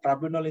Hyderabad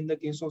tribunal in the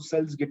case of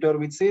Cells Gitter,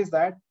 which says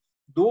that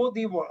though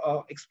the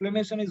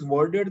explanation is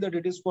worded that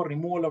it is for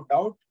removal of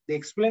doubt, the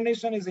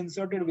explanation is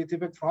inserted with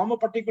effect from a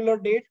particular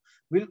date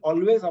will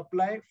always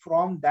apply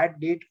from that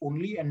date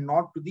only and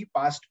not to the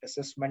past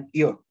assessment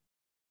year.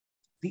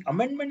 The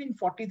amendment in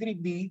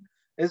 43B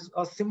is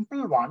a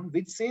simple one,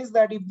 which says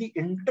that if the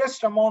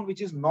interest amount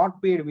which is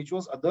not paid, which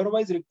was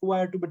otherwise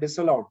required to be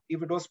disallowed,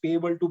 if it was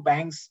payable to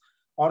banks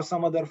or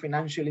some other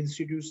financial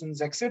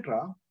institutions,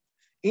 etc.,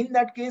 in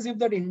that case, if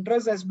that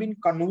interest has been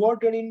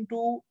converted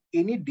into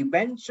any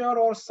debenture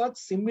or such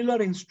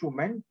similar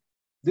instrument,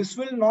 this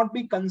will not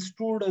be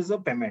construed as a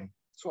payment.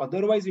 So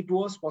otherwise, it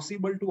was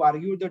possible to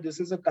argue that this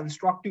is a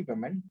constructive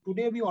payment.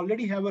 Today, we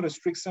already have a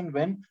restriction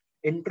when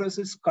interest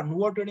is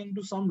converted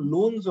into some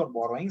loans or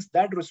borrowings.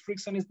 That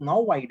restriction is now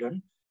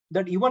widened,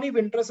 that even if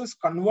interest is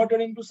converted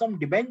into some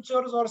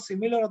debentures or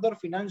similar other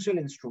financial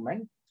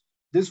instrument,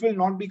 this will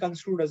not be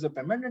construed as a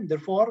payment, and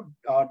therefore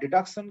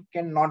deduction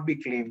cannot be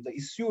claimed. The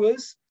issue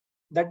is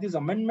that this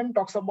amendment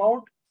talks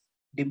about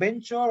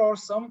debenture or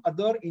some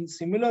other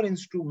similar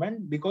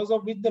instrument because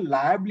of which the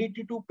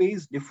liability to pay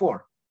is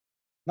deferred.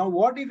 Now,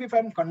 what if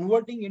I'm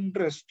converting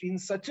interest in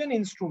such an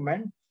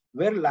instrument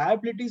where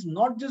liability is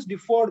not just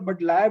deferred, but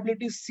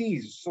liability is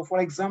seized? So, for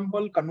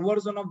example,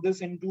 conversion of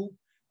this into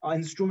an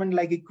instrument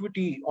like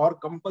equity or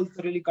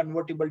compulsorily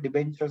convertible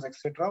debentures,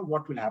 etc.,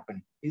 what will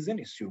happen is an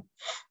issue.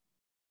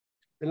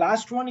 The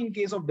last one in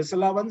case of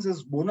disallowance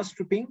is bonus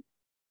stripping.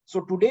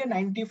 So today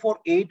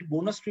 94(8)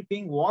 bonus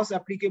stripping was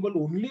applicable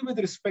only with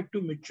respect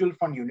to mutual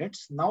fund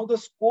units. Now the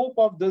scope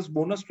of this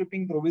bonus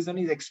stripping provision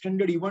is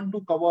extended even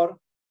to cover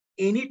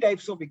any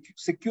types of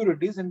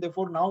securities, and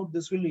therefore now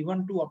this will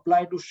even to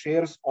apply to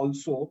shares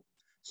also.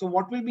 So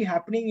what will be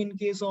happening in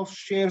case of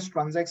shares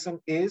transaction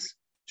is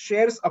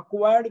shares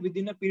acquired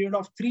within a period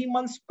of 3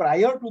 months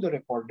prior to the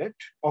record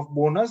date of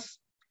bonus,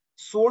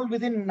 sold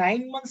within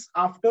 9 months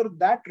after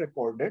that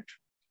record date.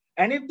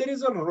 And if there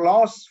is a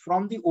loss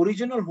from the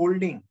original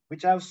holding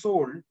which I have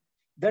sold,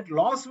 that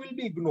loss will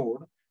be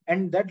ignored,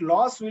 and that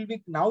loss will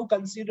be now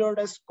considered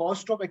as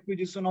cost of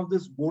acquisition of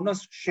this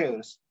bonus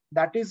shares.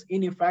 That is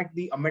in effect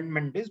the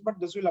amendment is, but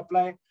this will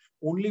apply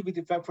only with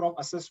effect from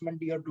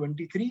assessment year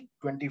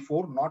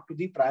 23-24, not to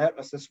the prior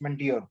assessment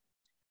year.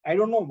 I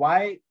don't know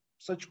why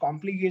such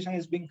complication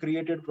is being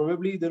created.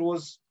 Probably there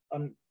was a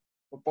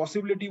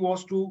possibility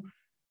was to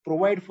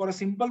provide for a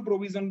simple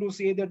provision to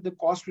say that the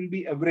cost will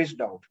be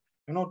averaged out.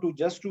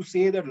 To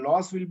say that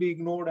loss will be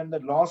ignored and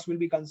that loss will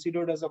be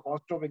considered as a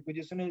cost of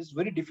acquisition is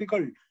very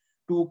difficult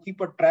to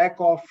keep a track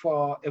of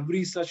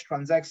every such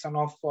transaction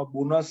of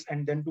bonus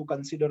and then to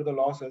consider the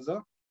loss as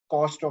a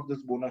cost of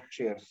this bonus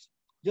shares.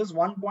 Just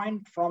one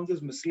point from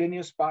this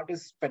miscellaneous part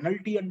is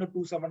penalty under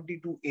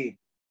 272A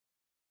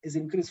is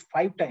increased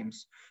 5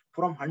 times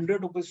from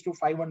 100 rupees to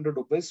 500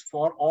 rupees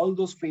for all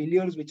those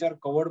failures which are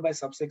covered by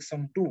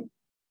subsection 2.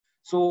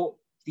 So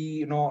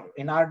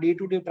in our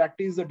day-to-day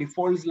practice, the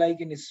defaults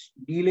like in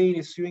delay in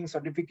issuing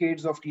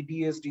certificates of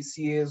TTS,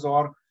 TCAs,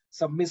 or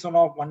submission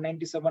of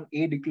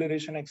 197A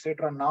declaration,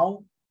 etc.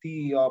 Now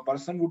the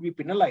person would be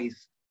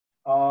penalized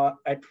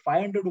at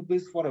 500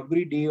 rupees for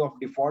every day of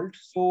default.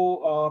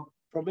 So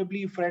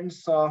probably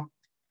friends, and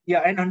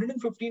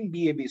 115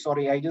 BAB.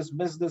 Sorry, I just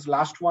missed this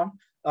last one.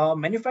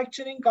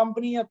 Manufacturing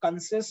company, a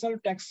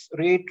concessional tax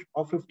rate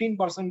of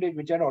 15%,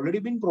 which had already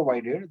been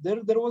provided.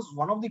 There was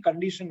one of the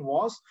condition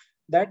was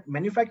that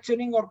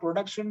manufacturing or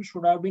production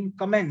should have been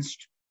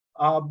commenced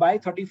by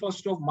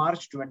 31st of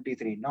March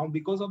 23. Now,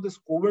 because of this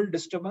COVID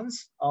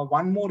disturbance,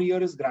 1 more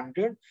year is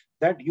granted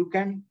that you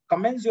can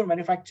commence your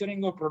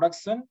manufacturing or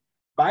production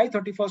by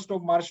 31st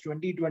of March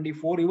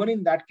 2024. Even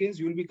in that case,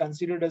 you will be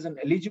considered as an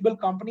eligible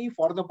company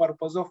for the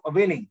purpose of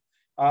availing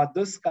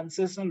this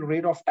concessional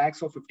rate of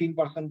tax of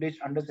 15%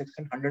 under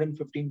section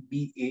 115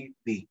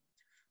 BAB.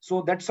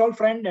 So that's all,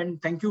 friend,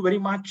 and thank you very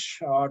much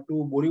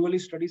to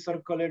Borivali Study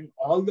Circle and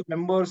all the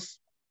members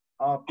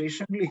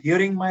patiently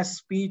hearing my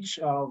speech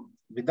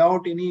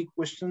without any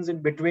questions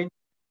in between.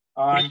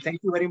 And thank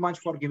you very much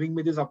for giving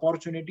me this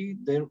opportunity.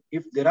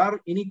 If there are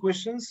any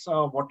questions,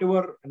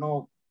 whatever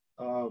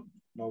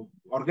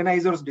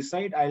organizers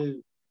decide,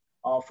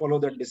 I'll follow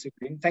that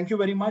discipline. Thank you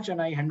very much,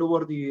 and I hand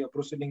over the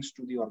proceedings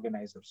to the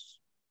organizers.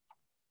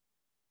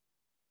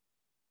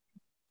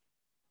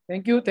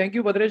 Thank you,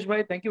 Bhadresh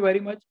bhai. Thank you very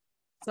much.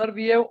 Sir,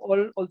 we have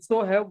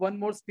also have one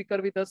more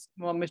speaker with us,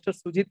 Mr.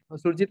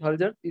 Surjit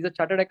Haljar. He's a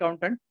chartered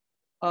accountant.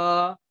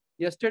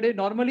 Yesterday,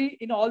 normally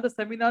in all the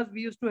seminars,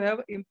 we used to have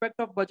impact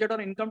of budget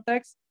on income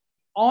tax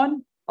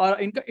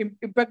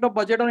impact of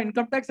budget on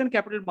income tax and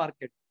capital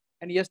market.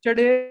 And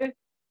yesterday,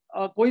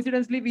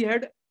 coincidentally, we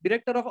had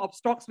director of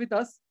Upstocks with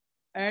us,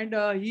 and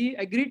he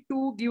agreed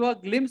to give a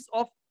glimpse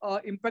of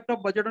impact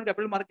of budget on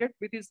capital market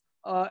with his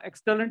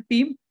external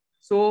team.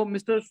 So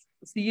Mr.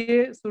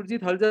 CA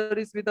Surjit Haljar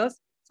is with us.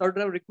 So I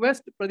would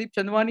request Pradeep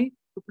Chandwani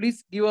to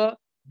please give a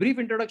brief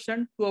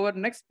introduction to our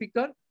next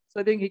speaker. So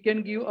I think he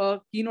can give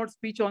a keynote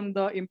speech on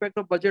the impact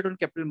of budget on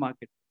capital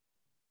market.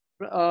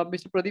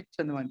 Mr. Pradeep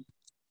Chandwani.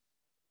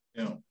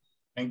 Yeah.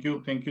 Thank you,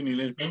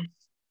 Nilesh bhai.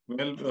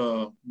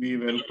 Well, we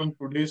welcome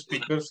today's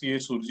speaker, CA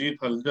Surjit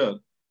Haljar,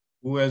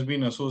 who has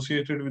been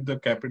associated with the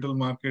capital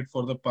market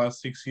for the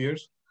past 6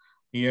 years.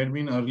 He had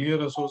been earlier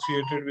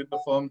associated with the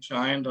firm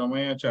Chai and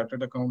Ramaya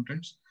Chartered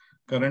Accountants.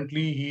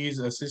 Currently, he is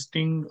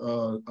assisting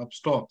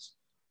Upstocks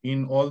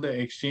in all the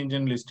exchange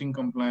and listing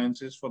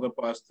compliances for the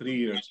past 3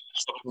 years.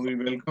 So we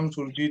welcome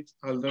Surjit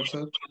Haljar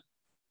sir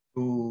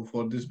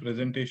for this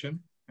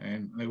presentation,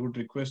 and I would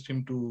request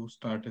him to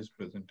start his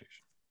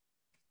presentation.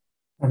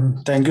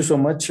 Thank you so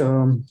much,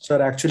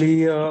 sir.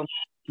 Actually,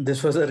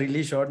 this was a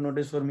really short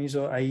notice for me,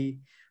 so I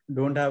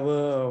don't have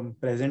a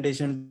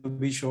presentation to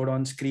be showed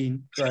on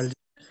screen. So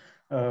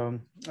I'll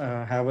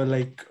have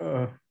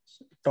a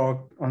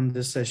talk on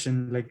this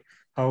session, like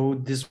how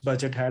this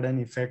budget had an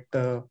effect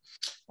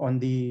on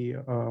the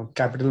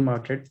capital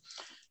market.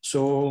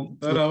 So,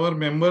 sir, our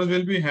members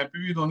will be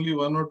happy with only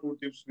 1 or 2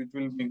 tips, which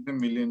will make them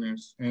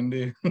millionaires, and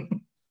they.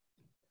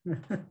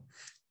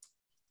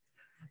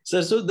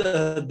 Sir, so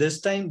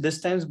this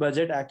time's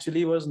budget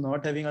actually was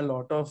not having a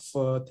lot of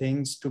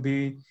things to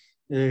be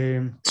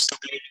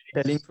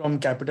telling from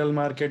capital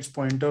markets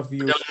point of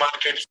view.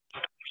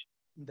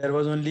 There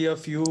was only a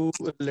few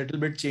little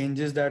bit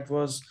changes that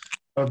was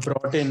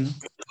brought in.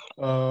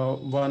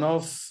 One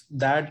of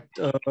that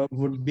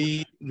would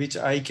be, which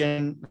I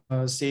can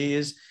say,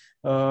 is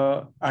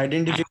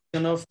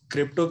identification of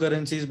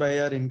cryptocurrencies by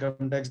our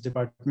income tax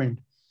department.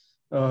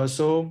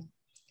 So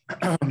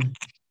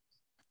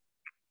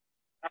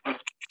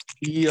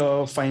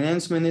the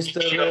finance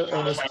minister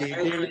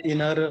stated in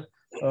her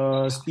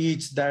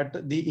speech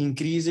that the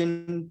increase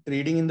in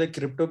trading in the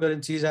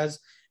cryptocurrencies has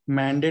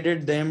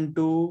mandated them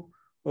to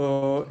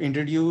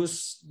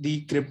introduce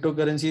the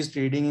cryptocurrencies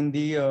trading in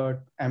the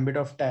ambit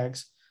of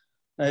tax.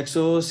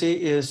 So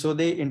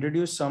they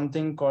introduced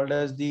something called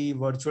as the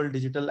virtual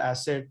digital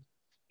asset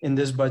in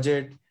this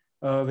budget,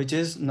 which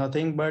is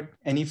nothing but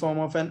any form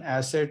of an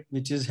asset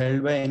which is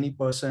held by any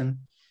person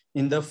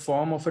in the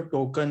form of a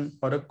token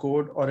or a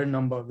code or a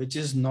number, which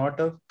is not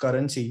a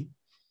currency.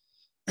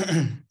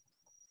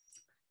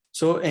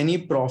 So any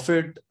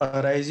profit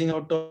arising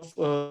out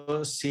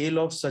of sale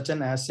of such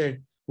an asset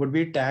would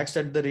be taxed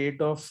at the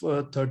rate of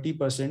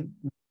 30%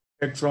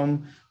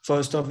 from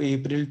 1st of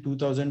April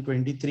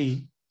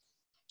 2023.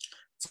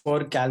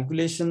 For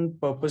calculation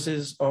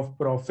purposes of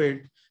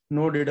profit,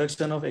 no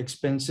deduction of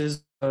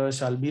expenses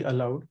shall be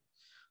allowed.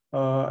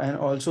 And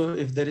also,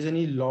 if there is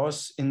any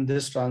loss in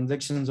this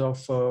transactions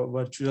of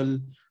virtual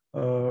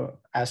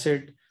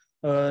asset,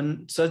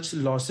 such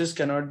losses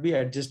cannot be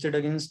adjusted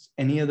against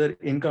any other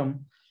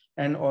income.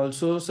 And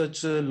also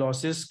such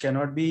losses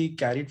cannot be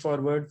carried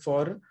forward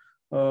for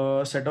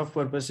set of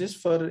purposes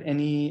for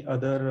any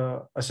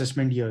other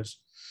assessment years.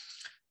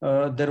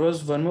 There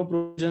was one more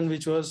provision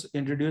which was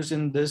introduced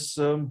in this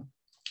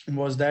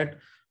was that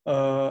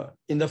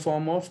in the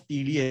form of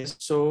TDS.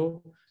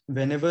 So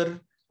whenever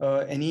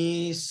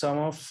any sum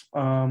of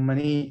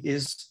money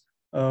is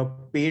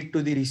paid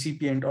to the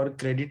recipient or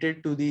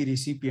credited to the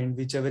recipient,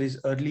 whichever is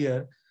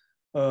earlier,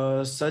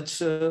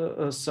 such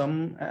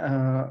sum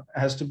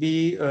has to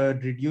be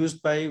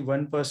reduced by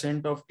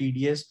 1% of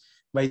TDS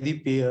by the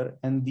payer,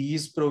 and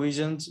these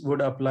provisions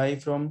would apply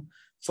from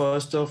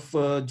 1st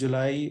of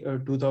July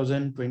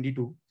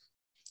 2022.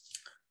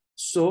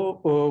 So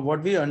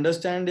what we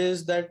understand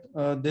is that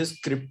this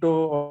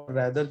crypto, or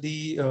rather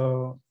the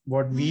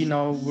what we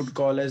now would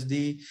call as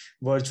the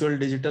virtual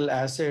digital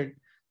asset,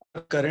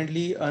 are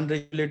currently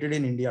unregulated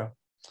in India.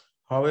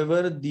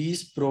 However,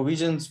 these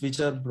provisions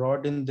which are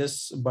brought in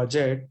this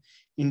budget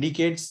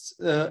indicates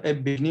a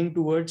beginning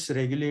towards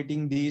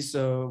regulating these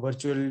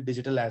virtual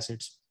digital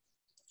assets.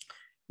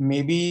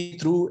 Maybe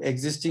through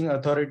existing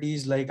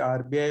authorities like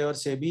RBI or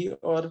SEBI,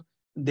 or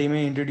they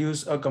may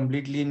introduce a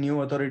completely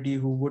new authority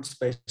who would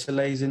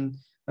specialize in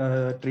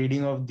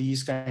trading of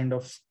these kind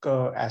of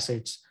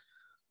assets.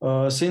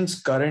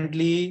 Since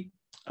currently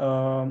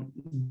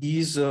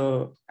these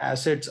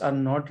assets are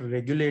not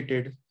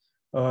regulated,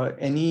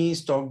 any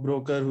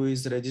stockbroker who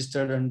is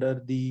registered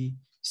under the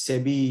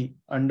SEBI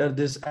under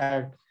this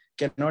act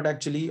cannot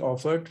actually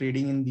offer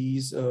trading in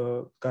these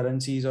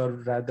currencies,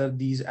 or rather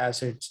these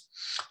assets.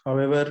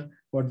 However,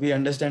 what we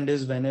understand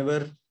is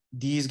whenever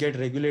these get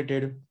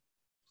regulated,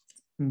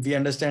 we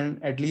understand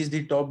at least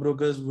the top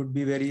brokers would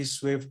be very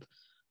swift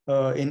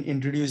in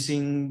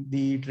introducing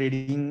the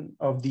trading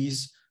of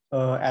these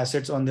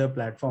assets on their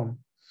platform.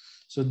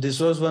 So this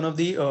was one of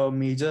the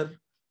major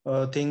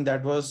thing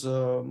that was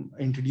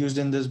introduced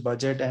in this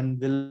budget and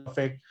will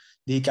affect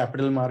the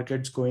capital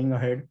markets going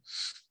ahead.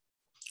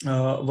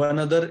 One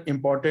other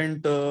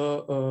important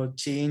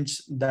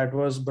change that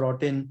was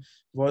brought in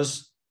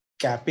was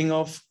capping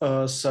of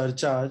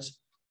surcharge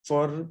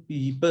for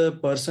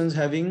persons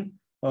having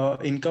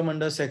income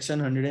under section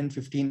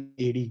 115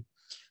 AD.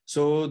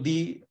 So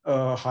the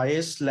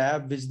highest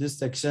slab which this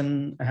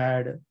section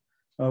had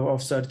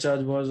of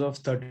surcharge was of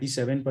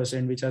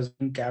 37%, which has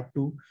been capped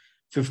to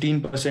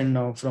 15%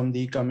 now from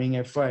the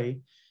coming FY.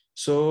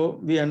 So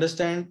we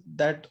understand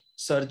that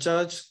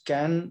surcharge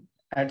can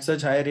at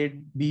such high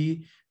rate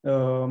be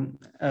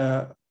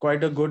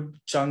quite a good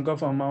chunk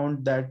of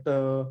amount that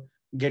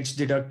gets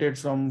deducted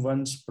from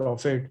one's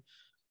profit.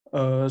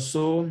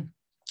 So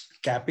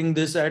capping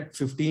this at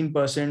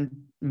 15%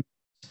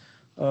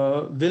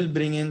 will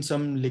bring in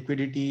some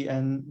liquidity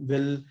and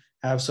will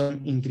have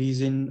some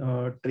increase in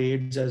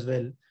trades as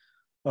well.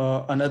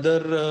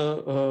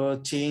 Another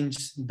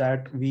change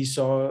that we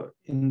saw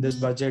in this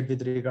budget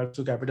with regards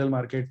to capital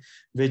market,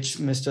 which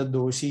Mr.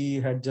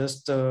 Doshi had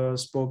just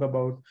spoke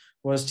about,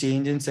 was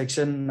change in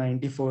section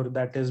 94,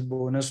 that is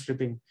bonus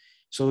stripping.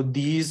 So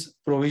these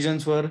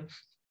provisions were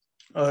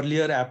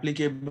earlier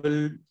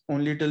applicable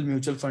only till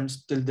mutual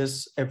funds till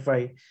this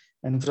FI,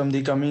 and from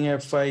the coming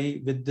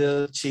FI with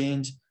the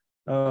change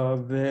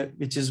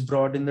which is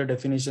brought in the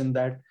definition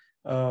that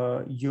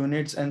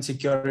units and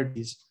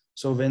securities.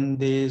 So when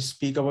they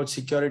speak about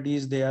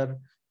securities, they are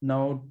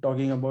now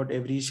talking about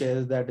every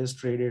share that is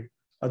traded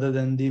other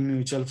than the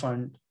mutual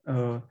fund.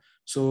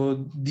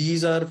 So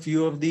these are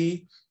few of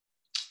the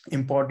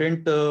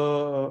important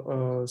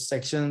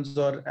sections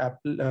or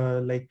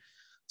like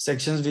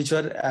sections which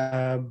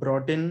were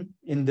brought in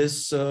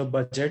this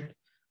budget,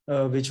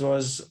 which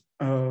was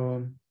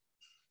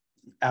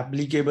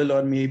applicable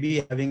or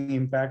maybe having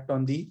impact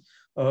on the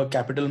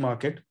capital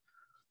market.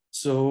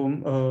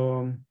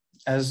 So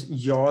as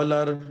y'all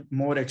are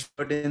more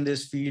expert in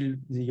this field,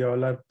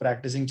 y'all are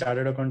practicing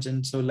chartered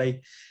accountants, so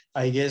like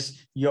I guess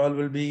y'all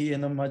will be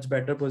in a much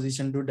better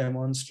position to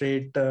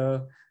demonstrate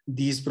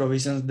these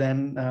provisions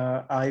than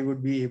I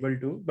would be able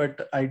to.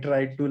 But I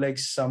tried to like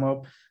sum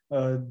up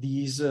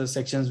these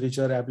sections which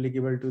are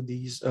applicable to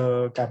these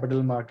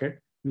capital market,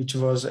 which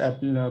was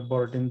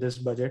brought in this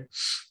budget.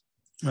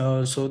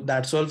 So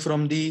that's all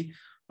from the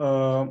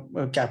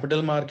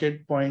capital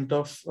market point.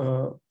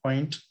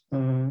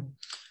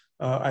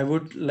 I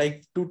would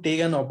like to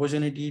take an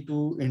opportunity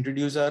to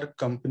introduce our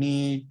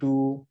company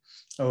to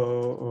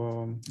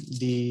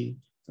the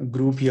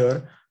group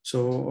here.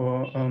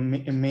 So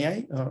may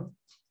I?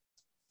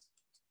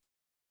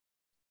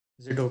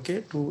 Is it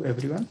okay to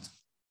everyone?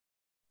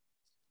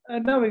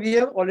 No, we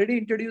have already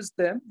introduced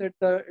them. That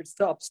it's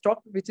the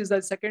Upstock, which is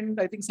the second,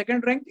 I think,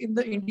 second rank in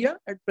the India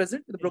at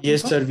present. The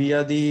Yes, sir. We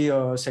are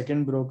the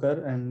second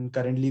broker, and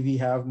currently we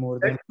have more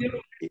than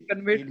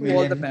conveyed to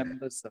all the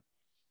members, sir.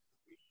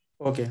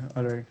 Okay,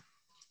 all right.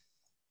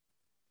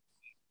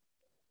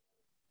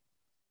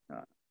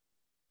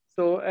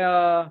 So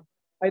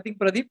I think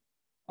Pradeep,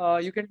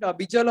 you can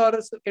Bijal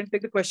or can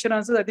take the question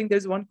answers. I think there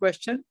is one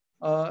question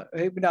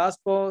have been asked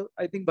for.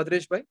 I think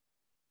Bhadresh bhai.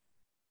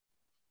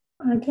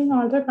 I think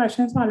all the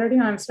questions already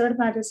answered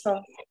by the sir.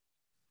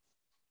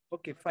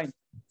 Okay, fine.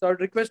 So I'll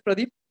request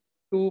Pradeep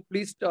to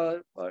please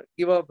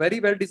give a very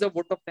well-deserved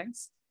vote of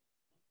thanks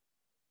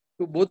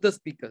to both the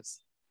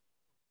speakers.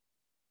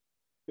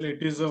 Well,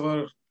 it is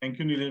our, thank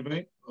you, Nilesh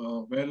bhai.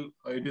 Well,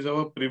 it is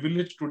our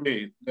privilege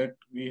today that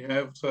we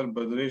have Sir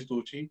Bhadresh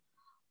Doshi,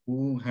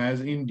 who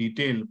has in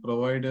detail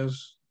provided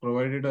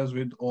us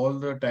with all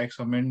the tax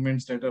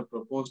amendments that are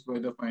proposed by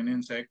the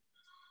Finance Act.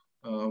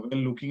 Well,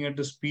 looking at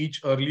the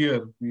speech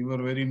earlier, we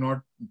were really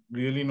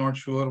not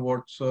sure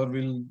what sir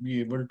will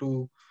be able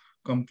to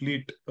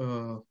complete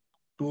 2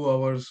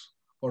 hours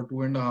or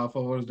 2.5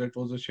 hours. That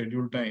was the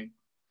scheduled time.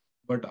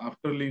 But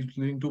after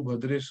listening to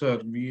Bhadresh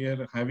sir, we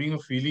are having a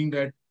feeling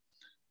that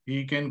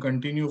he can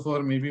continue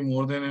for maybe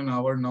more than an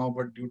hour now,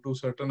 but due to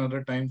certain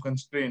other time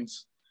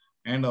constraints,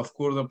 and of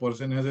course, the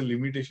person has a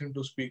limitation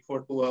to speak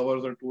for 2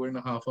 hours or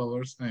 2.5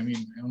 hours. I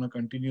mean, on a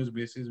continuous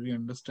basis, we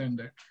understand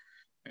that.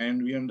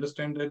 And we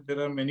understand that there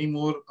are many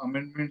more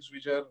amendments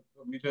which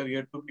are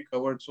yet to be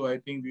covered. So I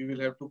think we will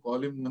have to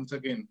call him once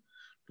again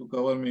to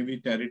cover maybe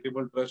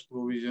charitable trust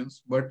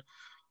provisions. But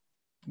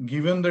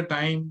given the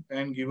time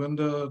and given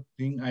the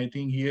thing, I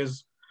think he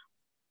has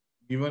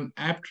given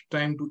apt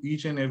time to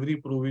each and every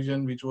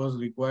provision which was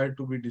required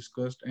to be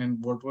discussed,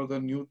 and what were the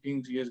new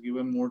things he has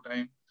given more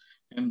time,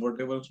 and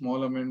whatever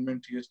small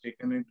amendments he has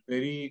taken it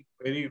very,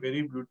 very,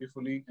 very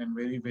beautifully and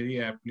very,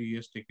 very aptly he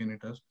has taken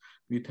it as.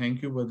 We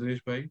thank you, Bhadresh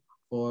bhai,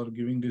 for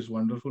giving this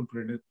wonderful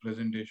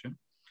presentation.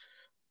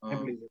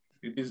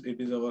 It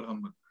is our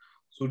humble.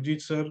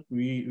 Surjit sir,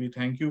 we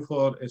thank you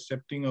for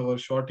accepting our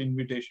short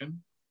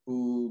invitation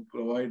to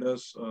provide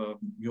us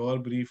your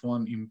brief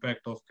on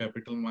impact of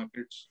capital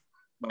markets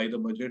by the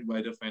budget,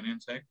 by the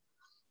Finance Act.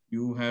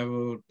 You have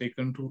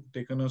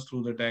taken us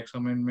through the tax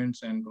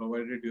amendments and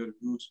provided your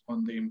views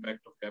on the impact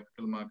of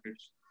capital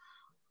markets.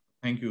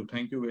 Thank you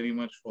very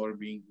much for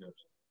being here.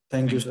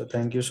 Thank you, sir.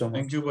 Thank you so much.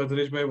 Thank you,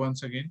 Bhadresh bhai,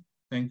 once again.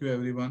 Thank you,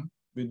 everyone.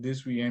 With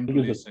this, we end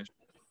today's session.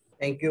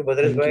 Thank you,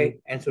 Bhadresh bhai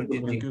and Surjit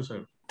ji. Thank you,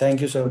 sir.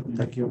 Thank you, sir.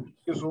 Thank you. Thank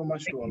you so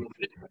much to all of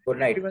you. Good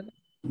night.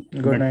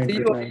 Good night. See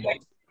Good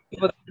night.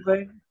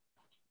 you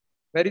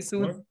very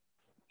soon. What?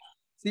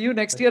 See you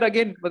next year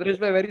again, Bhadresh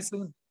bhai, very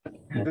soon.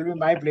 It will be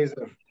my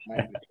pleasure. My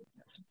pleasure.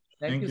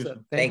 Thank you, sir.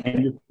 Thank you.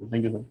 Thank you.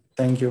 Thank you, sir.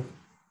 Thank you.